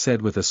chick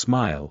said with a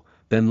smile,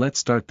 "Then let's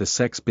start the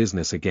sex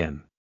business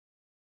again."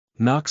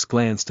 Knox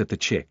glanced at the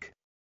chick.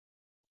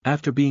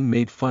 After being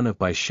made fun of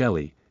by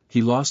Shelley,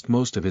 he lost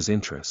most of his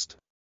interest.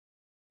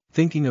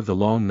 Thinking of the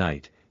long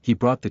night, he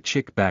brought the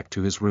chick back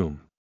to his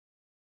room.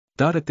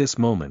 At this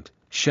moment,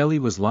 Shelley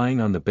was lying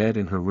on the bed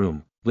in her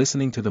room,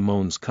 listening to the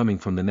moans coming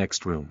from the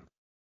next room.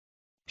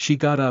 She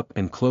got up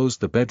and closed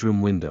the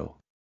bedroom window.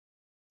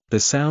 The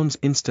sounds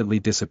instantly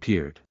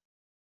disappeared.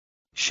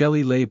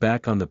 Shelley lay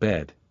back on the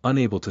bed,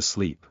 unable to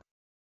sleep.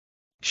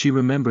 She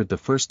remembered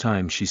the first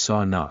time she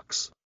saw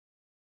Knox.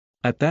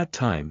 At that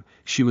time,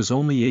 she was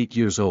only 8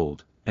 years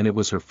old, and it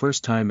was her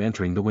first time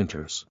entering the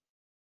Winters.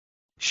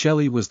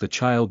 Shelley was the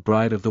child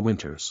bride of the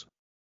Winters.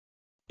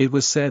 It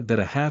was said that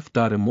a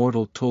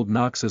half-immortal told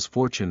Knox's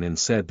fortune and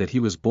said that he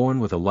was born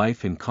with a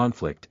life in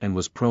conflict and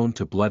was prone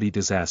to bloody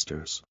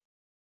disasters.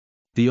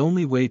 The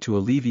only way to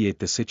alleviate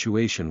the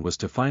situation was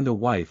to find a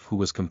wife who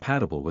was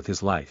compatible with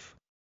his life.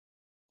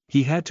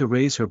 He had to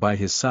raise her by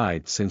his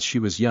side since she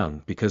was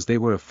young because they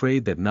were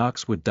afraid that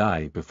Knox would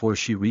die before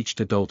she reached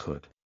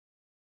adulthood.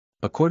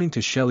 According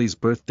to Shelley's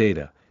birth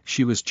data,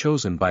 she was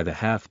chosen by the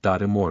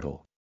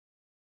half-immortal.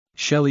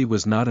 Shelley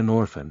was not an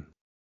orphan.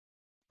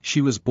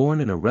 She was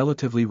born in a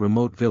relatively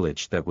remote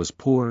village that was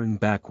poor and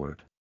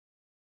backward.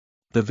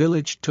 The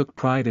village took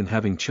pride in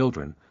having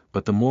children,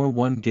 but the more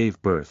one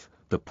gave birth,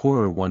 the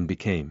poorer one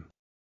became.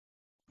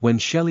 When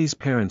Shelley's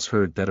parents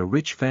heard that a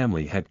rich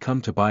family had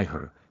come to buy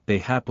her, they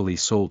happily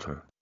sold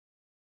her.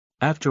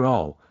 After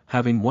all,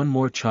 having one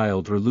more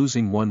child or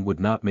losing one would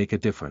not make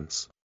a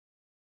difference.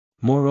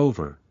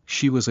 Moreover,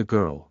 she was a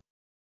girl.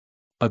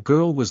 A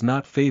girl was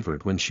not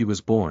favored when she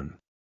was born.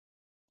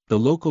 The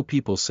local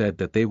people said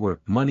that they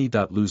were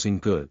money-losing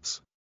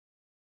goods.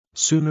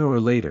 Sooner or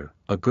later,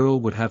 a girl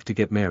would have to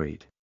get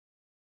married.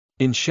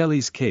 In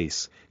Shelley's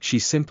case, she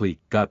simply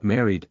got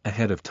married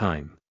ahead of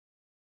time.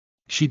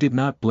 She did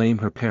not blame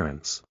her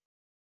parents.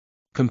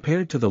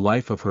 Compared to the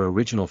life of her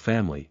original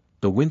family,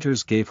 the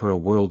Winters gave her a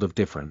world of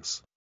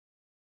difference.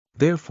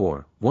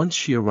 Therefore, once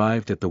she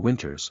arrived at the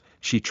Winters,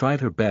 she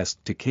tried her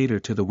best to cater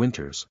to the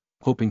Winters,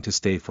 hoping to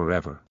stay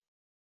forever.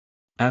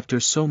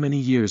 After so many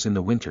years in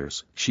the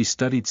Winters, she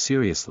studied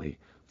seriously,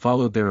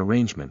 followed their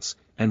arrangements,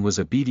 and was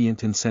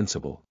obedient and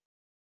sensible.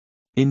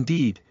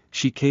 Indeed,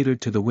 she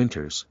catered to the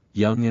Winters,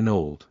 young and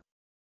old.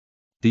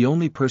 The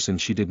only person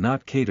she did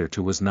not cater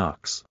to was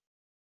Knox.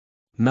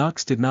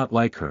 Knox did not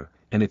like her,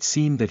 and it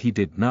seemed that he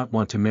did not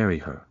want to marry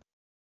her.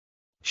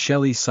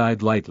 Shelley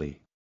sighed lightly.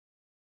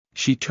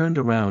 She turned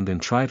around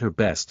and tried her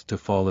best to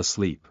fall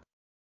asleep.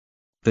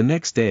 The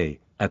next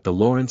day, at the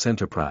Lawrence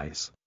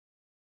Enterprise,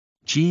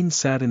 Jean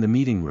sat in the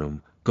meeting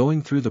room,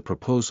 going through the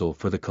proposal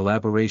for the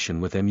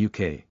collaboration with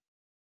MUK.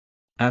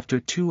 After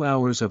 2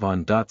 hours of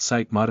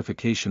on-site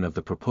modification of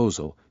the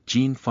proposal,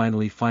 Jean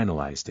finally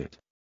finalized it.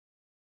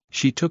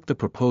 She took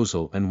the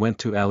proposal and went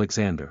to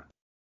Alexander.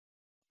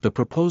 The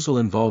proposal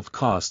involved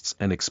costs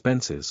and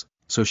expenses,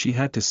 so she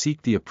had to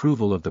seek the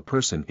approval of the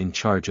person in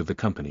charge of the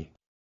company.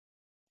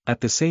 At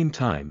the same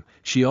time,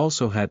 she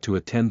also had to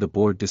attend the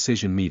board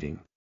decision meeting.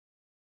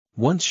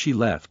 Once she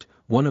left,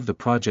 one of the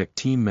project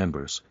team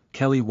members,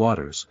 Kelly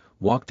Waters,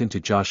 walked into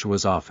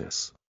Joshua's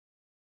office.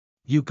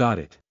 "You got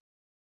it."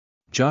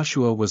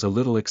 Joshua was a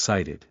little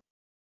excited.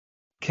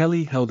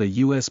 Kelly held a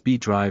USB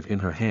drive in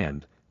her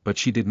hand, but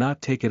she did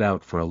not take it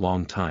out for a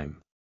long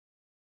time.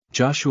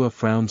 Joshua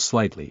frowned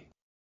slightly.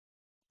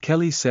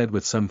 Kelly said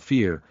with some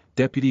fear,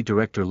 "Deputy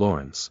Director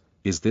Lawrence,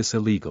 is this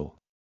illegal?"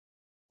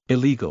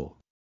 "Illegal?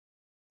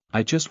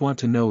 I just want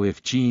to know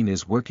if Jean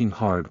is working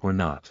hard or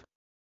not.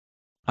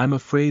 I'm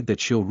afraid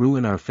that she'll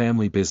ruin our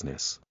family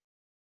business."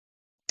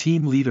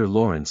 Team leader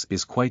Lawrence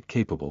is quite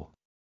capable.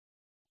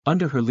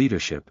 Under her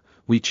leadership,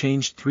 we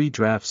changed 3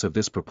 drafts of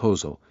this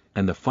proposal,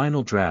 and the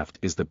final draft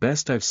is the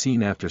best I've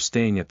seen after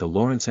staying at the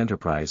Lawrence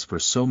Enterprise for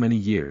so many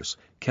years,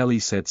 Kelly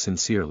said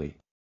sincerely.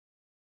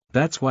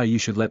 "That's why you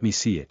should let me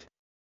see it.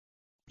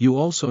 You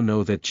also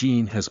know that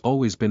Jean has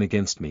always been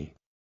against me.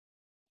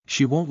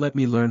 She won't let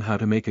me learn how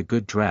to make a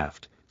good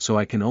draft, so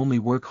I can only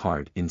work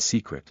hard in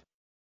secret."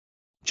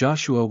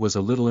 Joshua was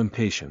a little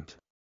impatient.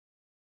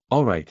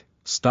 "All right,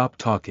 stop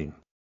talking.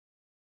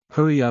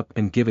 Hurry up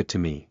and give it to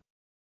me."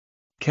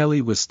 Kelly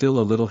was still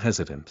a little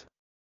hesitant.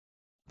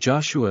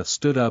 Joshua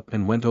stood up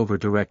and went over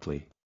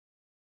directly.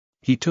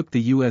 He took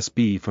the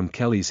USB from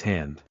Kelly's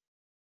hand.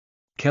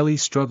 Kelly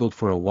struggled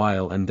for a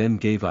while and then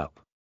gave up.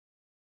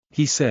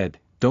 He said,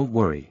 "Don't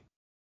worry.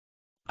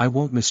 I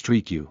won't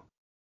mistreat you.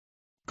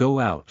 Go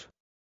out."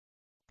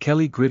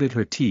 Kelly gritted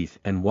her teeth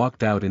and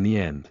walked out in the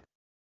end.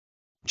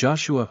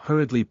 Joshua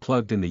hurriedly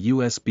plugged in the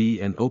USB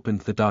and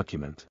opened the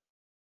document.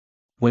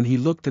 When he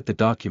looked at the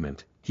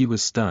document, he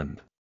was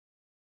stunned.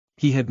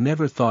 He had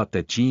never thought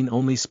that Jean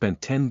only spent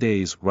 10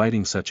 days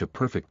writing such a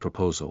perfect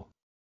proposal.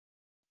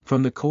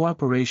 From the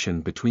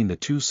cooperation between the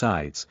two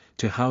sides,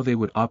 to how they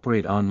would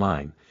operate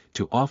online,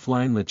 to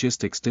offline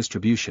logistics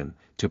distribution,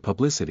 to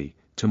publicity,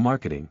 to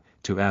marketing,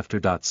 to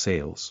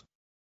after-sales.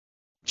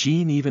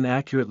 Jean even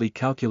accurately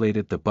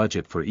calculated the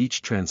budget for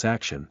each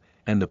transaction,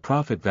 and the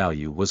profit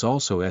value was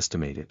also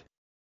estimated.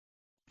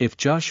 If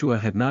Joshua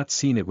had not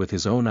seen it with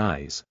his own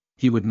eyes,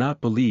 he would not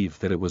believe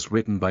that it was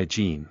written by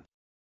Jean.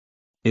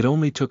 It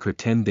only took her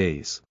 10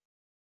 days.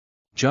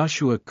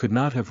 Joshua could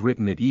not have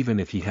written it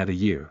even if he had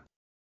a year.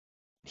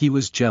 He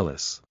was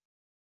jealous.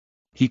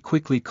 He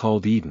quickly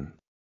called Eden.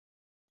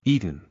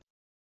 "Eden.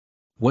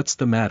 What's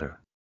the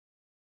matter?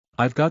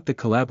 I've got the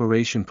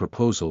collaboration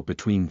proposal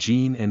between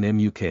Jean and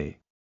MUK.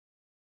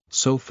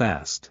 So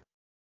fast."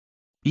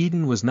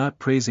 Eden was not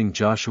praising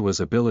Joshua's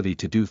ability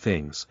to do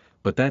things,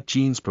 but that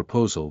Jean's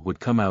proposal would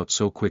come out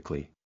so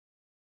quickly.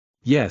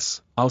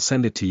 "Yes, I'll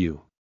send it to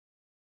you."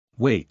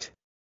 "Wait."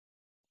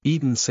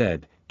 Eden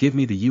said, "Give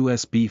me the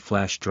USB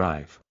flash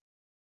drive.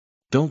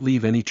 Don't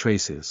leave any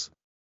traces.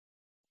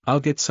 I'll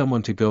get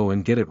someone to go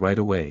and get it right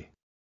away."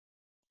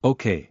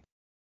 "Okay."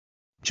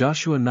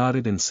 Joshua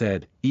nodded and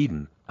said,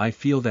 "Eden, I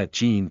feel that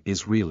Jean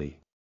is really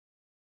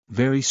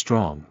very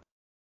strong."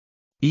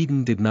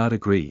 Eden did not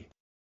agree.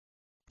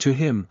 To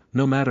him,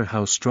 no matter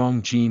how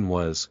strong Jean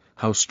was,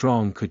 how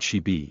strong could she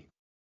be?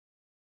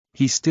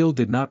 He still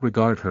did not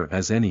regard her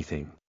as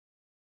anything.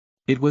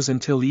 It was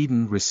until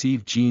Eden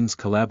received Jean's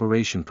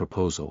collaboration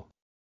proposal.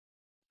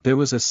 There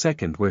was a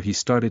second where he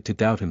started to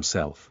doubt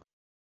himself.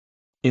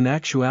 In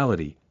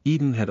actuality,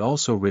 Eden had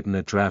also written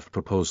a draft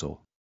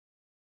proposal.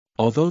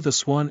 Although the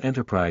Swan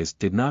Enterprise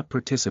did not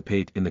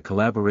participate in the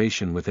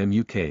collaboration with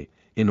MUK,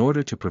 in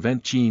order to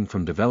prevent Jean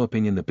from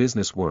developing in the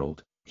business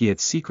world, he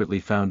had secretly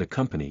found a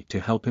company to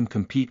help him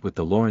compete with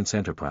the Lawrence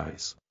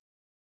Enterprise.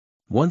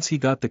 Once he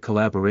got the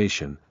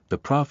collaboration, the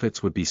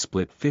profits would be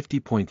split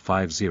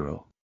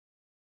 50-50.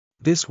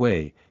 This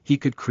way, he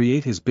could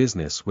create his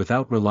business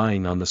without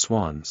relying on the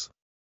Swans.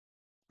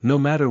 No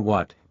matter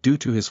what, due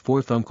to his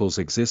fourth uncle's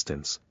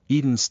existence,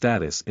 Eden's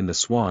status in the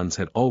Swans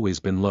had always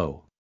been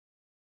low.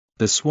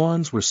 The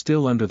Swans were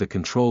still under the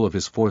control of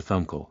his fourth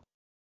uncle.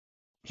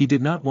 He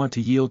did not want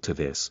to yield to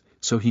this,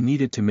 so he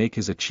needed to make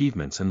his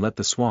achievements and let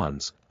the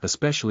Swans,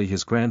 especially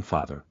his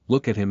grandfather,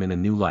 look at him in a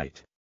new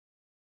light.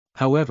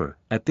 However,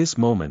 at this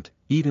moment,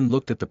 Eden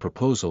looked at the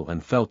proposal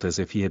and felt as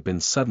if he had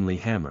been suddenly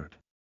hammered.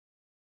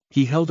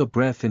 He held a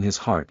breath in his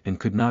heart and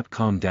could not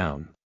calm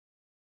down.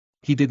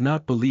 He did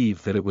not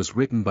believe that it was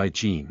written by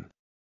Jean.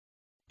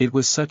 It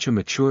was such a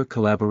mature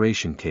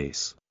collaboration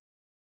case.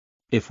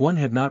 If one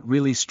had not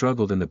really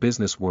struggled in the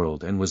business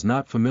world and was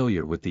not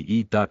familiar with the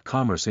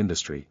e-commerce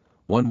industry,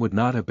 one would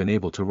not have been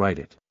able to write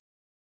it.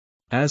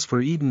 As for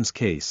Eden's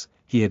case,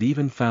 he had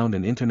even found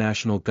an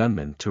international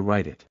gunman to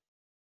write it.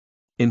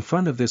 In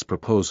front of this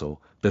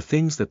proposal, the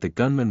things that the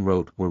gunman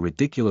wrote were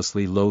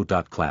ridiculously low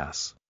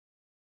class.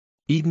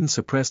 Eden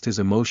suppressed his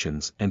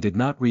emotions and did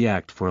not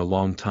react for a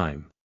long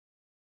time.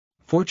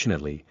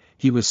 Fortunately,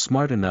 he was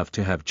smart enough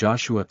to have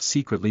Joshua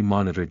secretly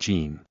monitor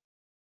Jean.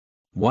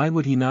 Why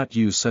would he not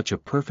use such a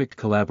perfect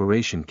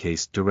collaboration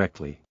case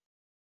directly?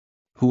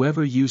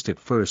 Whoever used it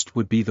first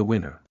would be the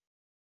winner.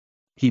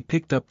 He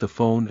picked up the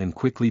phone and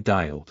quickly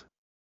dialed.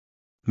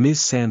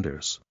 Ms.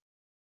 Sanders.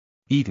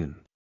 Eden.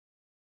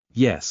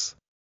 Yes.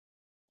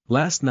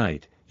 Last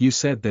night, you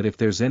said that if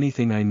there's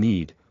anything I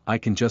need, I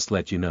can just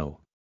let you know.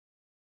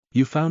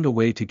 You found a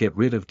way to get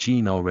rid of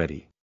Jean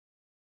already.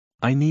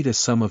 I need a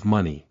sum of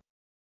money.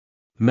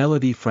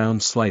 Melody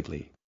frowned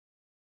slightly.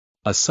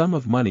 A sum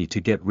of money to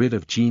get rid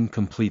of Jean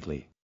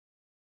completely.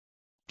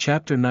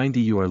 Chapter 90.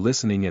 You are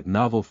listening at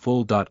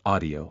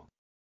novelfull.audio.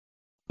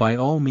 By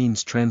all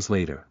means,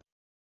 translator.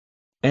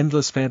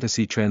 Endless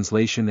Fantasy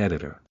Translation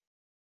Editor.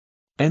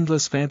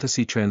 Endless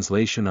Fantasy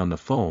Translation. On the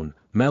phone,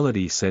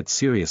 Melody said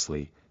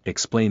seriously,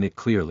 explain it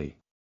clearly.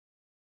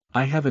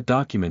 I have a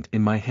document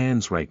in my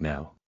hands right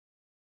now.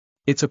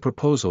 It's a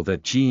proposal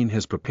that Jean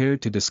has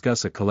prepared to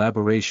discuss a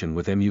collaboration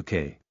with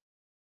MUK.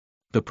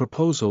 The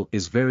proposal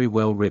is very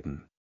well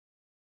written.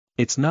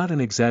 It's not an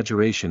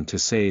exaggeration to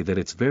say that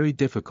it's very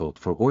difficult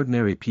for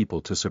ordinary people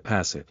to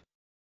surpass it.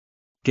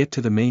 Get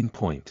to the main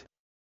point.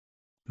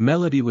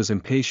 Melody was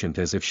impatient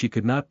as if she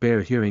could not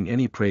bear hearing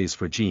any praise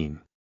for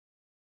Jean.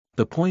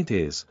 The point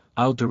is,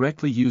 I'll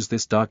directly use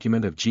this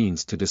document of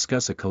Jean's to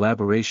discuss a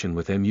collaboration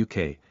with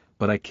MUK,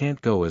 but I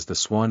can't go as the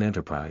Swan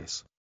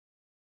Enterprise.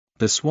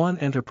 The Swan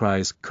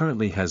Enterprise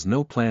currently has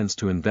no plans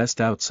to invest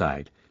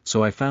outside,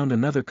 so I found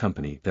another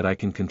company that I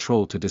can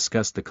control to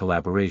discuss the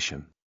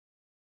collaboration.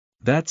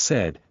 That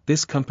said,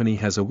 this company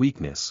has a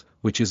weakness,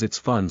 which is its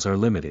funds are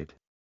limited.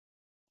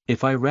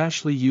 If I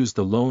rashly use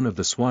the loan of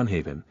the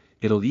Swanhaven,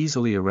 it'll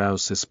easily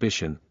arouse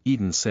suspicion,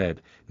 Eden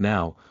said.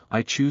 Now,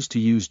 I choose to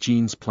use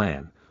Jean's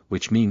plan,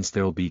 which means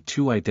there'll be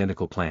two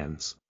identical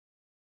plans.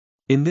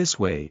 In this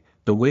way,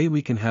 the way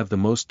we can have the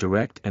most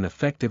direct and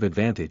effective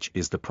advantage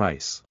is the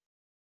price.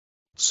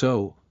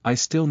 So, I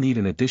still need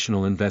an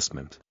additional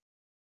investment.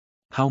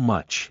 How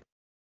much?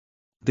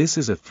 This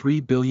is a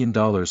 $3 billion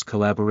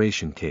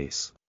collaboration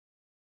case.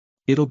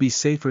 It'll be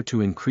safer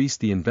to increase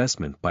the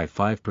investment by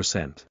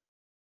 5%.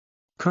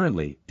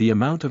 Currently, the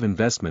amount of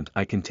investment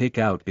I can take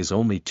out is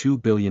only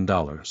 $2 billion.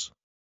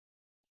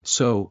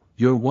 So,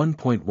 you're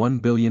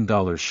 $1.1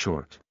 billion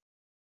short.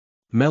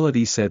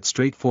 Melody said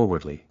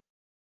straightforwardly.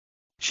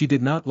 She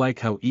did not like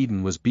how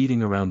Eden was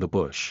beating around the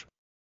bush.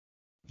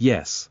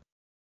 Yes.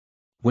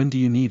 When do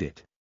you need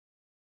it?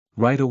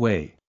 Right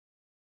away.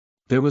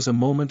 There was a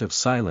moment of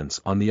silence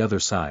on the other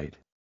side.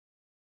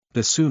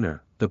 The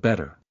sooner, the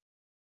better.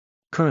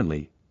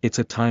 Currently, it's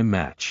a time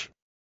match.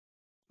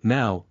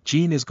 Now,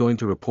 Jean is going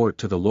to report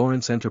to the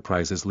Lawrence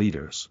Enterprises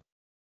leaders.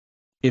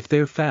 If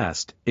they're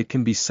fast, it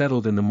can be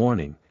settled in the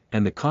morning,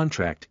 and the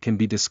contract can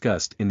be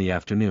discussed in the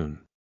afternoon.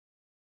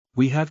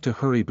 We have to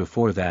hurry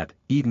before that,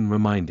 Eden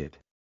reminded.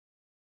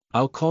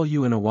 I'll call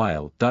you in a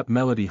while.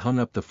 Melody hung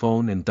up the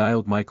phone and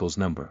dialed Michael's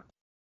number.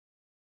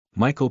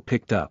 Michael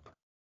picked up.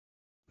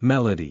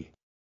 Melody.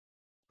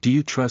 Do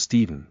you trust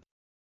Eden?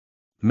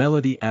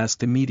 Melody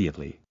asked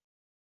immediately.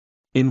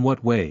 In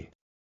what way?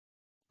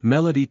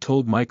 Melody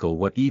told Michael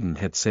what Eden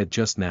had said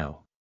just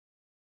now.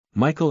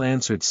 Michael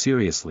answered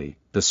seriously,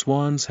 the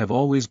Swans have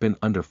always been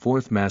under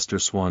Fourth Master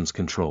Swan's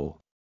control.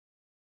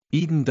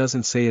 Eden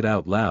doesn't say it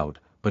out loud,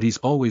 but he's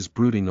always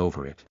brooding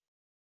over it.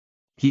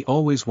 He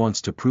always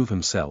wants to prove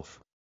himself.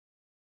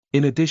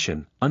 In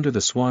addition, under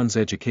the Swan's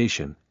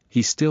education,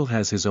 he still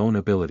has his own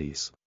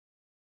abilities.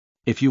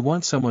 If you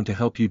want someone to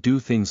help you do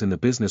things in the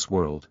business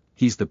world,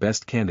 he's the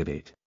best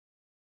candidate.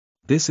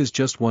 This is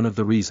just one of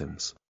the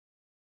reasons.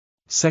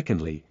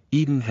 Secondly,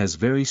 Eden has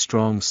very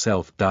strong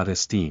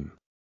self-esteem.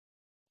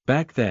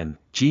 Back then,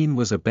 Jean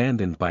was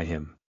abandoned by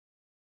him.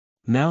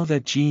 Now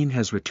that Jean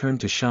has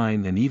returned to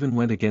shine and even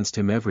went against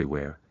him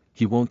everywhere,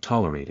 he won't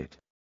tolerate it.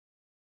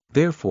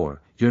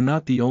 Therefore, you're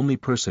not the only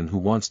person who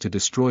wants to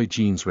destroy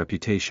Jean's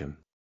reputation.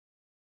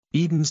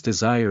 Eden's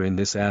desire in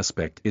this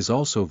aspect is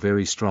also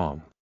very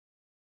strong.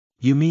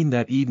 You mean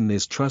that Eden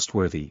is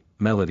trustworthy,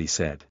 Melody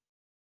said.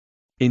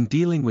 In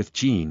dealing with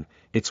Jean,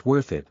 it's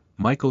worth it,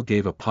 Michael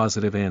gave a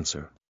positive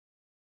answer.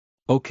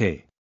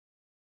 Okay.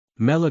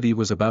 Melody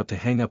was about to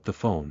hang up the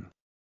phone.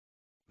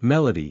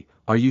 Melody,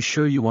 are you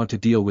sure you want to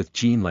deal with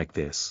Jean like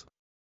this?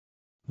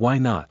 Why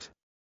not?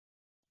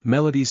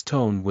 Melody's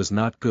tone was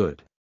not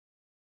good.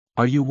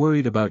 Are you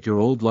worried about your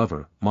old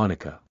lover,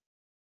 Monica?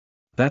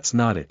 That's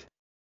not it.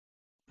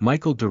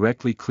 Michael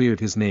directly cleared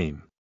his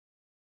name.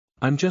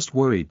 I'm just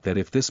worried that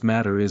if this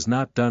matter is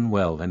not done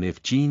well and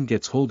if Jean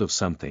gets hold of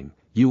something,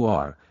 you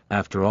are,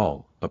 after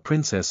all, a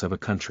princess of a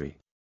country.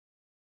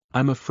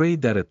 I'm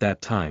afraid that at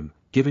that time,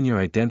 given your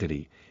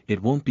identity,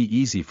 it won't be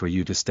easy for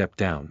you to step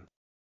down.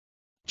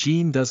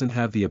 Jean doesn't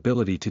have the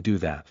ability to do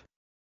that.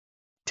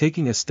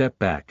 Taking a step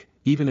back,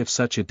 even if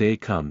such a day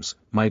comes,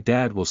 my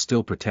dad will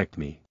still protect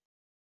me.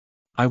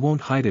 I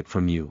won't hide it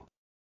from you.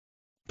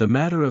 The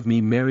matter of me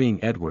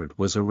marrying Edward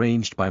was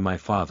arranged by my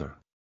father.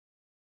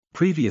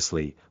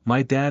 Previously,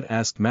 my dad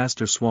asked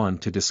Master Swan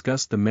to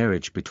discuss the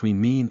marriage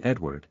between me and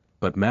Edward,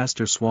 but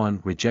Master Swan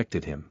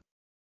rejected him.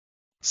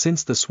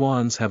 Since the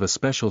Swans have a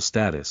special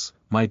status,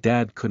 my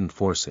dad couldn't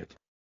force it.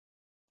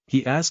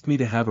 He asked me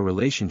to have a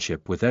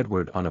relationship with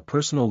Edward on a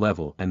personal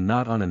level and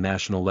not on a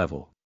national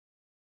level.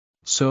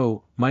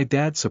 So, my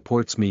dad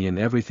supports me in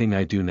everything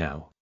I do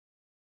now.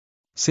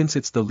 Since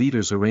it's the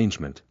leader's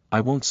arrangement,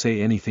 I won't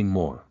say anything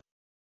more.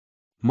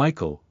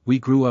 Michael, we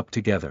grew up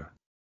together.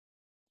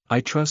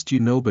 I trust you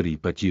nobody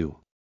but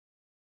you.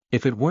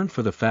 If it weren't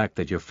for the fact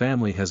that your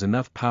family has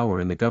enough power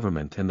in the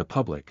government and the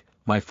public,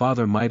 my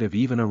father might have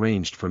even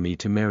arranged for me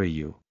to marry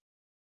you.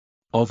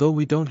 Although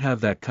we don't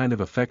have that kind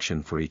of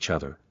affection for each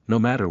other, no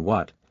matter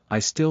what, I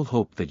still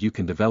hope that you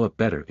can develop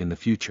better in the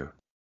future.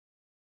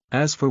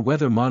 As for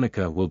whether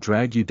Monica will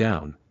drag you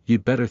down,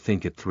 you'd better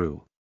think it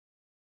through.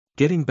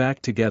 Getting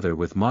back together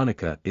with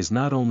Monica is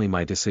not only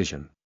my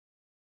decision.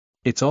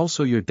 It's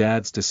also your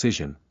dad's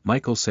decision,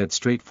 Michael said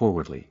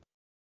straightforwardly.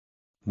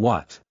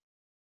 What?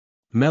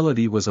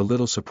 Melody was a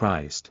little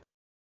surprised.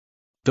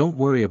 Don't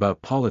worry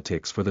about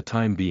politics for the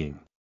time being.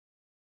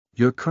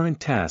 Your current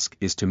task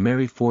is to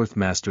marry fourth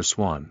Master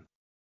Swan.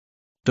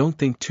 Don't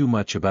think too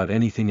much about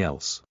anything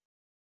else.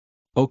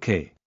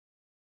 Okay.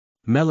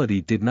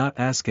 Melody did not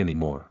ask any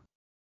more.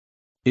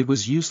 It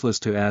was useless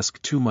to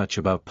ask too much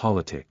about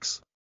politics.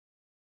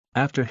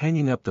 After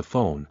hanging up the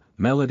phone,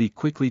 Melody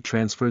quickly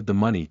transferred the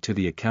money to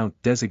the account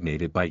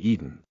designated by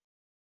Eden.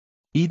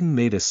 Eden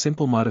made a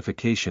simple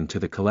modification to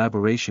the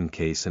collaboration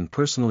case and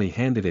personally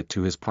handed it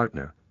to his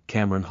partner,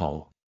 Cameron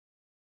Hall.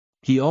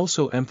 He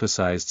also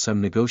emphasized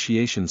some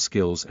negotiation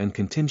skills and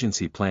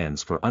contingency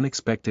plans for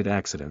unexpected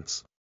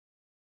accidents.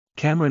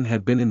 Cameron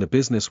had been in the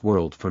business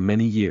world for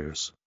many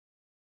years.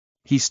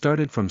 He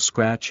started from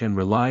scratch and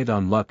relied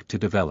on luck to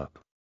develop.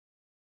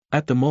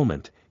 At the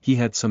moment, he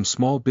had some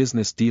small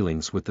business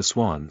dealings with the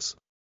Swans.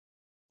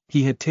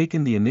 He had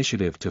taken the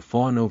initiative to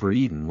fawn over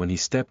Eden when he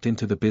stepped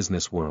into the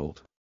business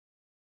world.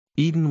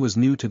 Eden was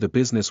new to the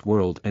business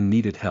world and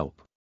needed help.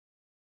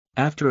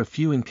 After a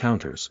few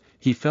encounters,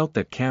 he felt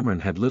that Cameron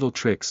had little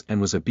tricks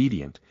and was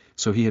obedient,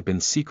 so he had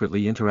been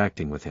secretly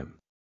interacting with him.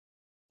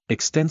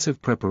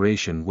 Extensive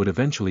preparation would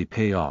eventually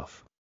pay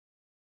off.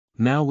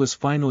 Now was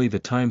finally the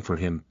time for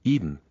him,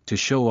 Eden, to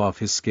show off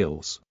his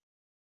skills.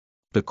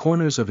 The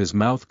corners of his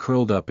mouth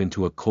curled up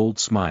into a cold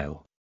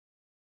smile.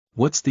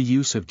 What's the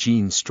use of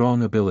Jean's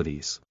strong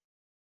abilities?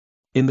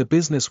 In the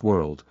business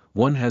world,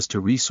 one has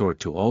to resort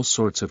to all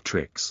sorts of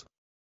tricks.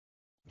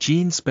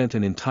 Jean spent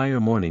an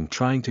entire morning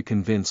trying to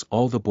convince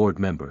all the board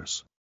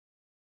members.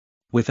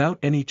 Without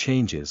any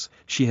changes,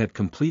 she had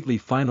completely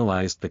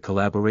finalized the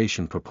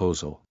collaboration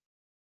proposal.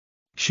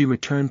 She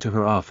returned to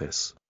her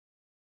office.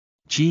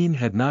 Jean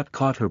had not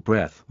caught her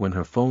breath when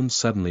her phone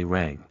suddenly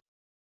rang.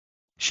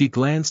 She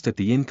glanced at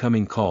the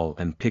incoming call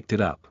and picked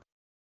it up.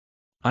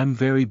 I'm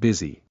very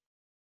busy.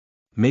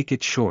 Make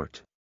it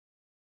short.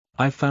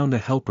 I found a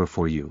helper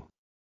for you.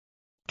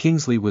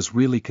 Kingsley was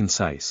really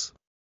concise.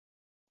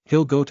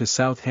 He'll go to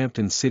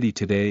Southampton City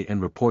today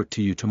and report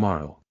to you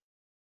tomorrow.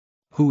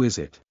 Who is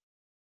it?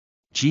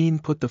 Jean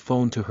put the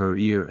phone to her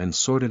ear and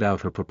sorted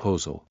out her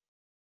proposal.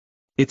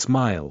 It's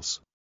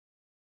Miles.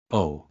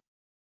 Oh.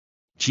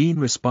 Jean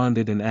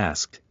responded and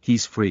asked,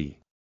 he's free.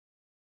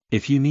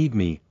 If you need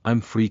me,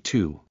 I'm free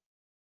too.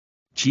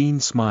 Jean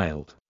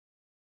smiled.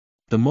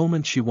 The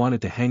moment she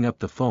wanted to hang up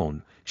the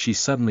phone, she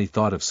suddenly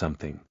thought of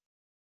something.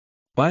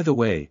 By the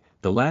way,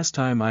 the last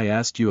time I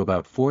asked you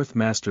about fourth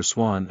Master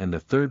Swan and the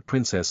third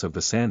Princess of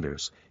the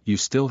Sanders, you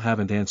still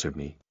haven't answered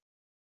me.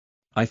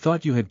 I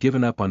thought you had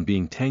given up on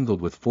being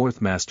tangled with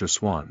fourth Master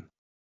Swan.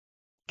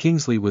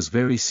 Kingsley was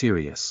very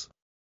serious.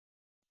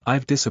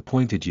 I've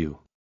disappointed you.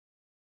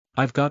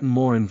 I've gotten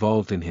more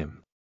involved in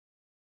him.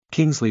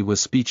 Kingsley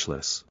was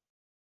speechless.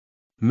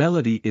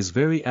 Melody is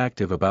very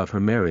active about her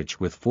marriage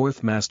with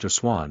fourth Master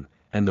Swan,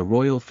 and the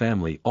royal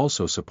family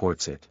also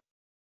supports it.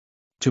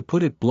 To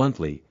put it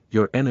bluntly,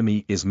 your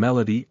enemy is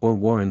Melody or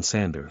Warren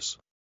Sanders.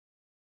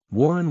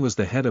 Warren was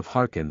the head of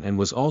Harkin and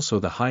was also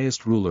the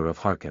highest ruler of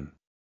Harkin.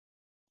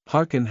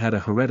 Harkin had a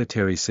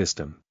hereditary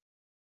system.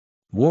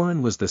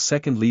 Warren was the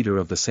second leader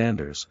of the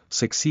Sanders,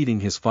 succeeding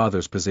his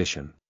father's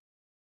position.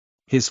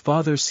 His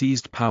father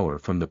seized power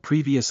from the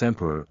previous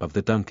emperor of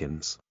the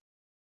Duncans.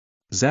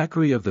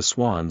 Zachary of the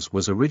Swans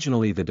was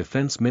originally the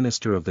defense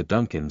minister of the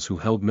Duncans who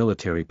held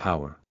military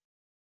power.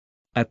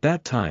 At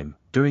that time,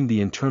 during the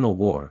internal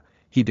war,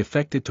 he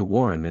defected to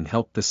Warren and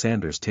helped the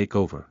Sanders take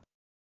over.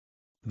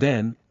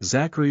 Then,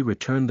 Zachary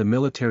returned the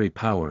military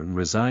power and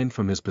resigned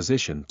from his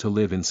position to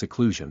live in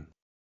seclusion.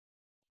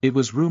 It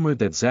was rumored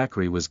that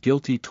Zachary was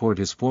guilty toward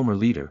his former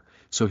leader,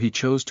 so he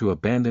chose to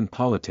abandon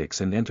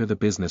politics and enter the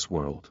business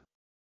world.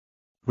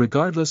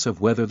 Regardless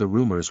of whether the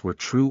rumors were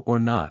true or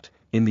not,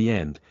 in the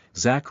end,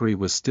 Zachary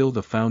was still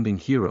the founding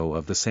hero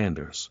of the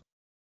Sanders.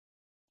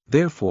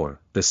 Therefore,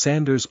 the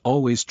Sanders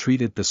always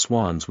treated the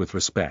Swans with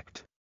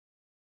respect.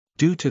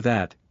 Due to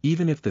that,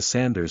 even if the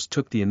Sanders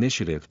took the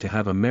initiative to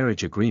have a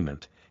marriage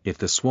agreement, if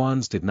the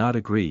Swans did not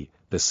agree,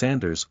 the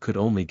Sanders could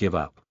only give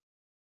up.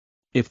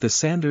 If the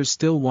Sanders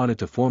still wanted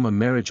to form a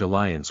marriage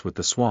alliance with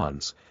the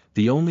Swans,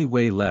 the only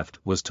way left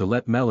was to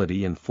let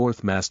Melody and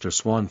Fourth Master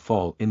Swan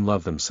fall in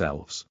love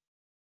themselves.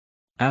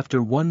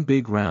 After one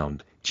big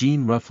round,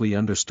 Jean roughly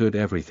understood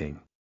everything.